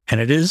 And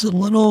it is a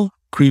little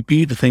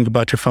creepy to think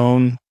about your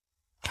phone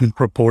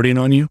reporting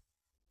on you.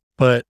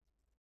 But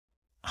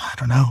I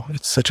don't know.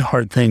 It's such a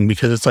hard thing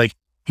because it's like,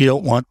 you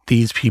don't want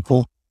these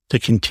people to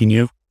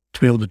continue to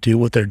be able to do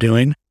what they're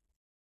doing.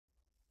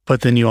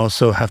 But then you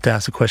also have to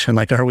ask the question,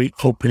 like, are we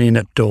opening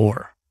a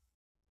door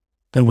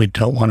that we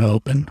don't want to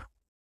open?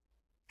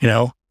 You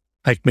know,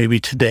 like maybe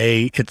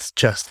today it's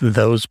just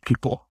those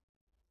people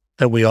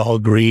that we all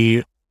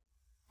agree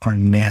are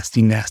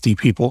nasty, nasty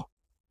people.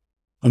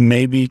 And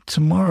maybe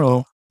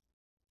tomorrow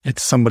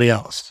it's somebody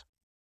else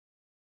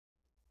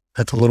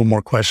that's a little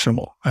more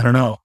questionable. I don't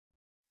know.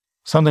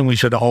 Something we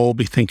should all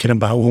be thinking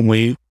about when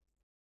we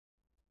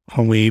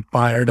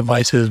buy our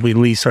devices, we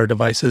lease our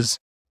devices,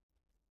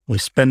 we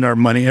spend our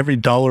money. Every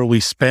dollar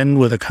we spend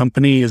with a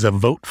company is a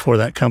vote for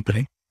that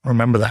company.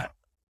 Remember that.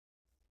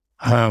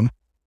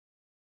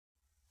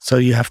 So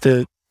you have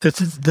to, this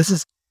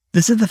is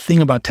the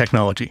thing about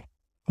technology.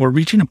 We're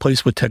reaching a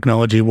place with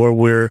technology where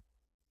we're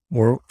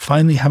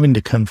finally having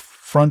to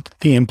confront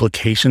the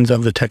implications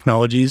of the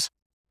technologies,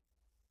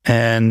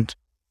 and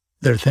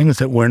there are things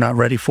that we're not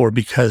ready for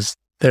because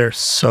they're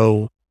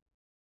so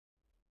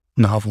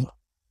novel.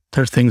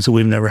 There are things that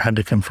we've never had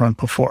to confront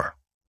before.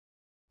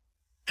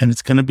 And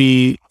it's going to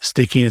be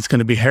sticky. It's going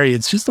to be hairy.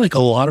 It's just like a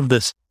lot of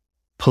this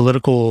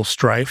political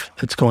strife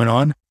that's going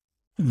on.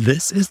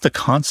 This is the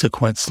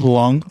consequence,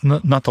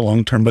 not the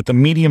long term, but the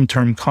medium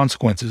term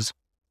consequences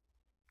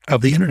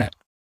of the internet.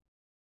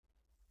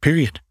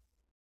 Period.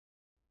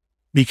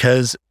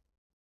 Because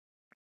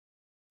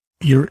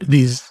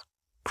these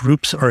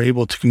groups are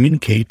able to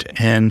communicate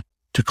and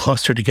to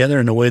cluster together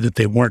in a way that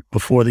they weren't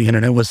before the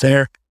internet was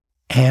there.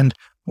 And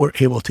we're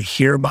able to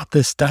hear about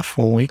this stuff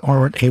when we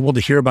weren't able to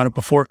hear about it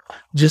before.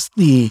 Just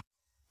the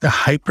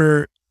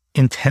hyper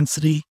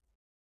intensity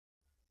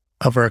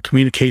of our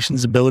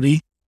communications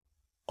ability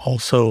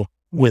also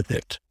with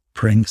it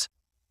brings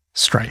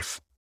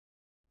strife.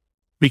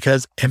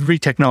 Because every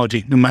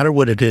technology, no matter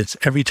what it is,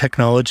 every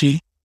technology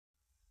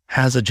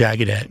has a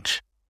jagged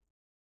edge.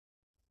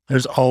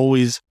 There's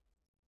always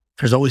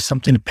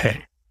something to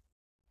pay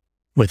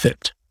with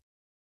it.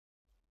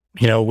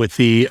 You know, with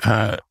the,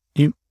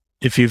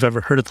 if you've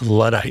ever heard of the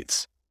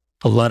Luddites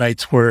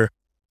were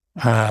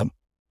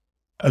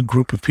a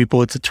group of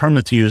people. It's a term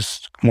that's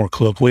used more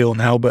colloquial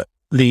now, but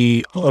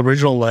the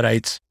original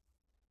Luddites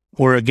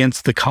were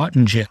against the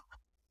cotton gin.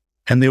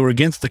 And they were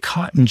against the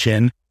cotton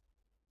gin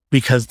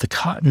because the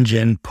cotton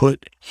gin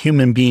put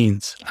human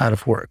beings out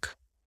of work.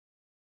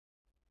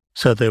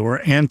 So they were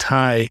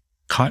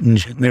anti-cotton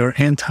gin. They were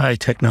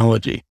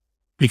anti-technology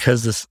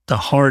because the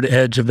hard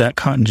edge of that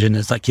cotton gin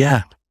is like,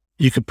 yeah,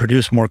 you could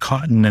produce more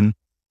cotton, and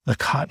the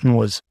cotton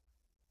was,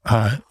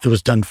 it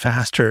was done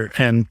faster,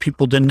 and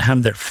people didn't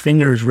have their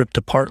fingers ripped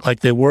apart like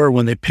they were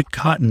when they picked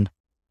cotton.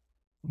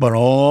 But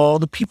all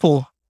the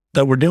people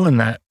that were doing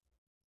that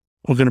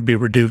were going to be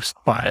reduced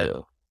by,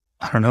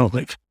 I don't know,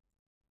 like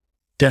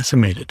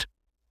decimated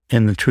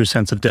in the true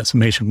sense of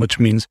decimation, which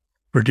means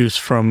reduced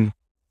from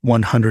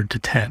 100 to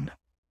 10,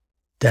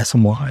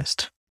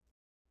 decimalized,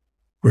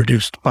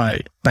 reduced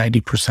by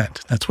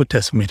 90%. That's what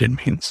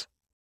decimated means.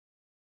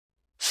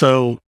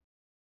 So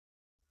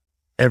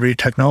every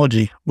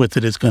technology with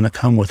it is going to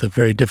come with a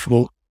very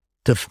difficult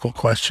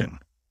question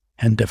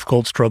and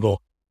difficult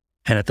struggle.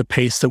 And at the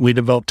pace that we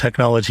develop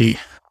technology,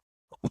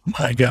 oh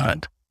my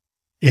God,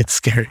 it's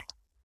scary.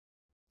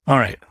 All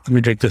right, let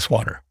me drink this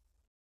water.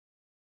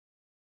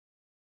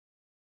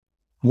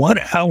 1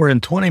 hour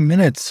and 20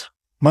 minutes.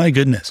 My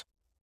goodness.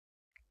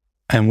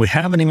 And we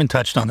haven't even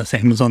touched on this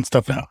Amazon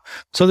stuff now.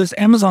 So this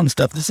Amazon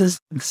stuff, this is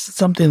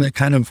something that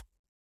kind of,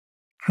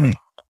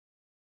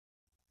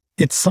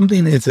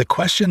 it's a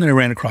question that I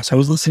ran across. I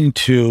was listening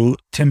to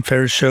Tim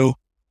Ferriss' show,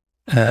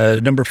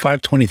 number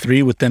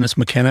 523 with Dennis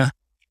McKenna,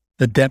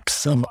 The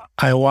Depths of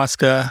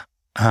Ayahuasca,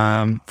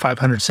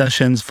 500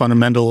 Sessions,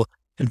 Fundamental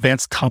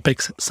Advanced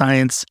Topics,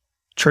 Science,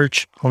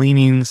 Church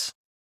Leanings,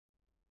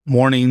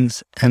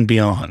 Warnings, and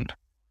Beyond.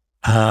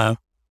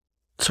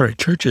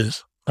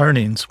 Churches,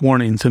 Learnings,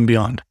 Warnings, and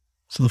Beyond.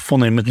 So the full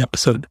name of the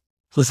episode.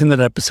 Listen to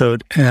that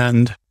episode,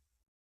 and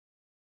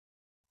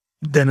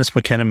Dennis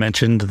McKenna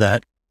mentioned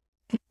that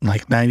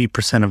like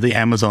 90% of the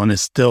Amazon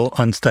is still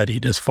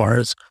unstudied as far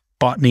as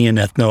botany and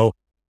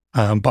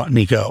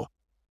ethnobotany go.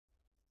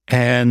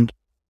 And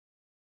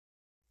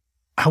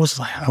I was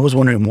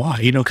wondering why,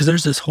 because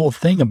there's this whole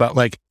thing about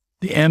like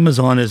the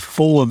Amazon is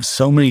full of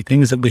so many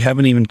things that we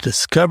haven't even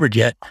discovered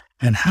yet,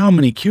 and how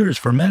many cures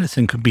for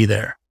medicine could be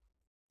there.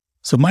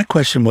 So my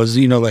question was,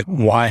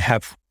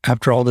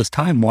 after all this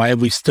time, why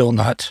have we still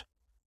not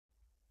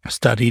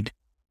studied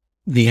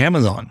the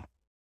Amazon?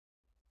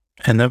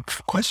 And the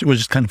question was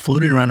just kind of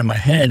floating around in my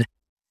head.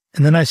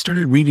 And then I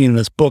started reading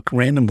this book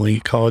randomly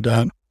called,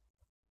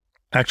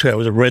 actually, I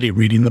was already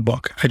reading the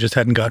book. I just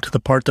hadn't got to the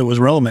part that was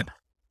relevant.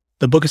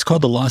 The book is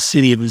called The Lost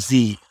City of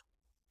Z,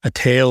 A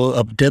Tale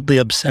of Deadly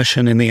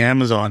Obsession in the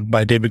Amazon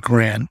by David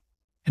Gran.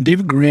 And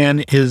David Gran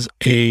is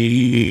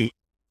a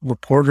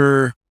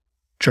reporter,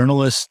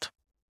 journalist,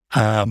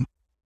 and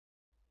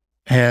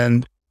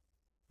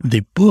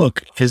the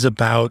book is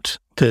about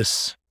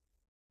this.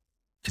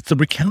 It's the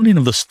recounting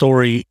of the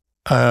story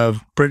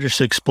of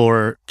British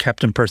explorer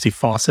Captain Percy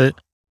Fawcett.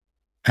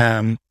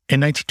 In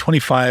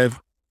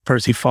 1925,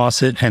 Percy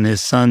Fawcett and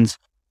his sons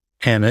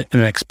and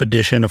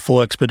a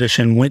full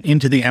expedition, went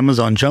into the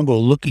Amazon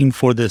jungle looking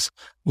for this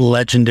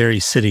legendary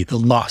city, the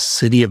Lost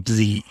City of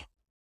Z.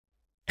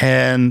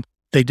 And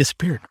they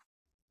disappeared.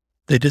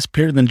 They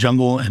disappeared in the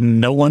jungle, and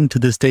no one to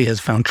this day has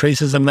found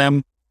traces of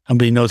them.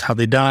 Nobody knows how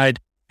they died,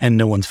 and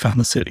no one's found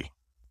the city,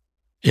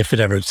 if it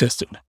ever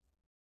existed.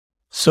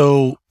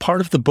 So part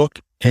of the book,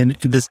 and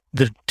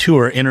the two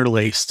are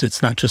interlaced.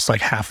 It's not just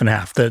like half and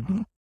half.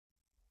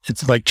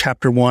 It's like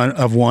chapter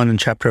one and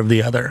chapter of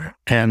the other.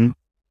 And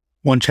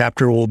one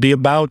chapter will be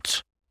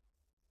about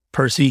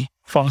Percy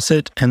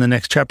Fawcett, and the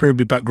next chapter will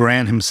be about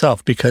Gran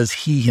himself, because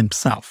he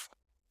himself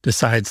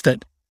decides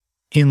that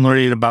in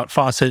learning about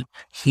Fawcett,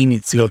 he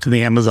needs to go to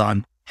the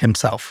Amazon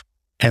himself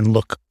and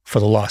look for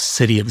the Lost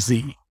City of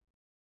Z.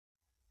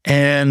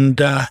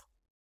 And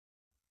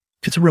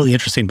it's a really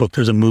interesting book.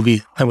 There's a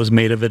movie that was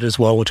made of it as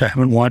well, which I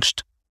haven't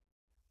watched.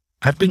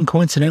 I've been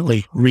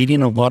coincidentally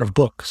reading a lot of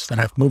books that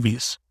have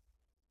movies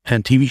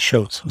and TV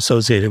shows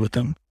associated with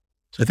them.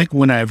 So I think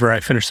whenever I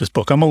finish this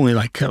book, I'm only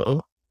like,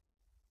 let's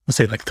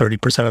say like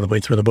 30% of the way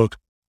through the book.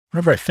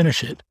 Whenever I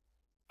finish it,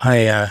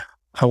 I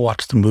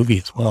watch the movie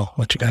as well,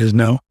 let you guys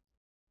know.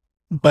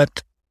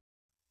 But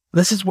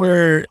this is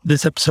where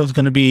this episode is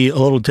going to be a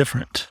little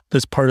different.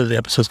 This part of the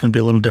episode is going to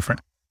be a little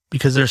different,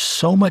 because there's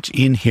so much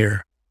in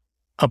here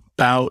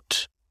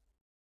about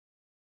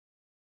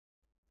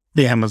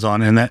the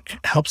Amazon, and that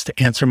helps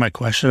to answer my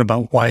question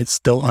about why it's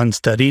still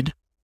unstudied.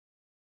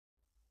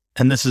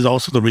 And this is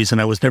also the reason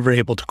I was never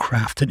able to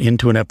craft it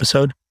into an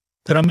episode,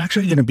 that I'm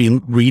actually going to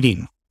be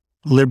reading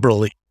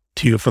liberally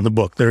to you from the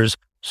book. There's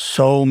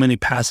so many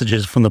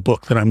passages from the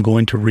book that I'm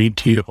going to read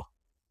to you.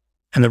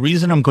 And the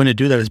reason I'm going to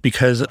do that is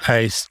because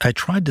I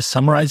tried to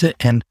summarize it.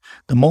 And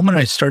the moment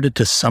I started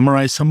to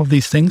summarize some of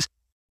these things,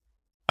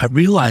 I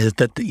realized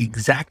that the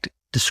exact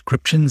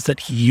descriptions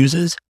that he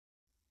uses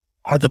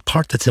are the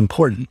part that's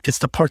important. It's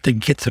the part that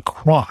gets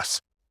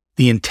across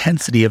the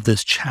intensity of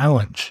this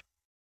challenge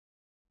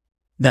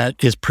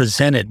that is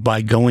presented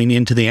by going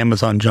into the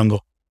Amazon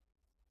jungle.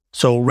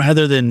 So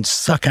rather than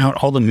suck out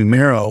all the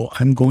numero,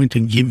 I'm going to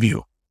give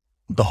you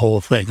the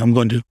whole thing. I'm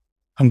going to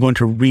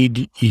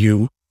read to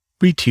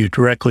you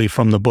directly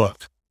from the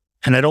book.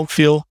 And I don't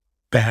feel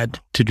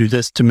bad to do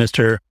this to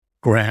Mr.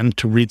 Gran,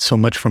 to read so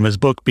much from his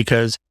book,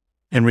 because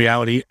in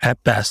reality,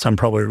 at best, I'm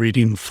probably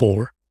reading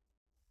 4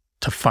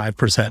 to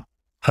 5%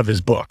 of his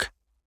book,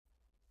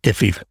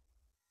 if even.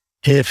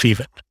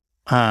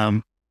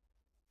 And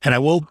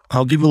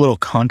I'll give you a little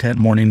content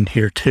warning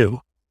here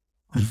too.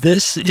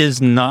 This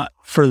is not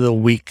for the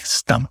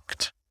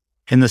weak-stomached,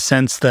 in the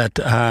sense that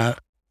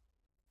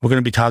we're going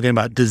to be talking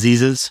about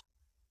diseases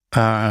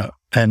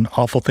and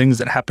awful things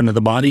that happen to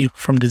the body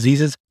from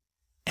diseases.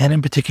 And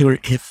in particular,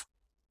 if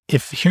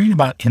hearing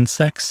about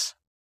insects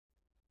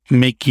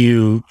make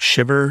you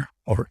shiver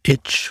or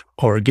itch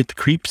or get the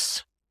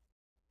creeps,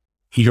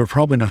 you're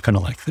probably not going to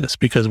like this,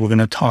 because we're going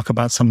to talk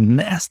about some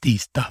nasty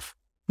stuff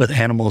with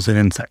animals and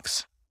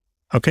insects.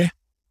 Okay?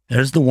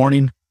 There's the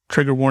warning,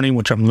 trigger warning,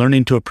 which I'm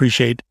learning to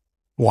appreciate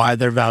why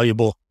they're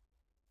valuable.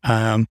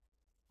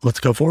 Let's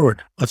go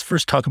forward. Let's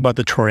first talk about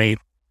the terrain.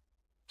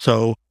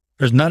 So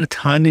there's not a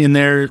ton in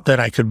there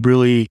that I could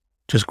really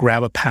just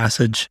grab a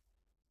passage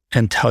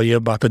and tell you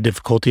about the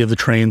difficulty of the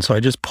terrain. So I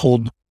just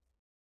pulled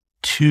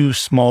two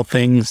small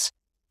things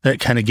that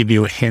kind of give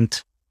you a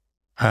hint.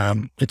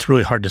 It's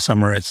really hard to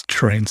summarize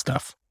terrain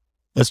stuff.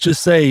 Let's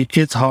just say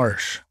it's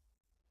harsh.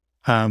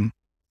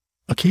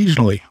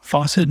 Occasionally,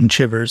 Fawcett and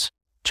Chivers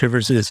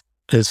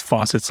is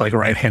Fawcett's like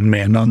right-hand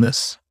man on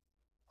this.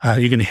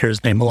 You're going to hear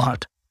his name a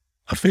lot.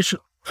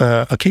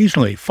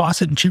 Occasionally,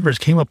 Fawcett and Chivers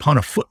came upon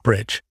a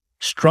footbridge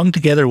strung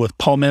together with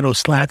palmetto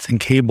slats and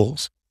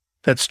cables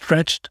that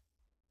stretched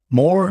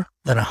more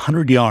than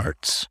 100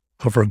 yards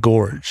over a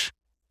gorge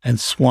and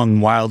swung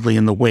wildly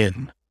in the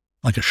wind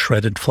like a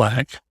shredded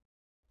flag.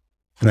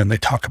 And then they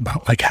talk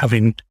about like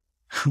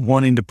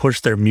wanting to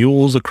push their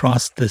mules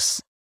across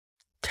this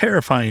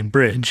terrifying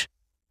bridge,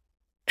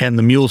 and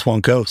the mules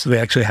won't go. So they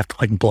actually have to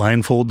like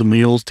blindfold the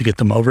mules to get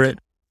them over it.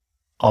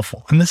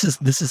 Awful. And this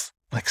is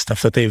like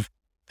stuff that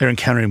they're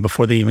encountering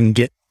before they even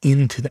get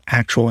into the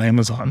actual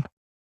Amazon.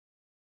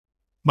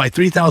 By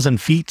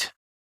 3,000 feet,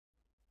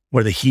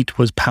 where the heat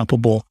was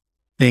palpable,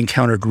 they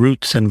encountered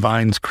roots and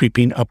vines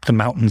creeping up the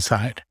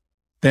mountainside.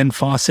 Then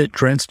Fawcett,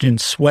 drenched in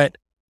sweat,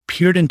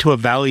 peered into a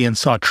valley and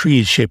saw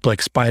trees shaped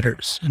like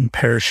spiders and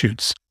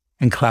parachutes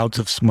and clouds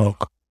of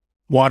smoke,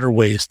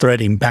 waterways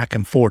threading back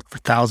and forth for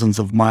thousands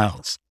of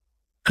miles,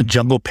 a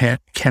jungle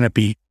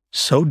canopy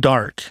so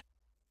dark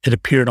it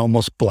appeared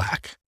almost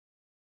black.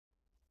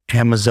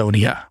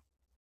 Amazonia.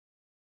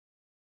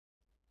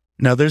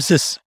 Now there's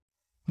this,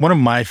 one of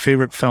my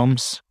favorite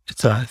films,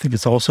 I think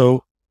it's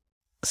also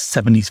a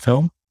 70s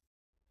film,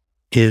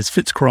 is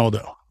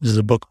Fitzcarraldo. This is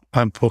a book.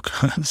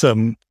 It's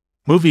a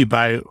movie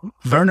by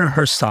Werner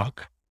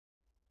Herzog.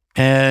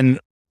 And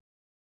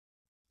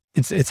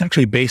it's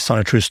actually based on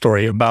a true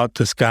story about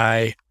this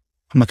guy.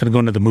 I'm not going to go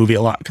into the movie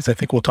a lot because I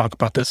think we'll talk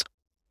about this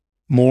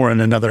more in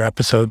another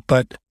episode,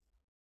 but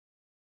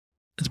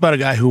it's about a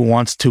guy who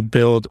wants to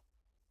build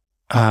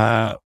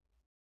an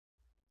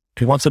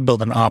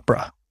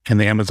opera in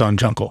the Amazon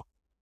jungle,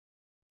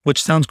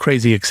 which sounds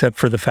crazy except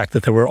for the fact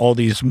that there were all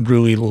these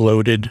really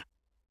loaded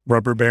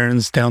rubber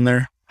barons down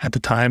there at the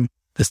time.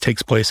 This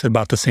takes place at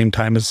about the same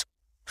time as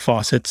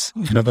Fawcett's,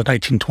 the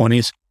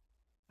 1920s.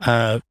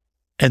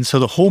 And so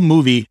the whole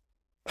movie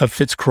of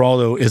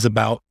Fitzcarraldo is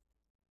about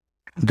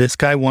this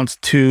guy wants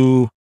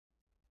to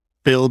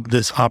build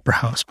this opera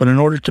house, but in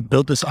order to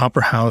build this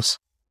opera house,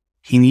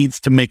 he needs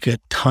to make a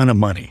ton of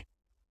money.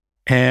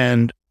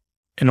 And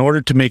in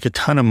order to make a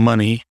ton of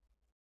money,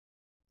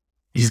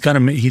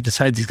 he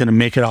decides he's going to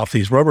make it off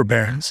these rubber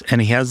barons,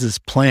 and he has this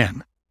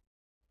plan.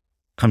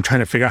 I'm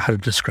trying to figure out how to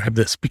describe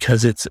this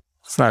because it's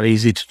not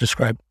easy to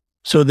describe.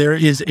 So there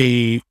is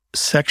a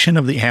section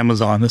of the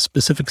Amazon, a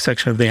specific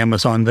section of the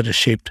Amazon that is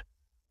shaped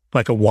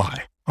like a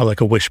Y or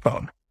like a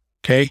wishbone.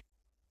 Okay.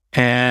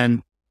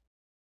 And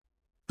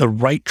the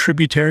right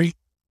tributary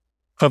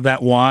of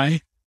that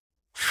Y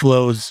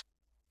flows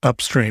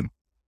upstream.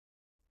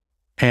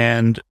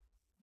 And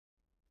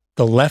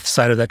the left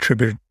side of that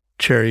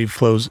tributary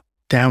flows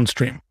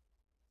downstream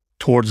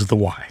towards the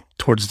Y,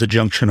 towards the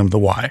junction of the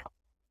Y.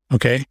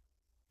 Okay.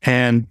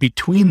 And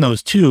between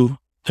those two,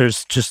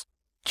 there's just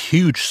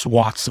huge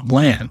swaths of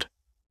land.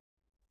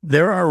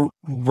 There are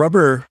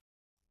rubber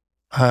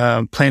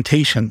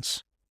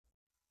plantations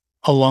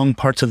along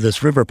parts of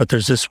this river, but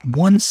there's this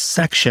one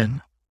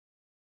section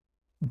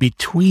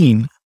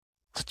between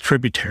the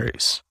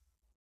tributaries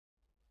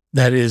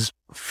that is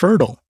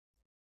fertile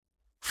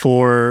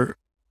for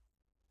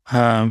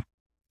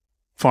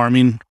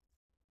farming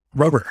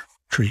rubber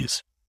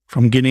trees,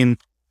 from getting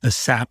the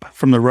sap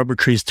from the rubber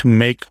trees to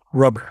make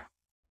rubber.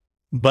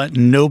 But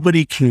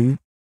nobody can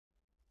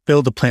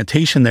build a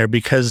plantation there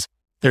because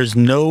there's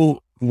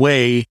no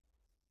way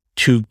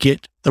to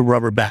get the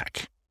rubber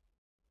back.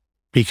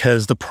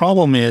 Because the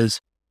problem is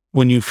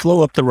when you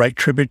flow up the right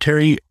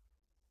tributary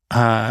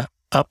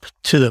up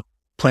to the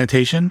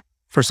plantation,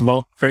 first of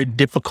all, very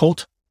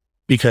difficult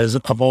because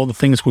of all the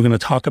things we're going to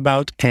talk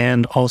about,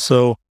 and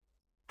also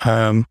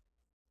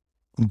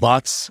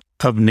lots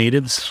of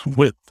natives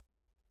with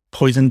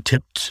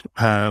poison-tipped,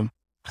 and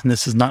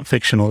this is not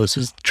fictional, this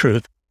is the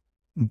truth,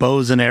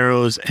 bows and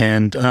arrows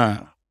and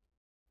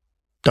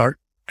dart.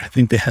 I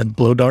think they had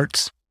blow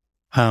darts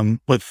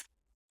with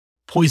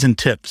poison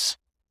tips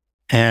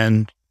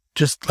and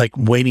just like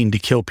waiting to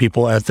kill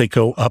people as they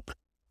go up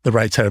the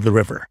right side of the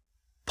river,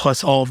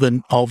 plus all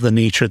the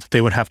nature that they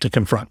would have to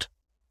confront.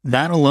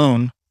 That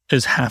alone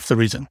is half the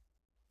reason.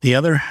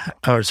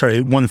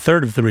 One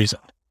third of the reason.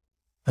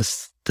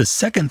 The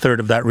second third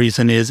of that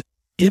reason is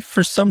if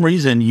for some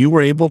reason you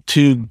were able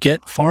to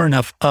get far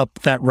enough up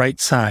that right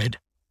side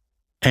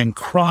and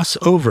cross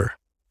over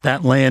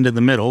that land in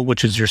the middle,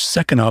 which is your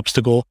second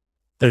obstacle,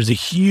 there's a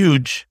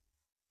huge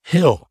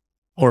hill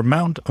or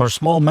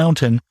small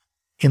mountain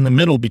in the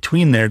middle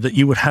between there that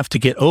you would have to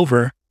get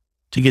over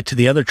to get to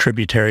the other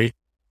tributary.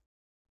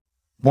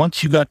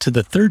 Once you got to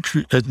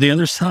the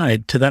other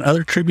side, to that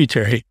other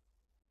tributary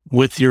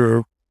with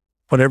your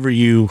whatever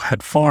you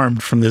had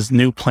farmed from this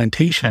new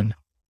plantation,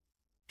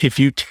 if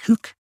you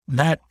took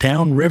that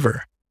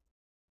downriver,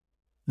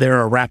 there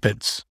are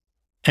rapids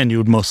and you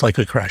would most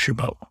likely crash your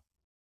boat.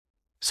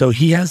 So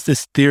he has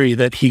this theory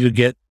that he could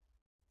get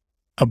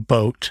a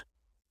boat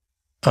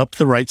up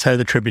the right side of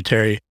the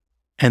tributary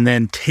and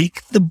then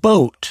take the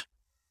boat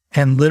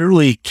and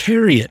literally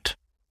carry it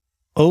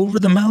over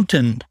the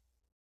mountain,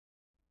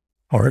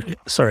 or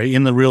sorry,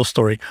 in the real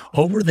story,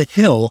 over the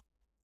hill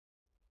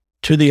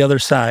to the other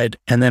side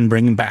and then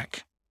bring him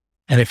back.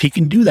 And if he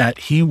can do that,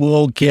 he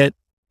will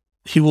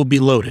be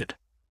loaded,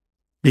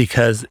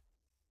 because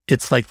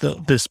it's like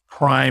this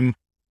prime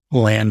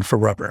land for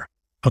rubber.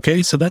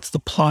 Okay, so that's the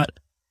plot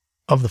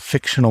of the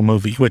fictional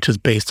movie, which is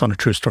based on a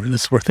true story.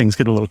 This is where things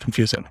get a little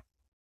confusing.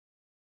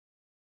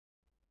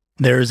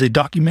 There is a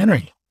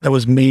documentary that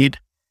was made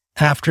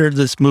after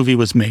this movie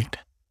was made,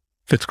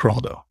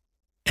 Fitzcarraldo.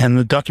 And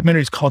the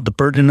documentary is called The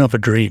Burden of a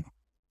Dream,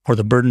 or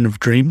The Burden of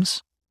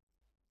Dreams.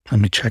 Let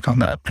me check on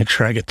that, make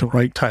sure I get the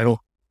right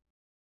title.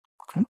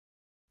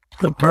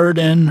 The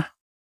Burden.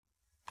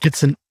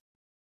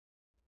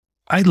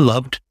 I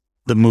loved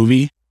the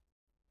movie,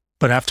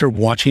 but after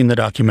watching the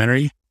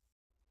documentary,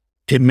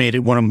 it made it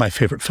one of my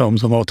favorite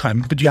films of all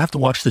time. But you have to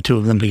watch the two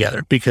of them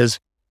together, because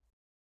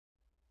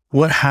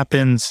what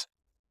happens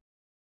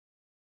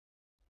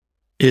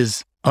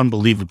is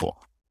unbelievable,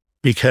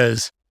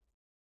 because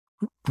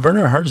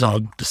Werner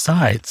Herzog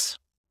decides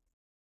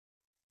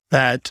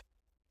that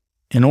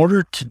in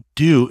order to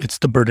do It's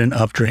the Burden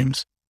of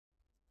Dreams,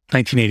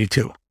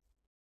 1982,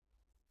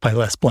 by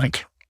Les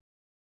Blank.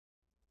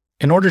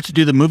 In order to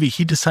do the movie,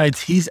 he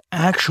decides he's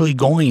actually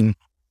going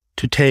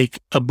to take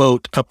a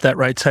boat up that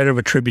right side of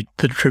the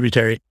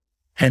tributary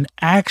and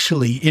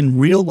actually, in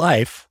real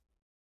life,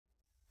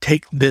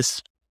 take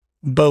this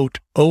boat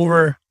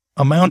over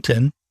a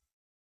mountain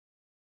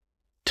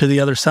to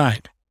the other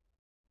side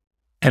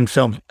and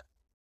film it.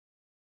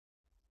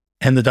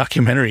 And the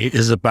documentary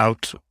is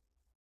about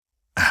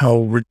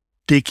how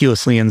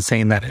ridiculously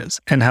insane that is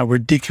and how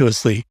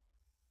ridiculously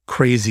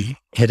crazy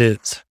it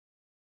is.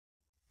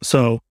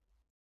 So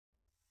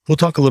we'll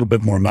talk a little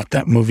bit more about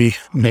that movie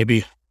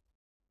maybe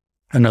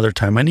another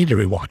time. I need to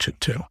rewatch it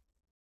too.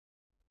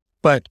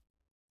 But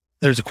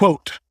there's a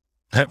quote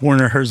that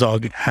Werner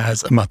Herzog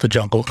has about the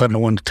jungle that I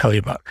wanted to tell you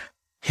about.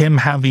 Him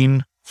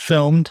having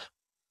filmed,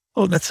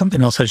 that's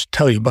something else I should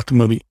tell you about the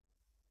movie.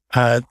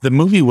 The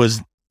movie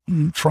was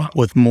fraught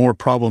with more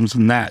problems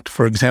than that.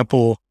 For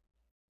example,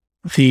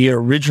 the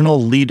original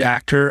lead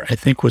actor, I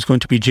think, was going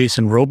to be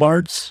Jason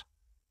Robards.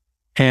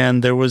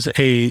 And there was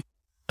a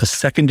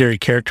secondary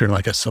character,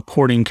 like a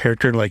supporting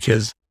character, like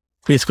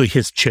basically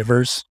his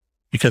Chivers,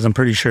 because I'm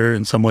pretty sure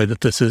in some way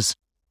that this is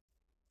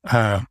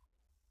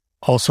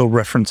also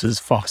references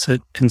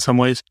Fawcett in some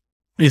ways.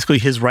 Basically,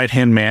 his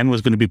right-hand man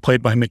was going to be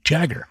played by Mick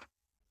Jagger.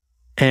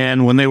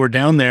 And when they were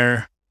down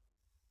there,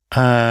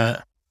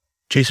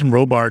 Jason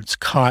Robards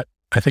caught,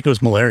 I think it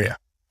was malaria.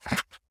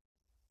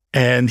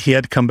 And he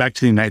had to come back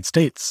to the United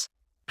States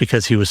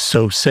because he was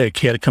so sick.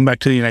 He had to come back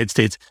to the United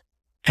States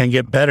and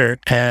get better.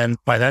 And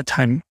by that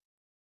time,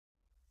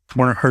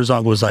 Werner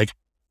Herzog was like,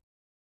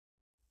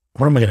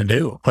 what am I going to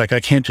do? Like,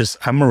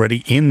 I'm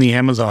already in the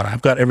Amazon.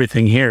 I've got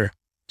everything here.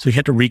 So he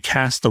had to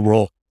recast the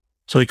role.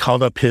 So he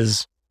called up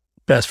his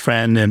best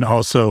friend and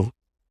also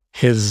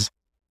his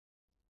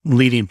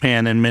leading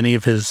man in many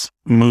of his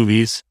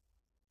movies,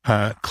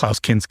 Klaus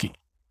Kinski,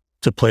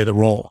 to play the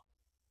role.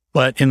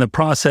 But in the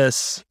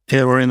process,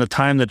 or in the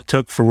time that it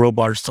took for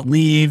Robards to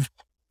leave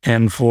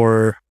and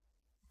for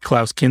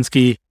Klaus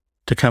Kinski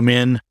to come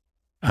in,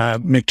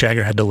 Mick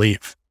Jagger had to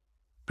leave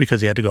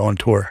because he had to go on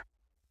tour.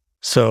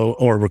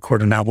 Or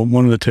record an album,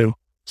 one of the two.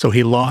 So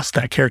he lost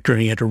that character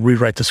and he had to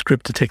rewrite the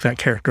script to take that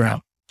character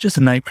out. Just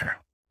a nightmare.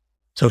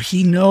 So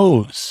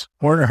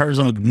Werner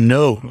Herzog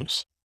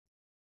knows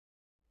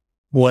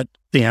what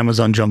the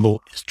Amazon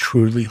jungle is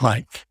truly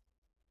like.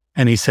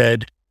 And he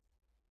said,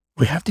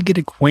 we have to get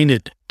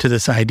acquainted to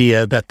this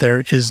idea that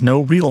there is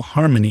no real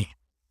harmony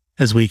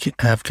as we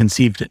have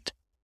conceived it.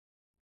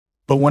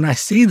 But when I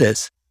say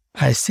this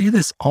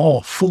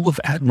all full of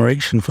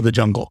admiration for the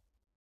jungle.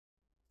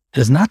 It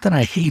is not that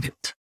I hate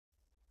it.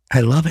 I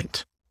love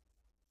it.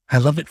 I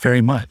love it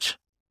very much.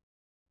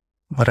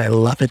 But I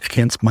love it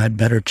against my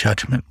better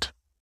judgment.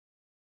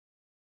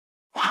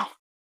 Wow.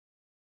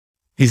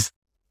 He's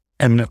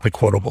eminently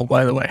quotable,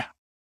 by the way.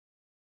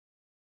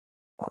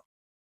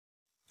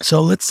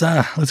 So let's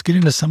get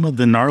into some of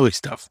the gnarly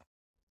stuff.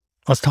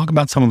 Let's talk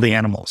about some of the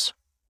animals.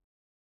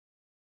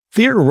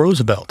 Theodore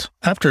Roosevelt,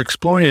 after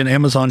exploring an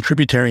Amazon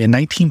tributary in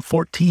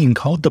 1914,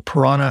 called the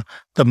piranha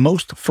the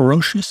most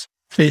ferocious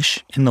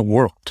fish in the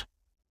world.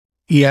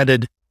 He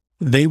added,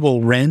 they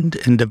will rend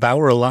and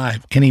devour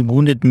alive any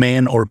wounded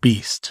man or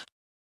beast.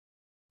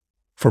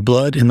 For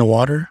blood in the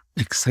water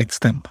excites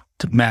them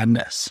to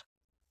madness.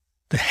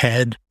 The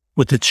head,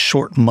 with its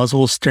short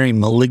muzzle staring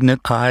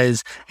malignant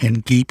eyes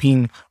and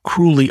gaping,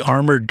 cruelly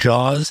armored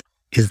jaws,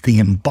 is the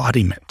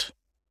embodiment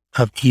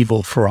of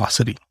evil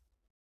ferocity.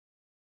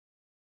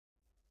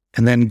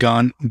 And then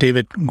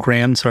David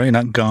Gran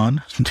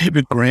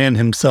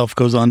himself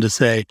goes on to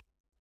say,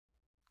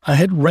 I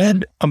had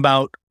read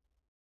about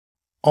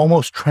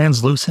almost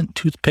translucent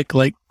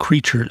toothpick-like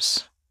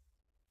creatures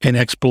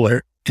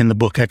in the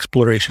book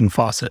Exploration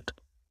Fawcett.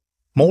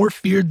 More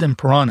feared than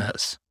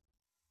piranhas,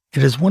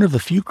 it is one of the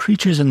few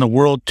creatures in the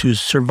world to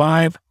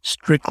survive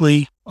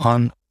strictly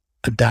on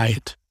a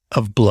diet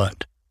of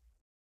blood.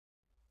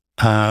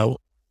 Did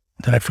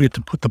I forget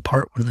to put the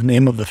part where the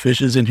name of the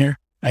fish is in here?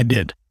 I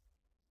did.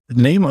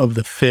 The name of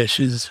the fish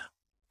is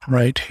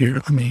right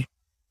here.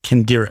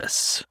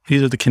 Candiris.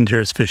 These are the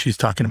Candiris fish he's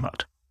talking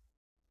about.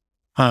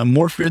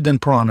 More feared than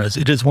piranhas,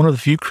 it is one of the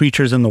few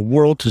creatures in the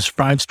world to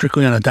survive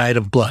strictly on a diet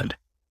of blood.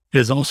 It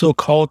is also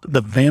called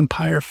the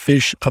vampire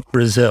fish of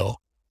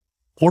Brazil.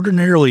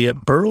 Ordinarily,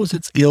 it burrows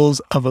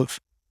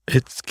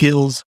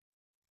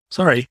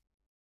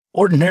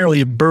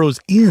Ordinarily, it burrows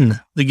in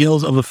the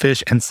gills of a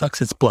fish and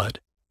sucks its blood,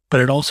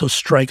 but it also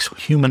strikes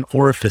human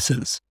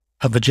orifices,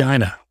 a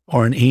vagina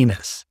or an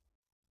anus.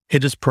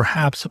 It is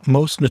perhaps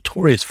most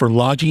notorious for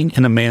lodging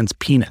in a man's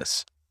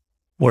penis,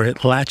 where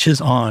it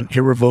latches on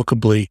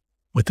irrevocably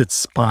with its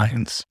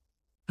spines.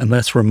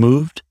 Unless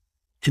removed,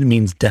 it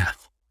means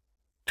death.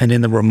 And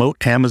in the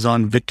remote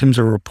Amazon, victims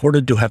are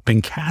reported to have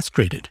been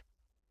castrated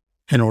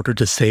in order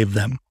to save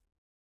them.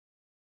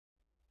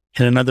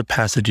 In another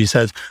passage, he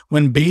says,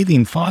 when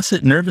bathing,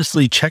 Fawcett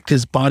nervously checked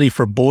his body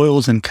for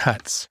boils and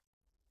cuts.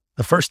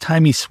 The first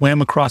time he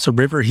swam across a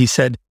river, he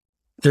said,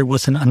 there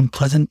was an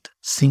unpleasant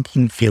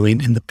sinking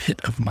feeling in the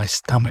pit of my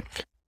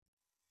stomach.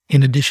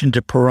 In addition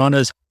to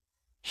piranhas,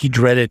 he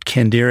dreaded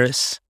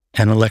candiris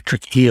and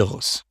electric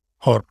eels,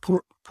 or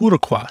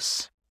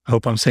puraquas. I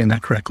hope I'm saying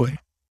that correctly.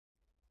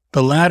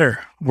 The latter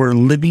were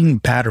living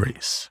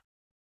batteries.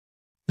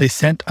 They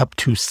sent up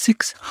to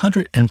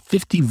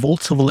 650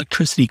 volts of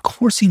electricity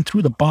coursing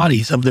through the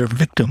bodies of their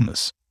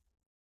victims.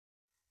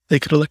 They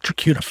could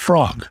electrocute a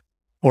frog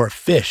or a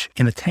fish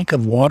in a tank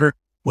of water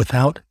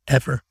without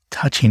ever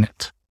touching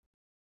it.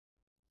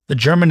 The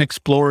German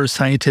explorer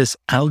scientist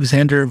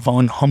Alexander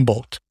von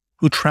Humboldt,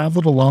 who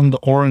traveled along the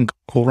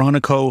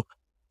Orinoco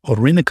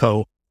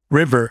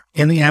River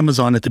in the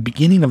Amazon at the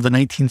beginning of the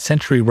 19th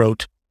century,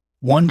 wrote,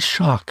 one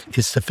shock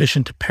is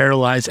sufficient to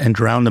paralyze and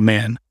drown a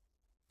man.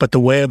 But the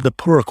way of the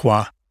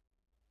puraqua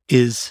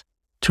is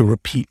to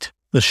repeat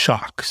the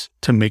shocks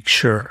to make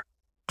sure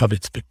of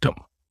its victim.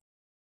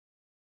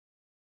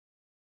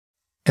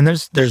 And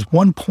there's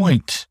one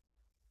point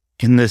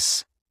in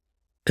this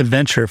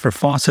adventure for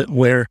Fawcett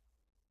where,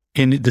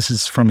 this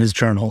is from his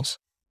journals,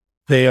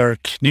 they are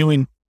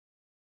canoeing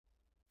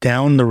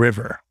down the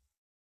river.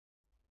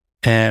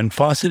 And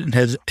Fawcett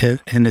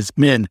and his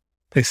men,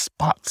 they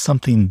spot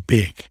something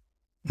big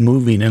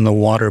moving in the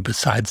water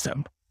beside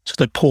them. So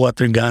they pull out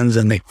their guns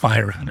and they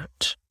fire at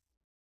it.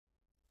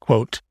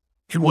 Quote,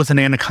 it was an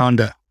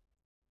anaconda.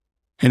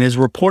 In his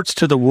reports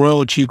to the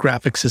Royal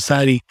Geographic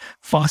Society,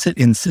 Fawcett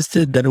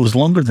insisted that it was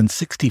longer than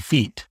 60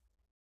 feet.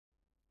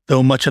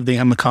 Though much of the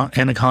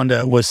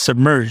anaconda was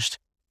submerged,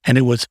 and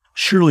it was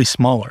surely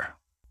smaller.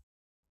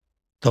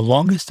 The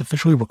longest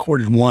officially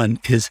recorded one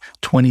is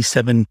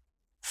 27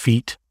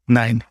 feet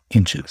 9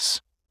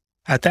 inches.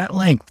 At that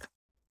length,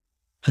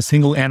 a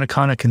single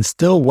anaconda can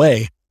still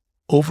weigh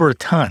over a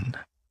ton,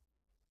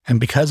 and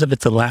because of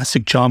its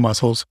elastic jaw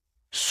muscles,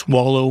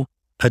 swallow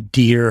a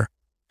deer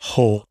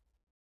whole.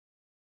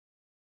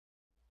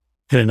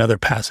 In another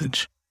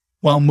passage,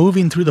 while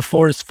moving through the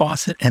forest,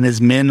 Fawcett and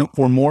his men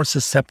were more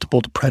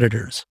susceptible to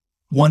predators.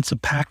 Once a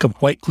pack of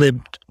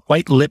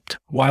white-lipped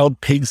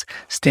wild pigs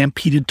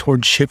stampeded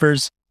toward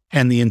Shivers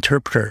and the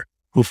interpreter,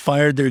 who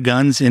fired their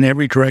guns in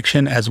every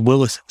direction as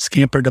Willis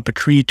scampered up a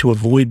tree to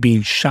avoid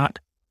being shot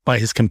by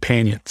his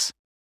companions.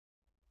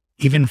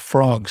 Even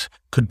frogs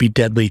could be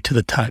deadly to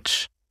the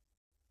touch.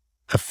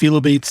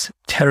 Aphilobates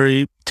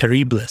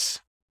terribilis,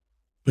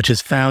 which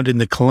is found in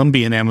the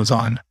Colombian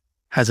Amazon,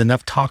 has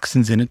enough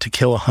toxins in it to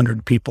kill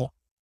 100 people.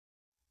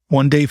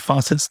 One day,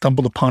 Fawcett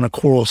stumbled upon a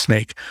coral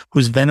snake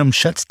whose venom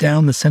shuts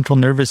down the central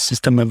nervous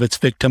system of its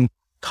victim,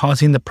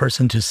 causing the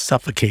person to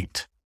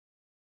suffocate.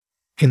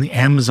 In the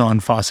Amazon,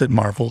 Fawcett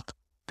marveled,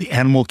 the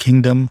animal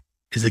kingdom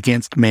is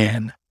against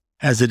man,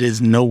 as it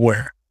is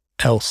nowhere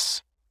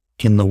else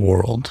in the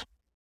world.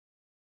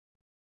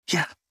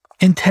 Yeah,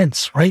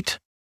 intense, right?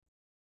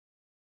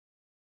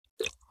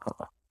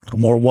 A little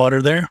more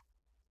water there.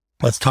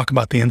 Let's talk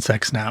about the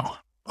insects now.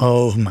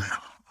 Oh my,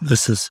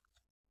 this is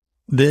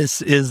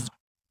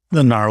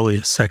the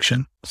gnarliest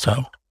section,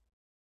 so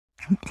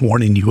I'm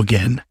warning you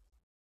again.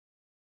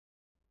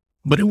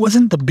 But it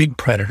wasn't the big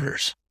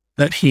predators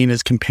that he and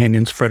his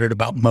companions fretted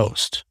about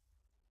most.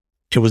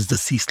 It was the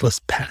ceaseless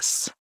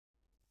pests,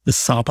 the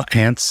Saba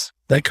ants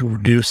that could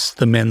reduce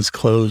the men's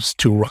clothes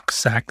to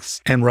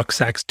rucksacks and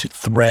rucksacks to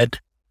thread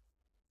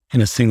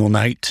in a single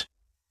night,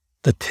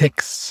 the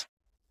ticks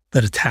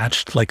that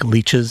attached like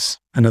leeches,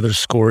 another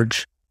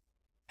scourge,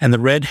 and the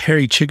red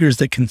hairy chiggers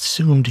that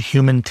consumed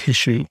human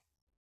tissue,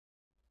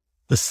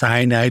 the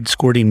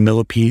cyanide-squirting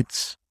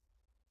millipedes,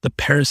 the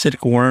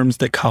parasitic worms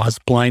that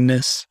caused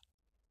blindness,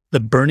 the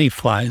Bernie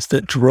flies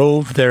that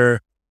drove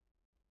their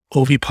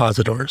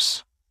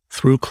ovipositors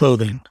through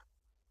clothing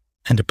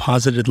and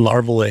deposited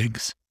larval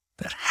eggs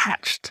that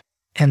hatched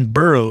and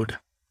burrowed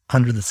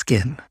under the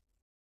skin.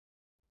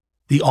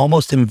 the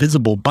almost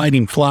invisible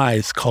biting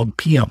flies called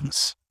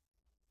piums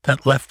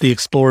that left the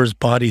explorers'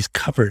 bodies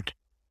covered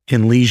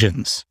in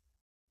lesions.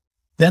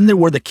 Then there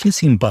were the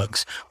kissing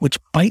bugs,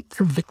 which bite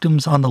their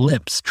victims on the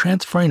lips,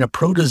 transferring a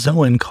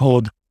protozoan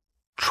called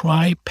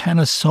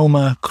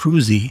Trypanosoma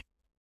cruzi.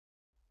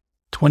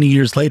 20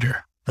 years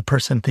later, the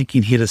person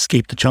thinking he had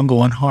escaped the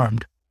jungle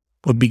unharmed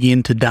would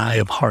begin to die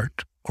of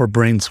heart or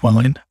brain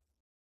swelling.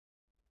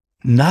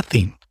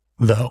 Nothing,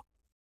 though,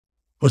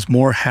 was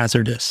more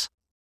hazardous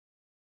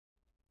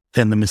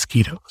than the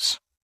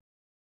mosquitoes.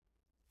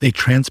 They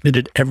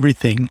transmitted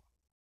everything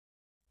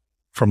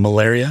from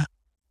malaria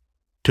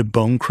to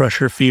bone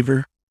crusher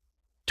fever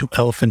to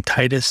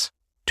elephantitis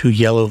to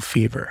yellow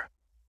fever.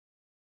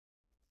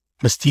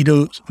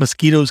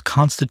 Mosquitoes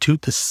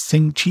constitute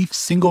the chief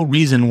single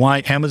reason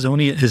why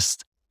Amazonia is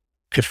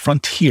a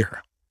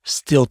frontier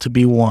still to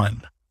be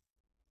won,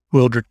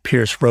 Wildred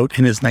Pierce wrote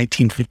in his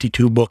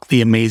 1952 book,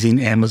 The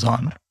Amazing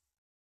Amazon.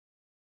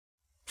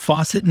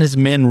 Fawcett and his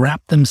men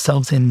wrapped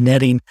themselves in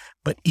netting,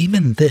 but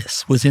even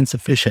this was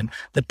insufficient.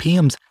 The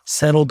piums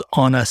settled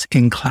on us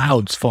in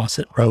clouds,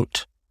 Fawcett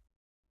wrote.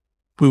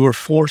 We were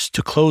forced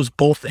to close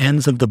both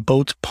ends of the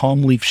boat's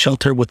palm leaf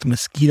shelter with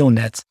mosquito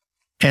nets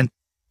and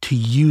to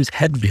use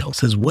head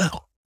veils as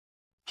well.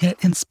 Yet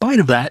in spite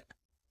of that,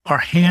 our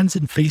hands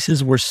and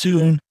faces were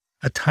soon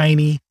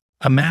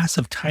a mass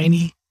of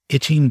tiny,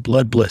 itching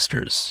blood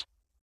blisters.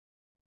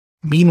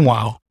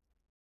 Meanwhile,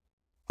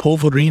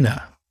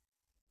 pulverina,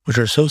 which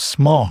are so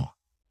small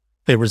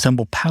they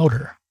resemble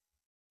powder,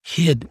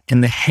 hid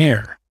in the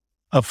hair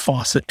of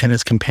Fawcett and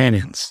his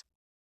companions.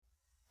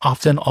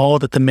 Often all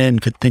that the men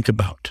could think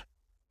about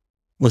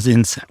was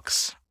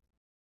insects.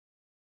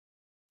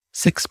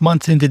 6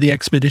 months into the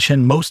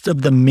expedition, most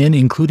of the men,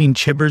 including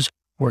Chivers,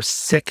 were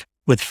sick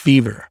with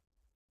fever.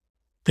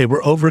 They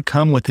were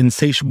overcome with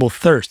insatiable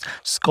thirst,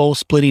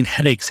 skull-splitting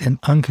headaches, and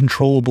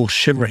uncontrollable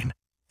shivering.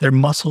 Their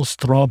muscles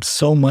throbbed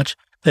so much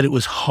that it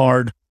was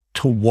hard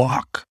to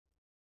walk.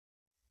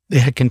 They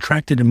had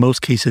contracted in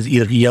most cases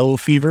either yellow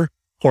fever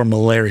or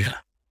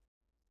malaria.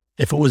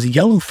 If it was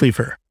yellow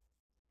fever,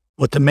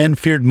 what the men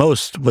feared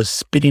most was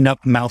spitting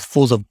up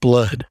mouthfuls of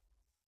blood,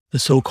 the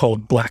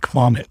so-called black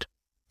vomit,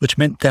 which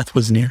meant death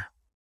was near.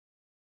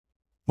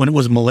 When it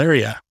was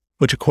malaria,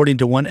 which according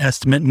to one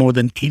estimate more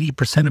than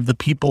 80% of the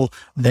people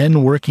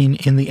then working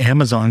in the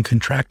Amazon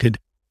contracted,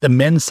 the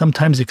men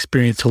sometimes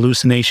experienced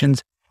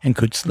hallucinations and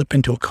could slip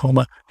into a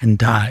coma and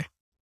die.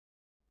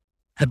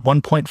 At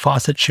one point,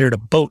 Fawcett shared a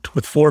boat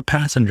with 4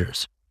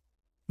 passengers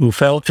who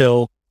fell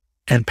ill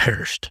and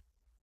perished.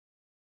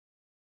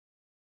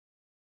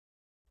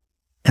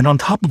 And on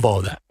top of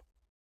all that,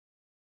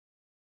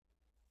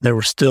 there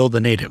were still the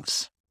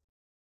natives,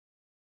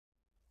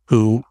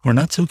 who were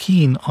not so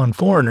keen on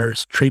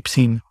foreigners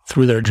traipsing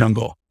through their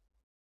jungle.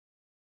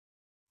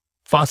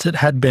 Fawcett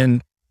had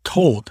been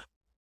told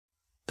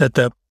that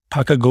the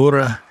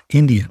Pacagora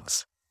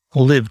Indians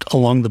lived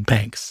along the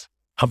banks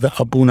of the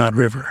Abuna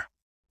River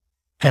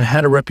and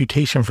had a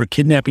reputation for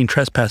kidnapping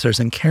trespassers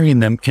and carrying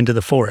them into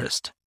the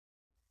forest.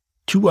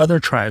 2 other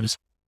tribes,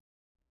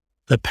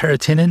 the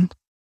Paratinin,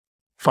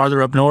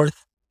 farther up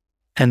north,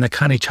 and the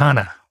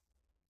Kanichana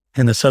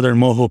in the southern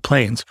Moho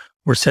Plains,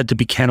 were said to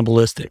be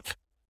cannibalistic.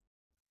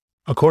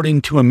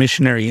 According to a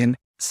missionary in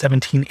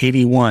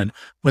 1781,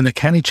 when the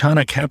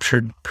Kanichana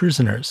captured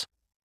prisoners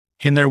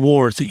in their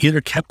wars, they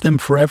either kept them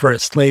forever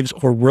as slaves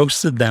or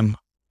roasted them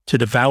to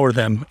devour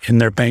them in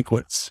their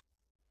banquets.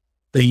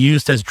 They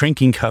used as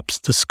drinking cups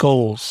the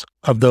skulls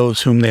of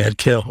those whom they had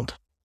killed.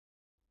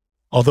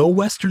 Although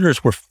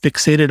Westerners were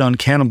fixated on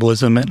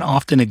cannibalism and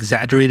often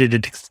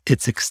exaggerated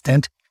its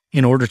extent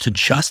in order to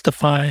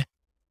justify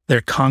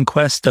their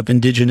conquest of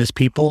indigenous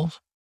peoples,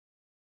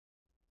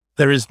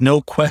 there is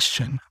no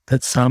question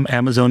that some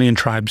Amazonian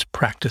tribes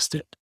practiced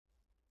it,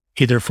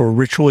 either for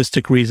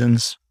ritualistic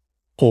reasons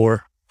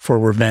or for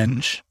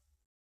revenge.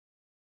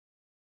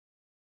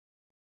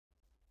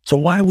 So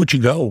why would you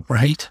go,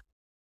 right?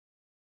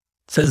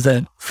 It says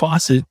that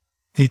Fawcett,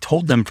 he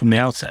told them from the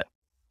outset,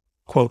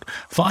 quote,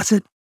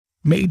 Fawcett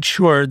made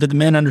sure that the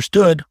men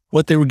understood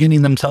what they were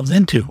getting themselves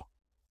into.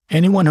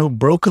 Anyone who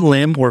broke a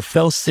limb or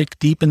fell sick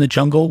deep in the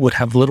jungle would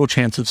have little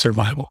chance of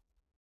survival.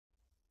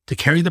 To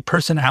carry the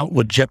person out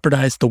would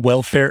jeopardize the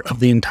welfare of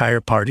the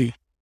entire party.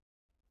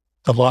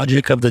 The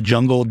logic of the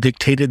jungle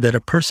dictated that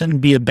a person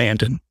be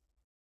abandoned.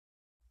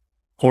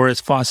 Or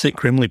as Fawcett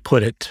grimly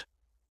put it,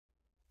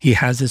 he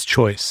has his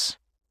choice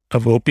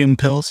of opium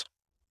pills,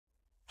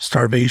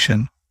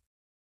 starvation,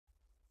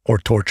 or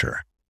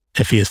torture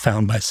if he is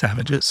found by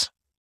savages.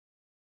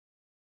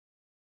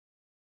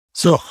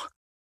 So,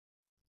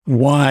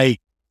 why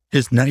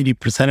is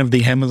 90% of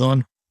the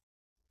Amazon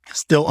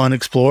still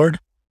unexplored?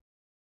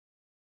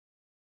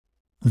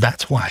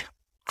 That's why.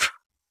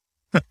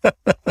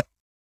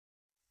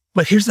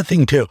 But here's the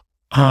thing too.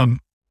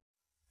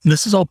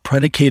 This is all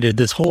predicated,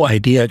 this whole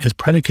idea is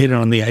predicated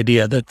on the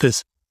idea that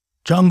this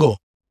jungle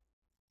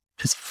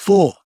is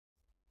full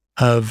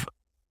of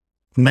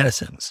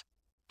medicines.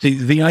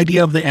 The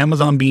idea of the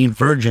Amazon being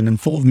virgin and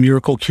full of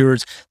miracle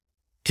cures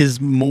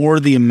is more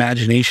the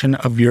imagination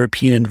of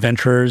European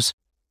adventurers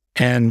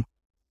and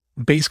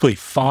basically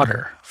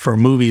fodder for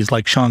movies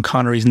like Sean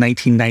Connery's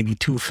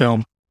 1992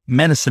 film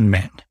Medicine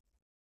Man.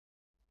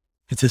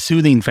 It's a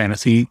soothing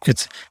fantasy.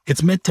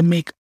 It's meant to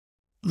make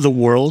the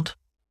world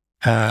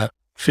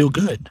feel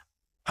good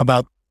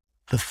about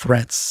the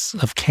threats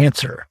of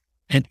cancer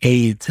and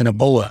AIDS and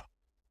Ebola.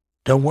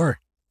 Don't worry,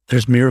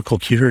 there's miracle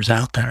cures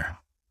out there,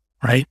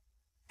 right?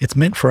 It's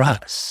meant for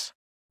us.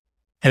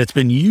 And it's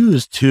been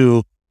used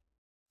to,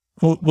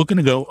 I'm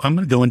going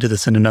to go into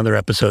this in another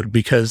episode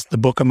because the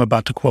book I'm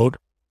about to quote,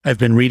 I've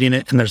been reading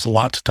it and there's a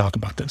lot to talk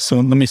about this. So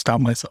let me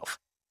stop myself.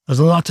 There's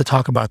a lot to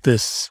talk about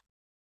this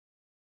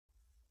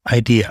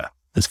idea,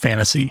 this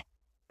fantasy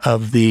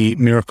of the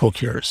miracle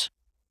cures.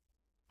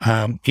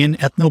 In the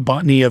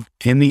ethnobotany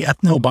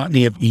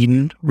of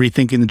Eden,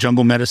 Rethinking the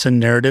Jungle Medicine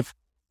narrative,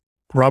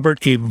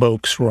 Robert A.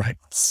 Vokes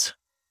writes,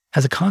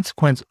 as a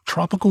consequence,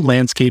 tropical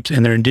landscapes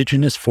and their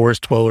indigenous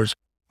forest dwellers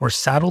were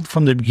saddled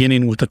from the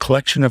beginning with a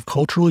collection of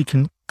culturally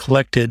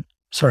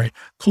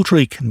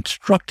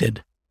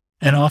constructed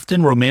and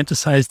often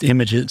romanticized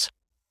images,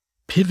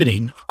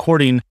 pivoting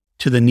according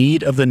to the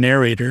need of the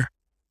narrator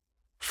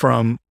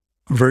from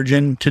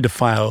virgin to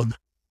defiled,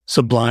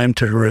 sublime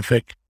to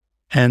horrific,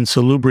 and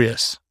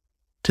salubrious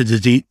to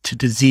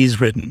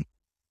disease-ridden.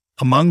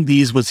 Among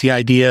these was the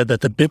idea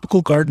that the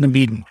biblical Garden of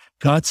Eden,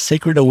 God's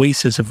sacred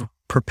oasis of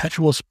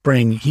perpetual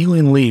spring,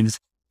 healing leaves,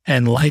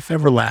 and life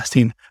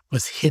everlasting,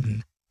 was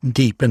hidden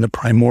deep in the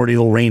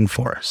primordial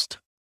rainforest.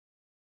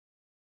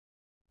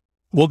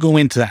 We'll go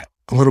into that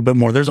a little bit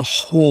more. There's a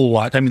whole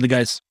lot. I mean, the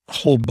guy's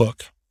whole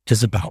book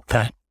is about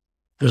that.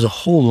 There's a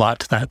whole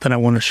lot to that I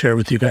want to share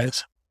with you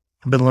guys.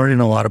 I've been learning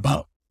a lot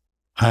about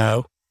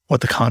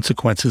what the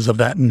consequences of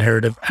that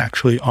narrative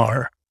actually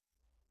are.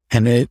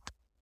 And it's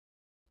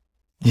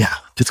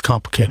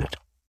complicated.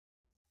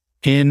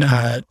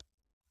 I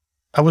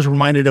was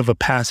reminded of a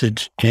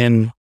passage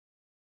in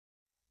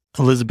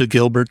Elizabeth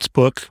Gilbert's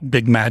book,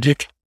 Big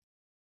Magic.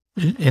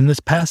 In this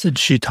passage,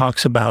 she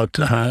talks about,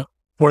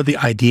 or the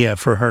idea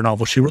for her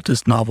novel. She wrote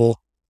this novel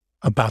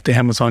about the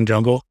Amazon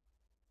jungle,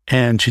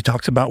 and she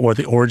talks about where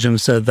the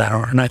origins of that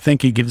are. And I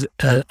think it gives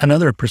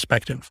another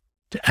perspective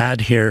to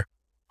add here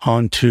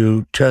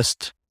onto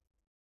just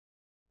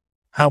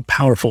how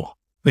powerful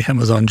the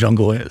Amazon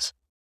jungle is.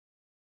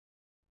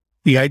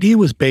 The idea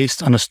was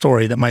based on a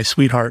story that my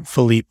sweetheart,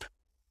 Philippe,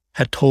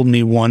 had told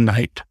me one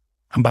night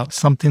about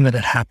something that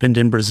had happened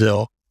in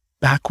Brazil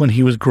back when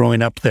he was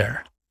growing up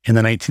there in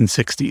the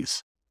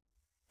 1960s.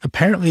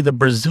 Apparently, the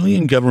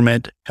Brazilian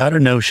government got a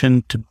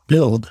notion to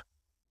build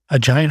a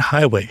giant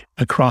highway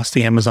across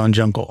the Amazon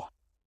jungle.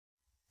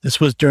 This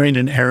was during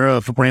an era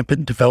of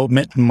rampant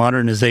development and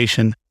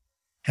modernization,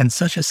 and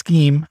such a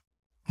scheme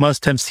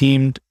must have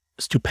seemed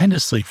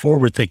stupendously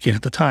forward-thinking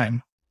at the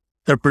time.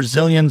 The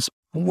Brazilians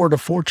poured a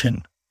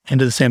fortune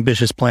into this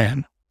ambitious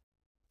plan.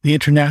 The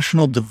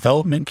international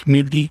development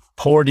community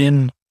poured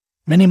in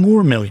many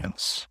more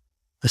millions.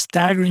 The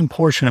staggering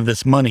portion of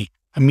this money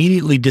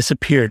immediately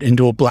disappeared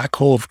into a black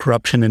hole of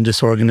corruption and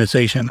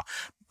disorganization.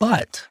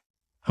 But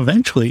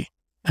eventually,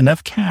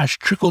 enough cash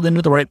trickled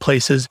into the right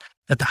places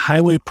that the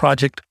highway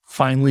project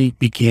finally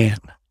began.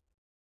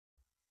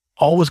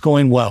 All was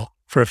going well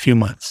for a few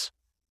months.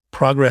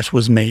 Progress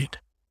was made.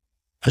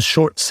 A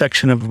short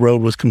section of the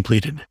road was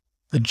completed.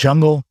 The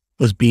jungle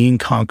was being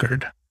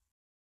conquered.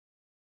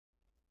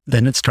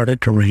 Then it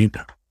started to rain.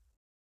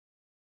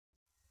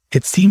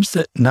 It seems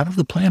that none of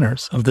the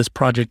planners of this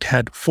project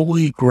had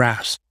fully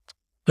grasped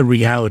the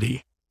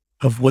reality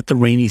of what the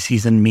rainy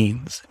season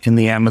means in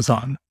the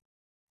Amazon.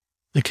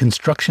 The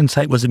construction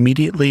site was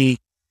immediately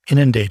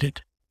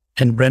inundated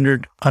and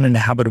rendered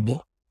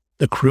uninhabitable.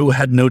 The crew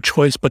had no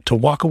choice but to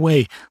walk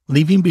away,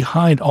 leaving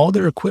behind all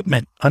their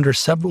equipment under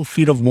several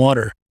feet of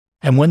water.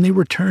 And when they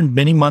returned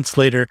many months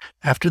later,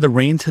 after the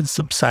rains had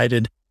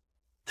subsided,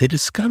 they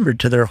discovered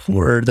to their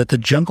horror that the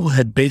jungle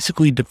had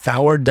basically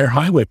devoured their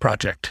highway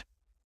project.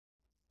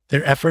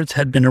 Their efforts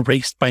had been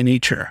erased by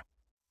nature,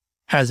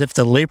 as if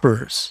the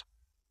laborers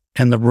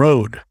and the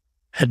road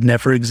had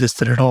never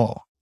existed at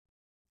all.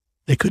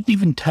 They couldn't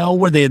even tell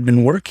where they had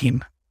been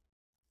working.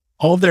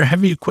 All of their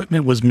heavy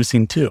equipment was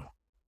missing too.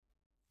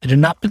 It had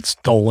not been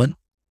stolen.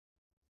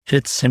 It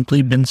had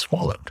simply been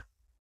swallowed.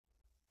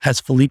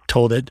 As Philippe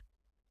told it,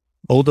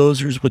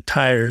 bulldozers with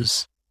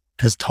tires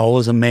as tall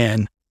as a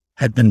man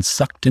had been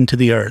sucked into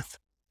the earth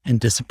and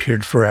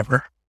disappeared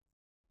forever.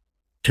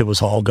 It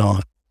was all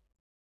gone.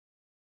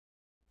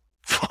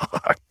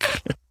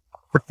 Fuck.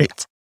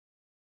 Right.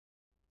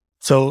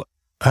 So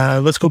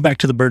let's go back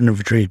to the burden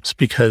of dreams,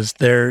 because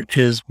there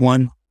is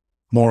one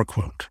more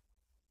quote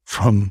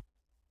from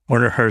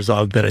Werner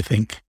Herzog that I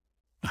think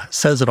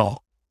says it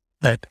all,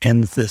 that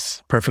ends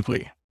this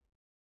perfectly.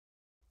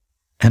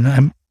 And I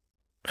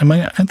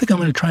think I'm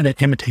going to try to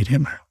imitate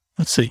him.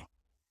 Let's see.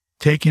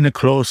 Taking a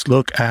close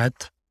look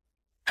at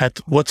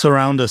what's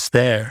around us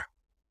there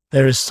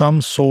is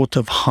some sort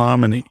of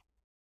harmony.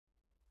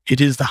 It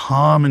is the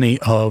harmony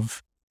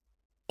of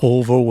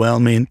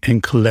overwhelming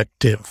and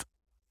collective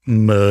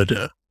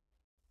murder.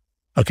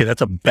 Okay,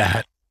 that's a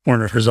bad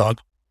Werner Herzog.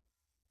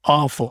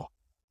 Awful.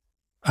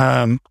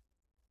 But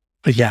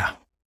yeah,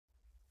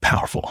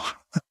 powerful.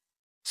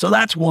 So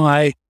that's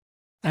why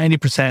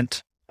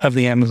 90% of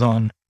the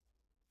Amazon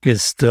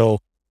is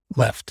still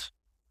left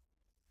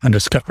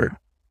undiscovered.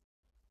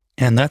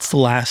 And that's the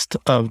last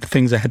of the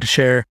things I had to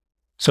share.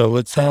 So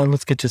let's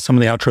get to some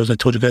of the outros. I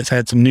told you guys I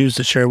had some news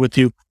to share with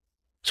you.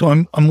 So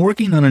I'm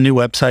working on a new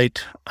website.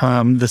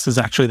 This is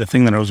actually the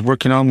thing that I was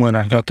working on when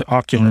I got the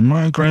ocular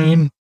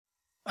migraine.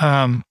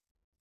 I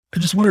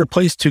just wanted a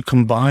place to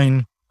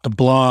combine the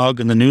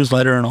blog and the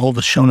newsletter and all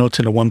the show notes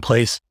into one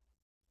place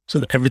so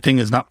that everything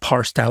is not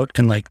parsed out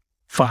in like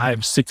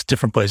 5-6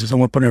 different places. I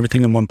want to put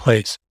everything in one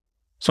place.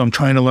 So I'm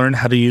trying to learn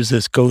how to use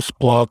this ghost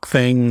blog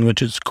thing,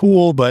 which is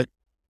cool, but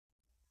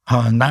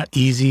not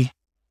easy.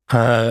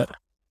 I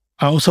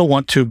also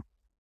want to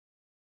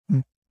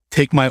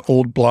take my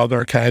old blog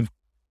archive,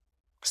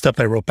 stuff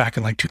I wrote back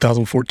in like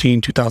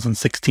 2014,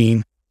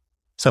 2016,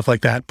 stuff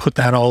like that, put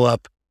that all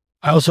up.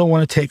 I also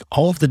want to take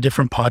all of the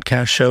different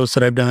podcast shows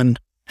that I've done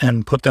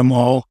and put them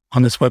all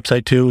on this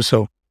website too.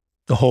 So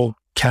the whole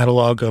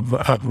catalog of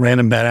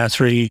random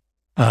badassery,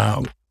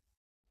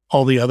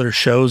 all the other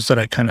shows that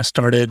I kind of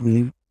started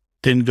and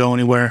didn't go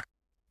anywhere,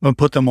 I'm going to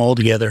put them all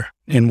together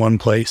in one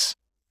place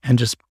and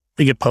just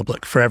make it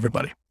public for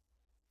everybody.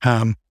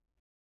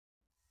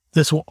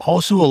 This will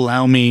also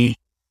allow me,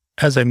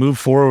 as I move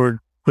forward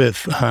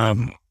with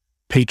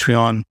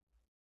Patreon,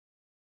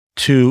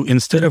 to,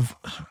 instead of,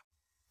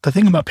 the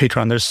thing about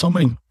Patreon, there's so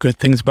many good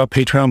things about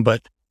Patreon,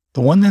 but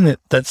the one thing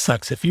that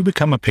sucks, if you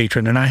become a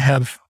patron, and I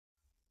have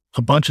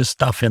a bunch of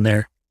stuff in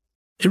there,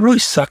 it really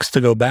sucks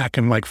to go back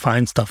and like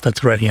find stuff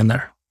that's already in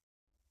there.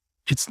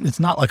 It's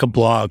not like a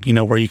blog,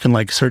 where you can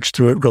like search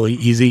through it really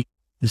easy.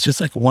 It's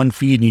just like one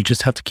feed and you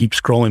just have to keep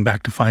scrolling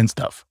back to find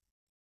stuff.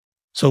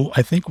 So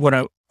I think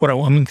I'm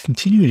going to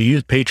continue to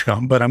use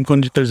Patreon, but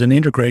there's an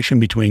integration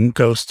between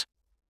Ghost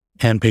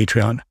and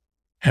Patreon.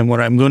 And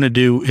what I'm going to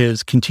do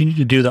is continue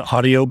to do the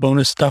audio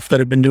bonus stuff that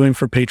I've been doing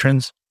for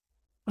patrons.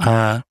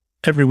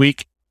 Every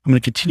week, I'm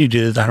going to continue to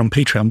do that on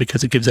Patreon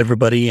because it gives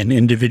everybody an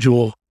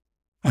individual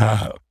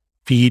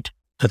feed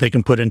that they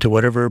can put into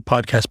whatever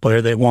podcast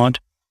player they want.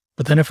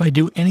 But then if I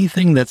do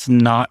anything that's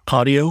not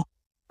audio,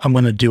 I'm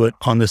going to do it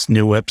on this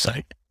new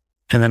website.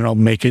 And then I'll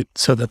make it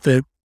so that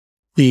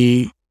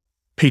the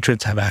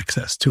patrons have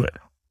access to it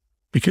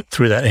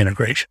through that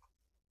integration.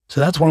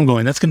 So that's where I'm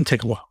going. That's going to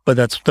take a while, but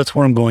that's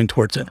where I'm going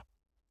towards it.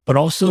 But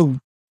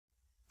also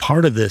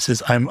part of this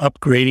is I'm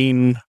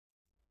upgrading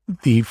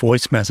the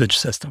voice message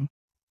system.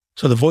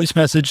 So the voice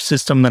message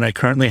system that I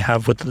currently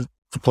have with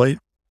the place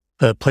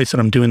that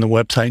I'm doing the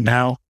website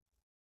now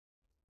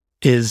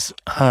is,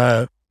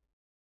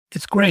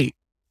 it's great.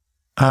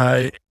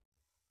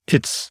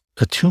 It's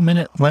a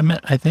 2-minute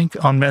limit, I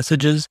think, on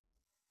messages,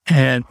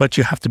 but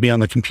you have to be on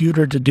the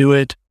computer to do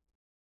it.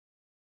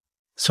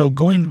 So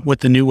going with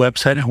the new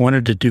website, I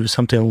wanted to do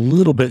something a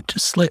little bit,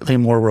 just slightly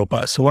more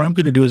robust. So what I'm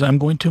going to do is I'm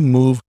going to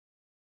move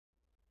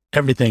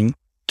everything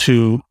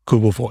to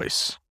Google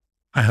Voice.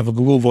 I have a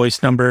Google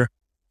Voice number.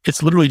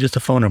 It's literally just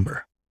a phone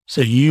number. So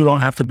you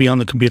don't have to be on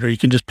the computer. You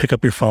can just pick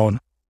up your phone,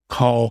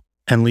 call,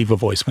 and leave a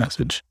voice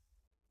message.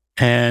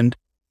 And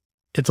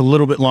it's a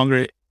little bit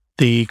longer.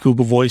 The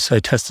Google Voice, I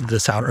tested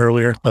this out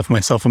earlier, left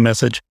myself a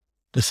message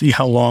to see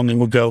how long it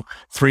would go.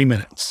 3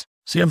 minutes.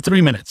 So you have 3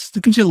 minutes.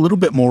 It gives you a little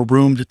bit more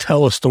room to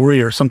tell a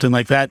story or something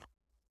like that,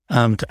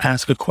 to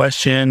ask a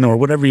question or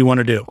whatever you want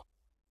to do.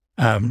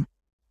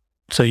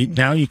 So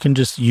now you can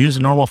just use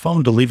a normal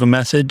phone to leave a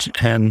message.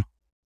 And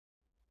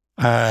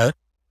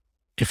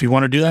if you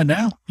want to do that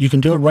now, you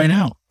can do it right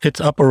now.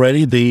 It's up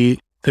already. The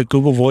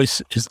Google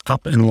Voice is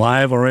up and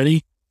live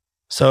already.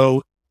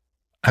 So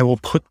I will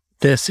put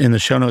this in the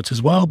show notes as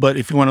well. But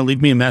if you want to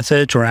leave me a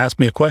message or ask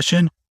me a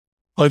question,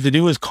 all you have to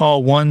do is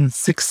call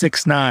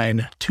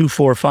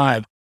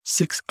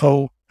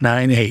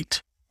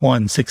 1-669-245-6098,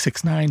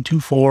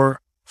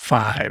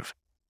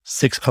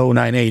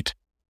 1-669-245-6098,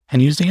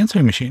 and use the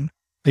answering machine.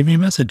 Leave me a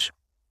message.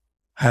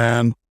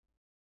 Yeah,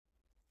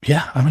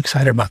 I'm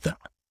excited about that.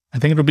 I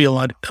think it'll be a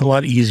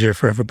lot easier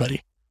for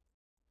everybody.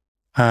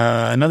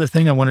 Another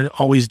thing I want to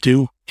always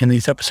do in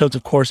these episodes,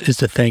 of course, is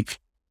to thank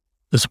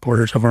the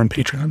supporters over on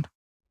Patreon.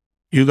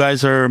 You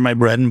guys are my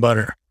bread and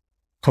butter.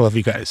 I love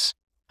you guys.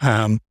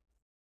 If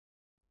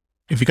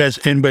you guys,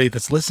 anybody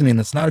that's listening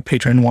that's not a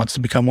patron and wants to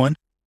become one,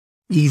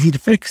 easy to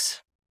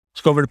fix.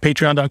 Just go over to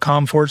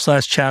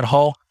patreon.com/Chad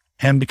Hall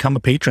and become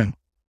a patron.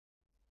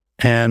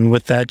 And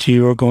with that,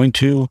 you are going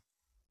to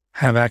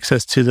have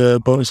access to the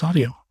bonus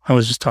audio I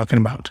was just talking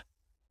about.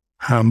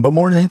 But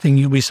more than anything,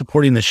 you'll be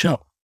supporting the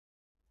show.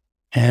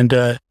 And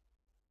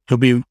you'll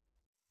be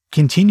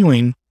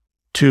continuing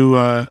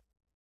to,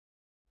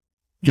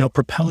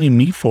 propelling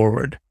me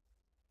forward,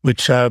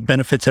 which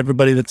benefits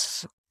everybody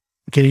that's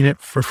getting it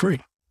for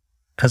free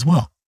as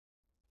well.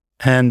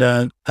 And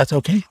that's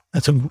okay.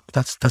 That's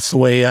the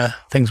way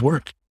things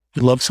work.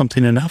 You love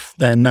something enough,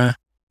 then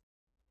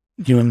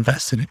you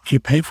invest in it, you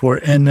pay for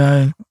it.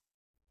 And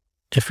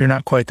if you're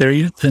not quite there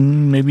yet,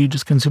 then maybe you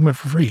just consume it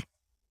for free.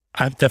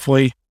 I've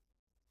definitely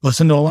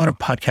listened to a lot of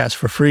podcasts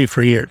for free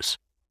for years.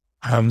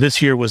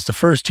 This year was the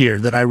first year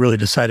that I really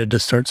decided to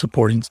start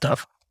supporting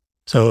stuff.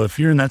 So if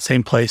you're in that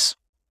same place,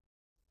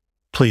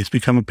 please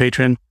become a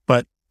patron.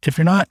 But if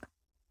you're not,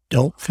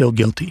 don't feel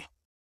guilty.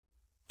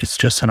 It's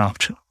just an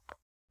option.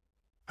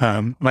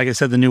 Like I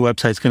said, the new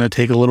website's going to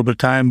take a little bit of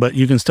time, but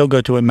you can still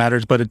go to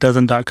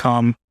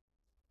itmattersbutitdoesn't.com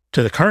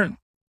to the current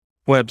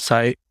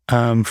website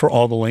for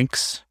all the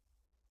links.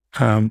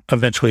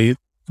 Eventually,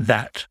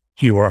 that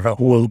URL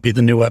will be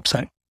the new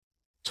website.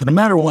 So no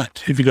matter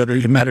what, if you go to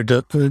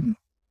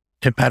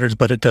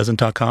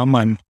itmattersbutitdoesn't.com,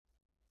 I'm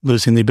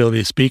losing the ability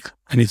to speak.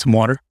 I need some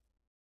water.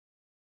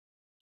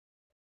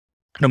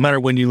 No matter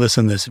when you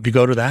listen to this, if you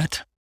go to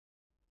that,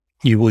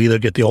 you will either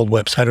get the old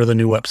website or the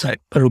new website,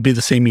 but it'll be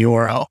the same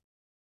URL.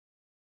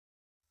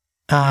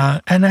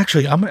 And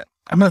actually, I'm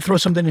gonna throw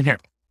something in here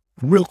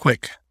real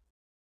quick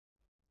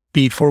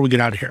before we get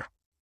out of here.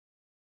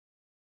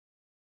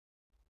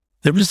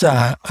 There was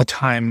a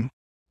time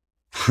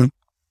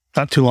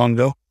not too long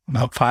ago,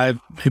 about 5,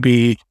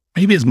 maybe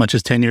as much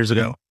as 10 years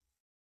ago,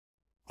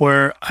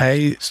 where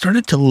I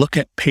started to look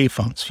at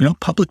payphones,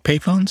 public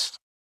payphones,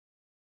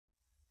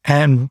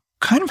 and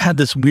kind of had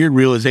this weird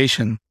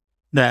realization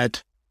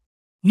that,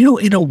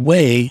 in a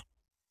way,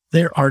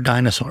 there are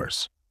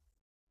dinosaurs.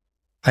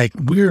 Like,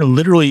 we're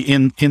literally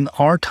in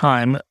our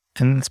time,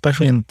 and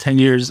especially in 10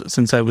 years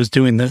since I was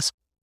doing this,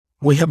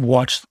 we have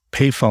watched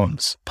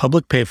payphones,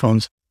 public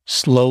payphones,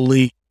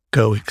 slowly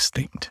go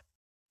extinct.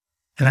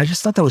 And I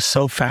just thought that was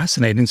so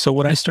fascinating. So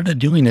what I started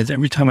doing is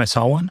every time I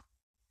saw one,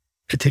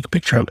 I'd take a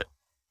picture of it.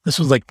 This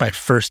was like my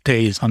first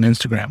days on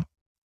Instagram.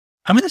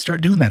 I'm going to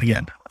start doing that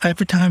again.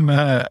 Every time,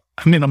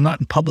 I'm not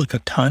in public a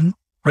ton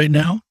right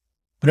now,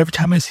 but every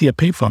time I see a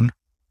payphone,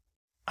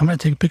 I'm going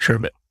to take a picture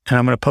of it and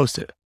I'm going to post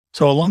it.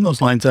 So along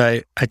those lines,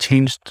 I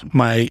changed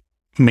my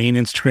main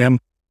Instagram,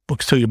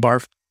 Books Till You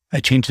Barf. I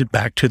changed it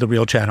back to the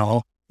real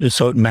channel just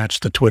so it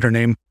matched the Twitter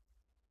name.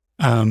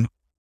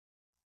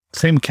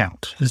 Same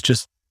account. It's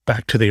just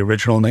back to the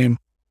original name.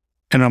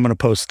 And I'm going to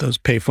post those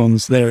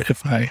payphones there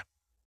if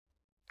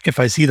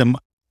I see them.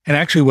 And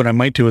actually what I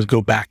might do is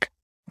go back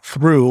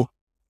through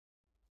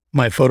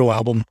my photo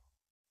album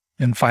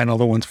and find all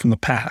the ones from the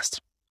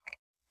past.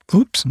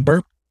 Oops,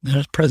 burp.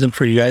 There's a present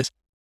for you guys.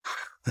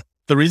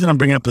 The reason I'm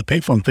bringing up the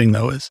payphone thing,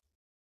 though, is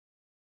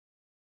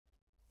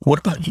what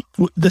about you?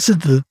 This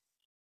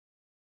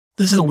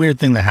is a weird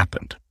thing that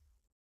happened.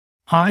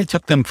 I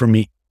took them for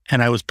me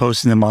and I was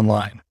posting them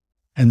online.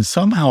 And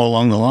somehow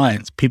along the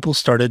lines, people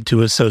started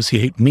to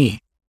associate me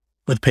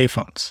with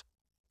payphones.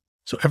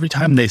 So every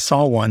time they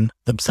saw one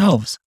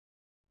themselves,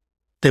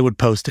 they would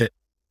post it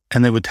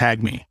and they would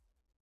tag me.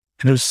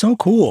 And it was so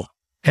cool.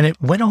 And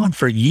it went on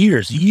for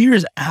years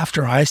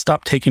after I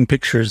stopped taking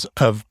pictures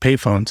of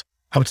payphones.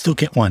 I would still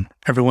get one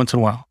every once in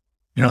a while,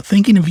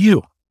 thinking of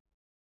you.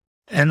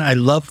 And I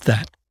loved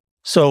that.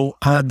 So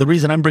the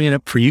reason I'm bringing it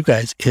up for you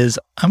guys is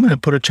I'm going to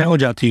put a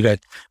challenge out to you guys.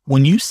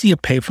 When you see a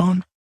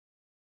payphone,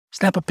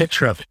 snap a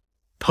picture of it,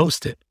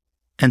 post it,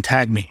 and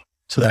tag me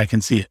so that I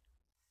can see it.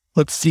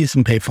 Let's see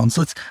some payphones.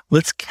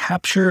 Let's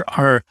capture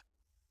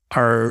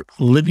our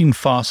living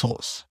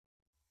fossils.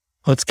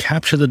 Let's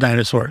capture the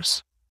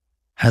dinosaurs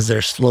as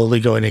they're slowly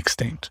going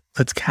extinct.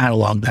 Let's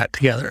catalog that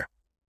together.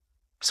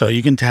 So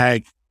you can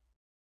tag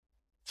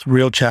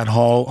Real Chat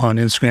Hall on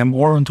Instagram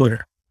or on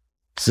Twitter.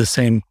 It's the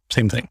same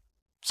thing.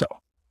 So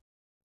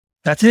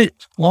that's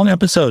it. Long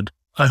episode.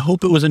 I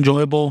hope it was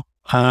enjoyable.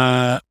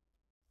 I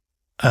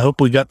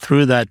hope we got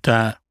through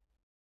that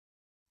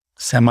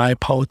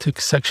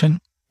semi-politics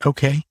section.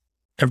 Okay.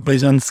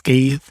 Everybody's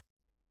unscathed.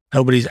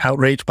 Nobody's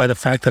outraged by the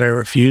fact that I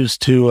refuse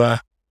to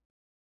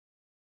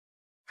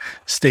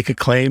stake a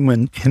claim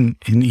in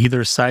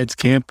either side's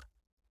camp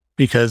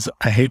because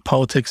I hate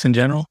politics in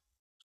general.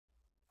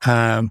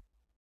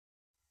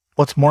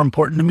 What's more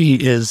important to me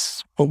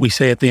is what we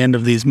say at the end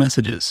of these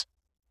messages.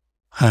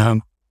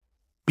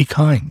 Be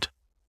kind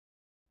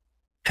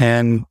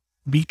and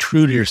be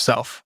true to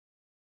yourself.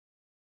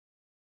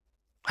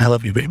 I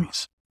love you,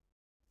 babies.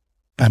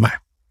 Bye-bye.